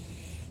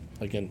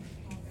 Like in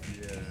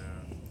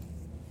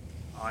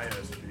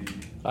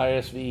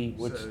ISV,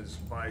 which says,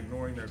 by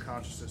ignoring their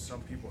consciousness,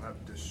 some people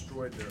have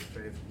destroyed their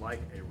faith like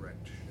a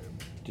wrecked ship.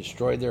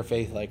 destroyed their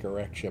faith like a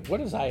wrecked ship. What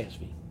is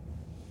ISV?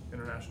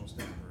 International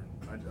Standard.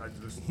 I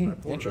pulled it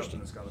up Interesting.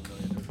 and it's got a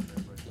million different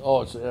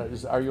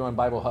translations. Oh, are you on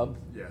Bible Hub?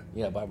 Yeah.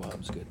 Yeah, Bible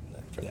Hub's good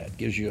for that.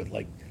 Gives you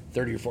like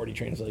 30 or 40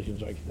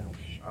 translations right now.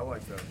 I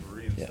like that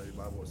Berean Yeah. Study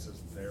Bible. It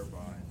says thereby.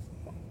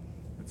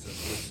 It says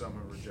with some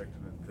have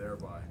rejected it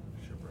thereby.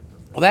 Shipwrecked their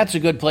faith. Well, that's a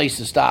good place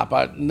to stop.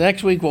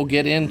 Next week we'll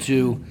get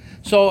into.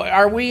 So,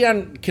 are we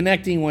on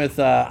connecting with?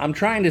 I'm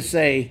trying to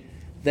say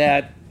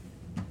that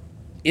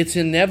it's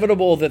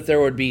inevitable that there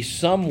would be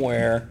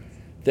somewhere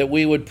that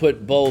we would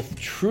put both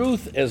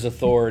truth as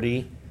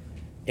authority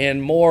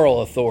and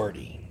moral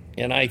authority,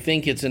 and I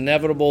think it's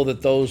inevitable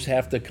that those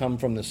have to come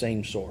from the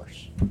same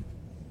source.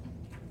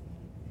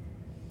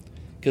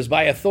 Because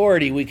by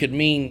authority we could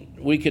mean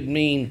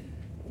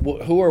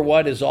who or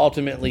what is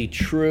ultimately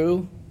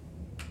true,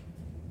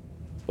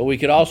 but we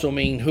could also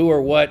mean who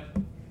or what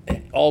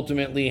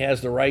ultimately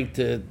has the right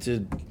to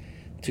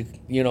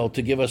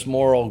give us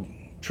moral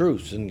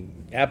truths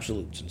and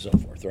absolutes and so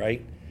forth,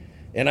 right?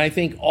 And I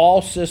think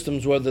all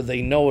systems, whether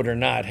they know it or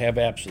not, have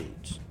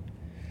absolutes,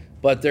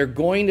 but they're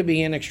going to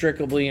be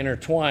inextricably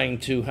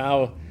intertwined to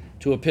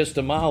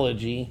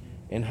epistemology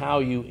and how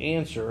you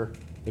answer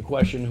the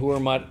question who or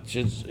what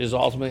is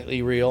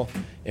ultimately real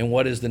and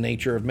what is the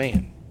nature of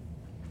man.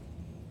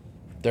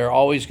 They're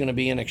always going to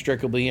be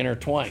inextricably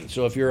intertwined.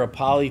 So if you're a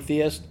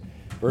polytheist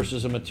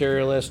versus a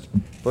materialist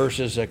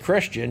versus a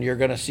Christian, you're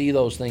going to see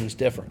those things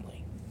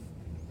differently.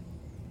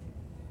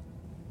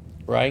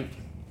 Right?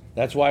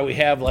 That's why we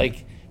have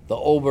like the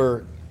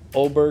Obergefell,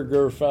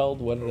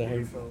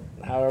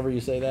 however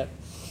you say that.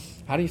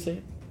 How do you say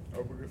it?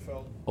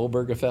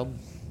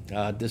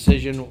 Obergefell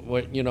decision.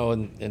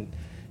 And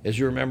as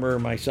you remember,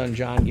 my son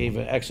John gave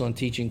an excellent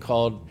teaching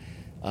called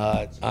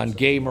on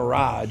gay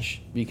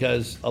marriage,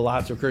 because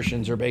lots of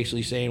Christians are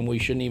basically saying we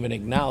shouldn't even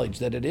acknowledge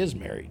that it is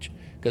marriage,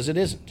 because it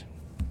isn't.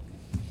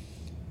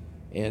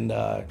 And,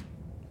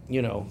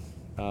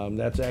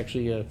 that's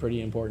actually a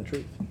pretty important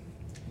truth.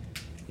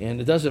 And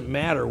it doesn't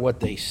matter what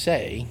they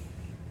say,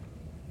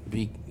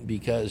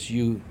 because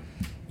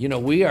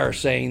we are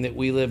saying that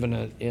we live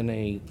in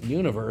a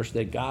universe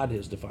that God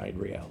has defined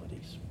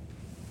realities.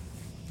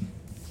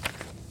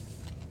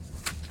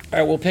 All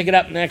right, we'll pick it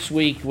up next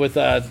week with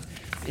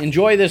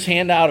enjoy this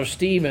handout of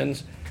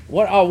Stephen's.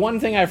 One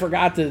thing I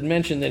forgot to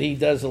mention that he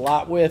does a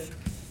lot with,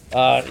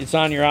 it's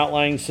on your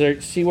outline.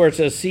 See where it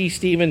says, see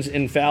Stephen's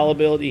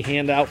infallibility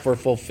handout for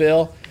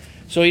fulfill.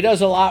 So he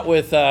does a lot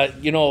with,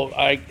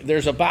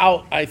 there's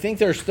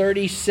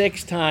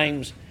 36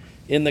 times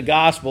in the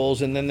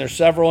Gospels, and then there's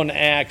several in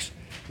Acts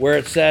where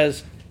it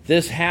says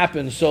this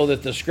happened so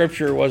that the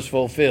Scripture was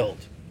fulfilled.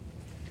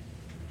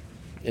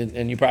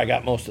 And you probably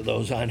got most of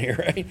those on here,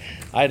 right?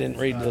 I didn't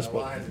read this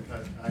book. I had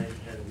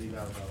to leave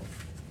out about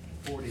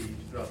 40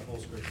 throughout the whole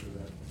Scripture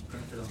that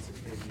printed on 6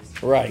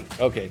 pages. Right,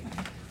 okay.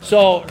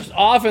 So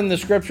often the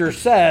Scripture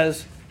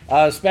says,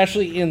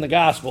 especially in the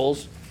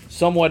Gospels,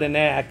 somewhat in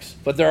Acts,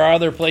 but there are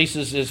other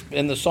places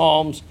in the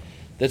Psalms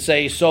that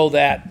say so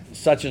that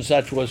such and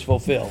such was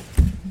fulfilled.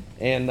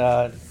 And,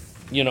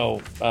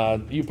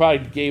 you probably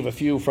gave a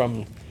few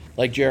from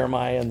like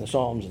Jeremiah and the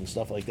Psalms and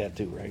stuff like that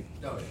too, right?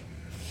 No.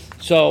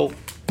 So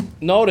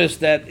notice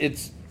that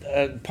it's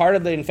part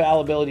of the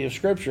infallibility of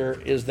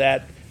Scripture is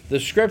that the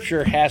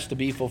Scripture has to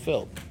be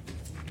fulfilled.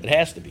 It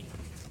has to be.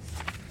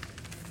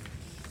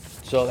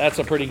 So that's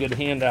a pretty good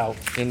handout.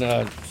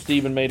 And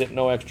Stephen made it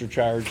no extra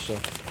charge, so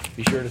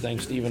be sure to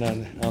thank Stephen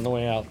on the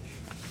way out.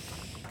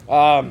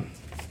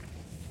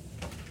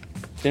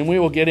 Then we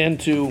will get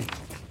into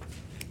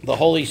the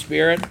Holy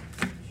Spirit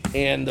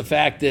and the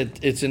fact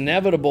that it's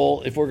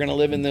inevitable, if we're going to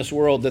live in this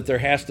world, that there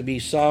has to be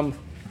some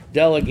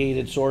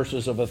delegated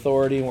sources of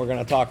authority, and we're going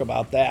to talk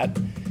about that.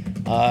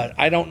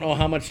 I don't know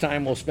how much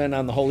time we'll spend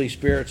on the Holy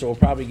Spirit, so we'll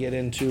probably get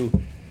into,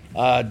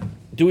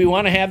 do we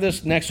want to have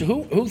this next,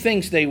 who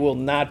thinks they will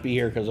not be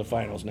here because of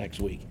finals next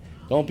week?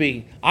 Don't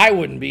be, I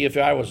wouldn't be if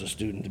I was a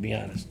student, to be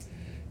honest.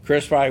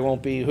 Chris probably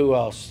won't be. Who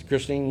else?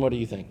 Christine, what do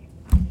you think?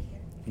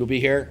 You'll be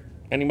here?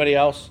 Anybody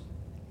else?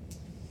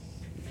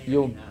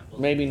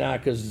 Maybe not,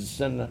 because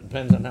it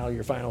depends on how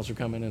your finals are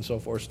coming and so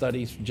forth.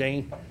 Studies.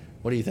 Jane,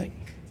 what do you think?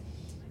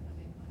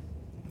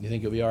 You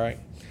think you'll be all right?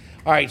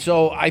 All right,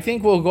 so I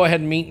think we'll go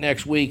ahead and meet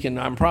next week, and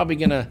I'm probably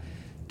going to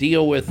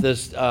deal with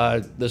this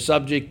the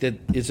subject that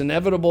it's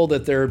inevitable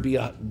that there be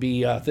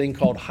a thing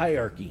called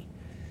hierarchy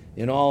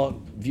in all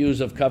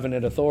views of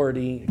covenant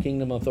authority,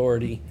 kingdom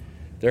authority.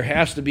 There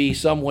has to be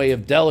some way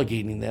of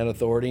delegating that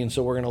authority, and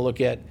so we're going to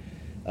look at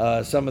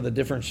some of the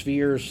different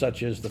spheres,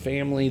 such as the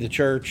family, the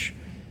church,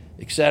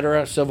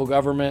 etc., civil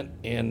government,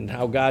 and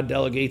how God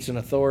delegates an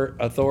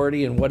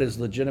authority, and what is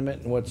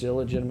legitimate and what's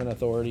illegitimate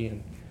authority,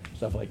 and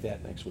stuff like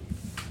that next week.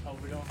 Oh,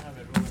 we don't have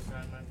a room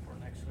assignment for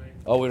next week.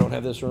 Oh, we don't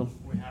have this room?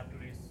 We have to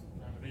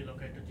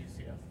relocate to GC.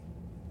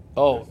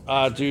 Oh,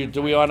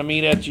 do we want to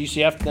meet at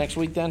GCF next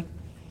week then?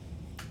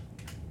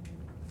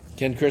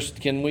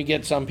 Can we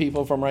get some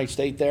people from Wright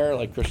State there,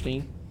 like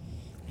Christine?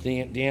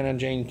 Deanna and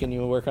Jane, can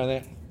you work on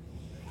that? I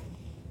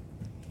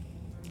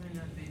might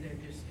not be there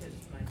just because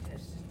my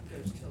test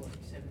goes till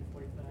like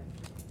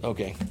 7:45.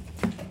 Okay.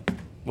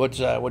 What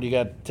do you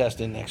got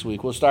testing next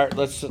week? We'll start.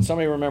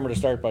 Somebody remember to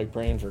start by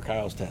praying for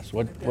Kyle's test.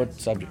 What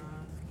subject?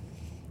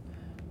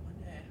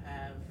 Monday I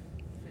have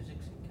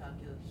physics and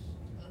calculus.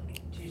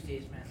 Tuesday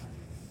is math lab.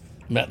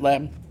 Met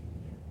lab?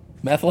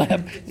 Meth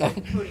lab? It's No.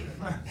 like coding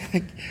lab.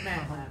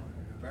 Math lab.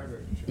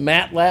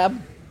 Mat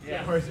lab?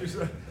 Yeah.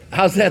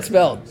 How's that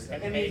spelled? It's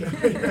an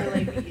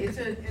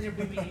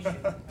abbreviation.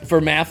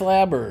 For math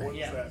lab or?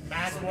 Yeah,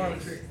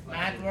 MathWorks.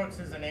 MathWorks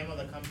is the name of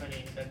the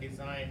company that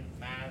designed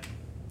Math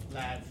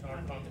Lab, short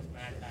form is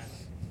Math Lab.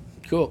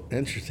 Cool.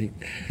 Interesting.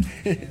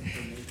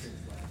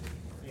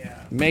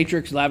 Yeah.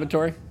 Matrix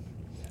Laboratory?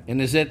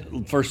 And is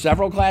it for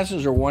several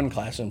classes or one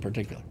class in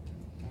particular?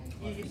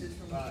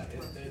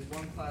 There's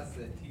one class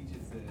that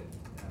teaches it,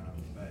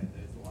 but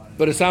there's a lot of.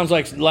 But it sounds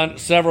like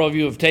several of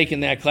you have taken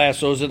that class,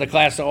 so is it a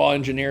class that all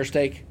engineers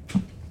take?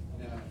 No,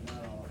 not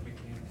all.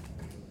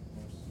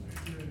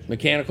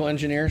 Mechanical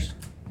engineers?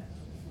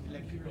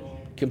 Electrical.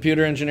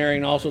 Computer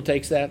engineering also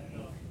takes that?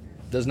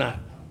 Does not.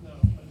 No,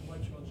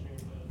 electrical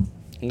engineering does.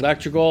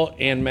 Electrical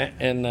and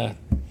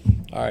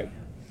all right.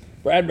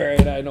 Bradbury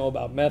and I know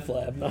about meth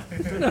lab. No,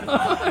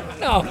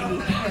 no,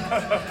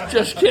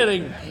 just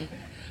kidding.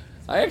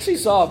 I actually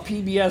saw a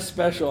PBS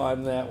special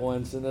on that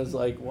once, and it's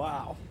like,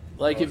 wow.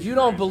 Like, if you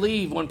don't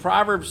believe, when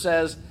Proverbs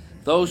says,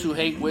 those who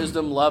hate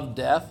wisdom love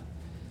death,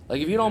 like,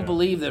 if you don't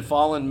believe that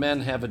fallen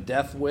men have a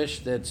death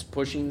wish that's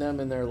pushing them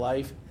in their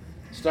life,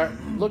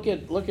 look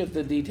at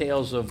the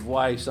details of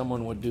why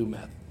someone would do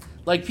meth.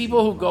 Like,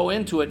 people who go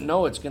into it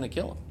know it's going to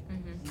kill them.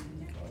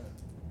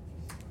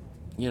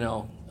 You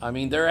know, I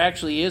mean, there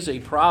actually is a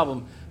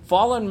problem.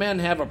 Fallen men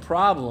have a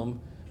problem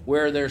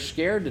where they're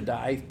scared to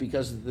die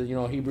because,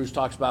 Hebrews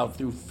talks about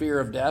through fear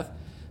of death.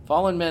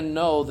 Fallen men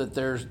know that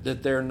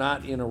they're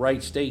not in a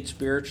right state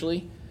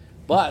spiritually,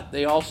 but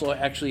they also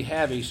actually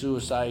have a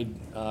suicide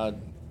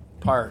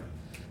part.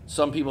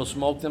 Some people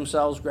smoke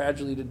themselves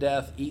gradually to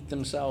death, eat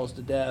themselves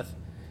to death,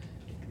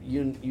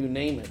 you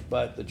name it.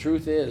 But the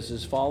truth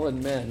is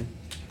fallen men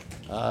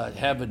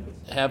have a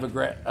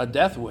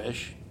death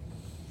wish,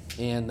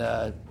 and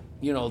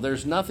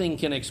there's nothing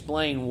can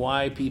explain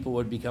why people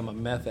would become a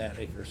meth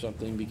addict or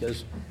something,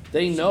 because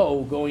they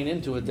know going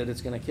into it that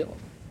it's going to kill them.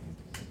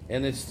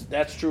 And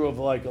that's true of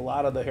like a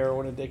lot of the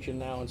heroin addiction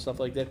now and stuff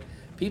like that.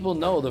 People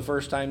know the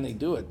first time they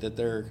do it that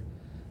they're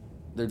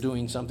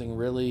doing something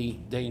really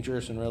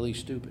dangerous and really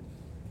stupid.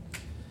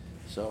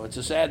 So it's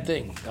a sad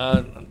thing.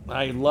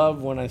 I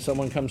love when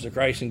someone comes to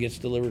Christ and gets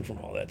delivered from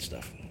all that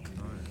stuff.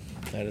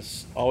 That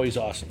is always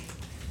awesome.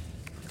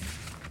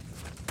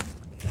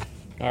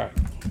 All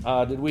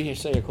right. Did we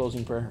say a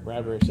closing prayer?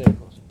 Bradbury, say a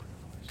closing.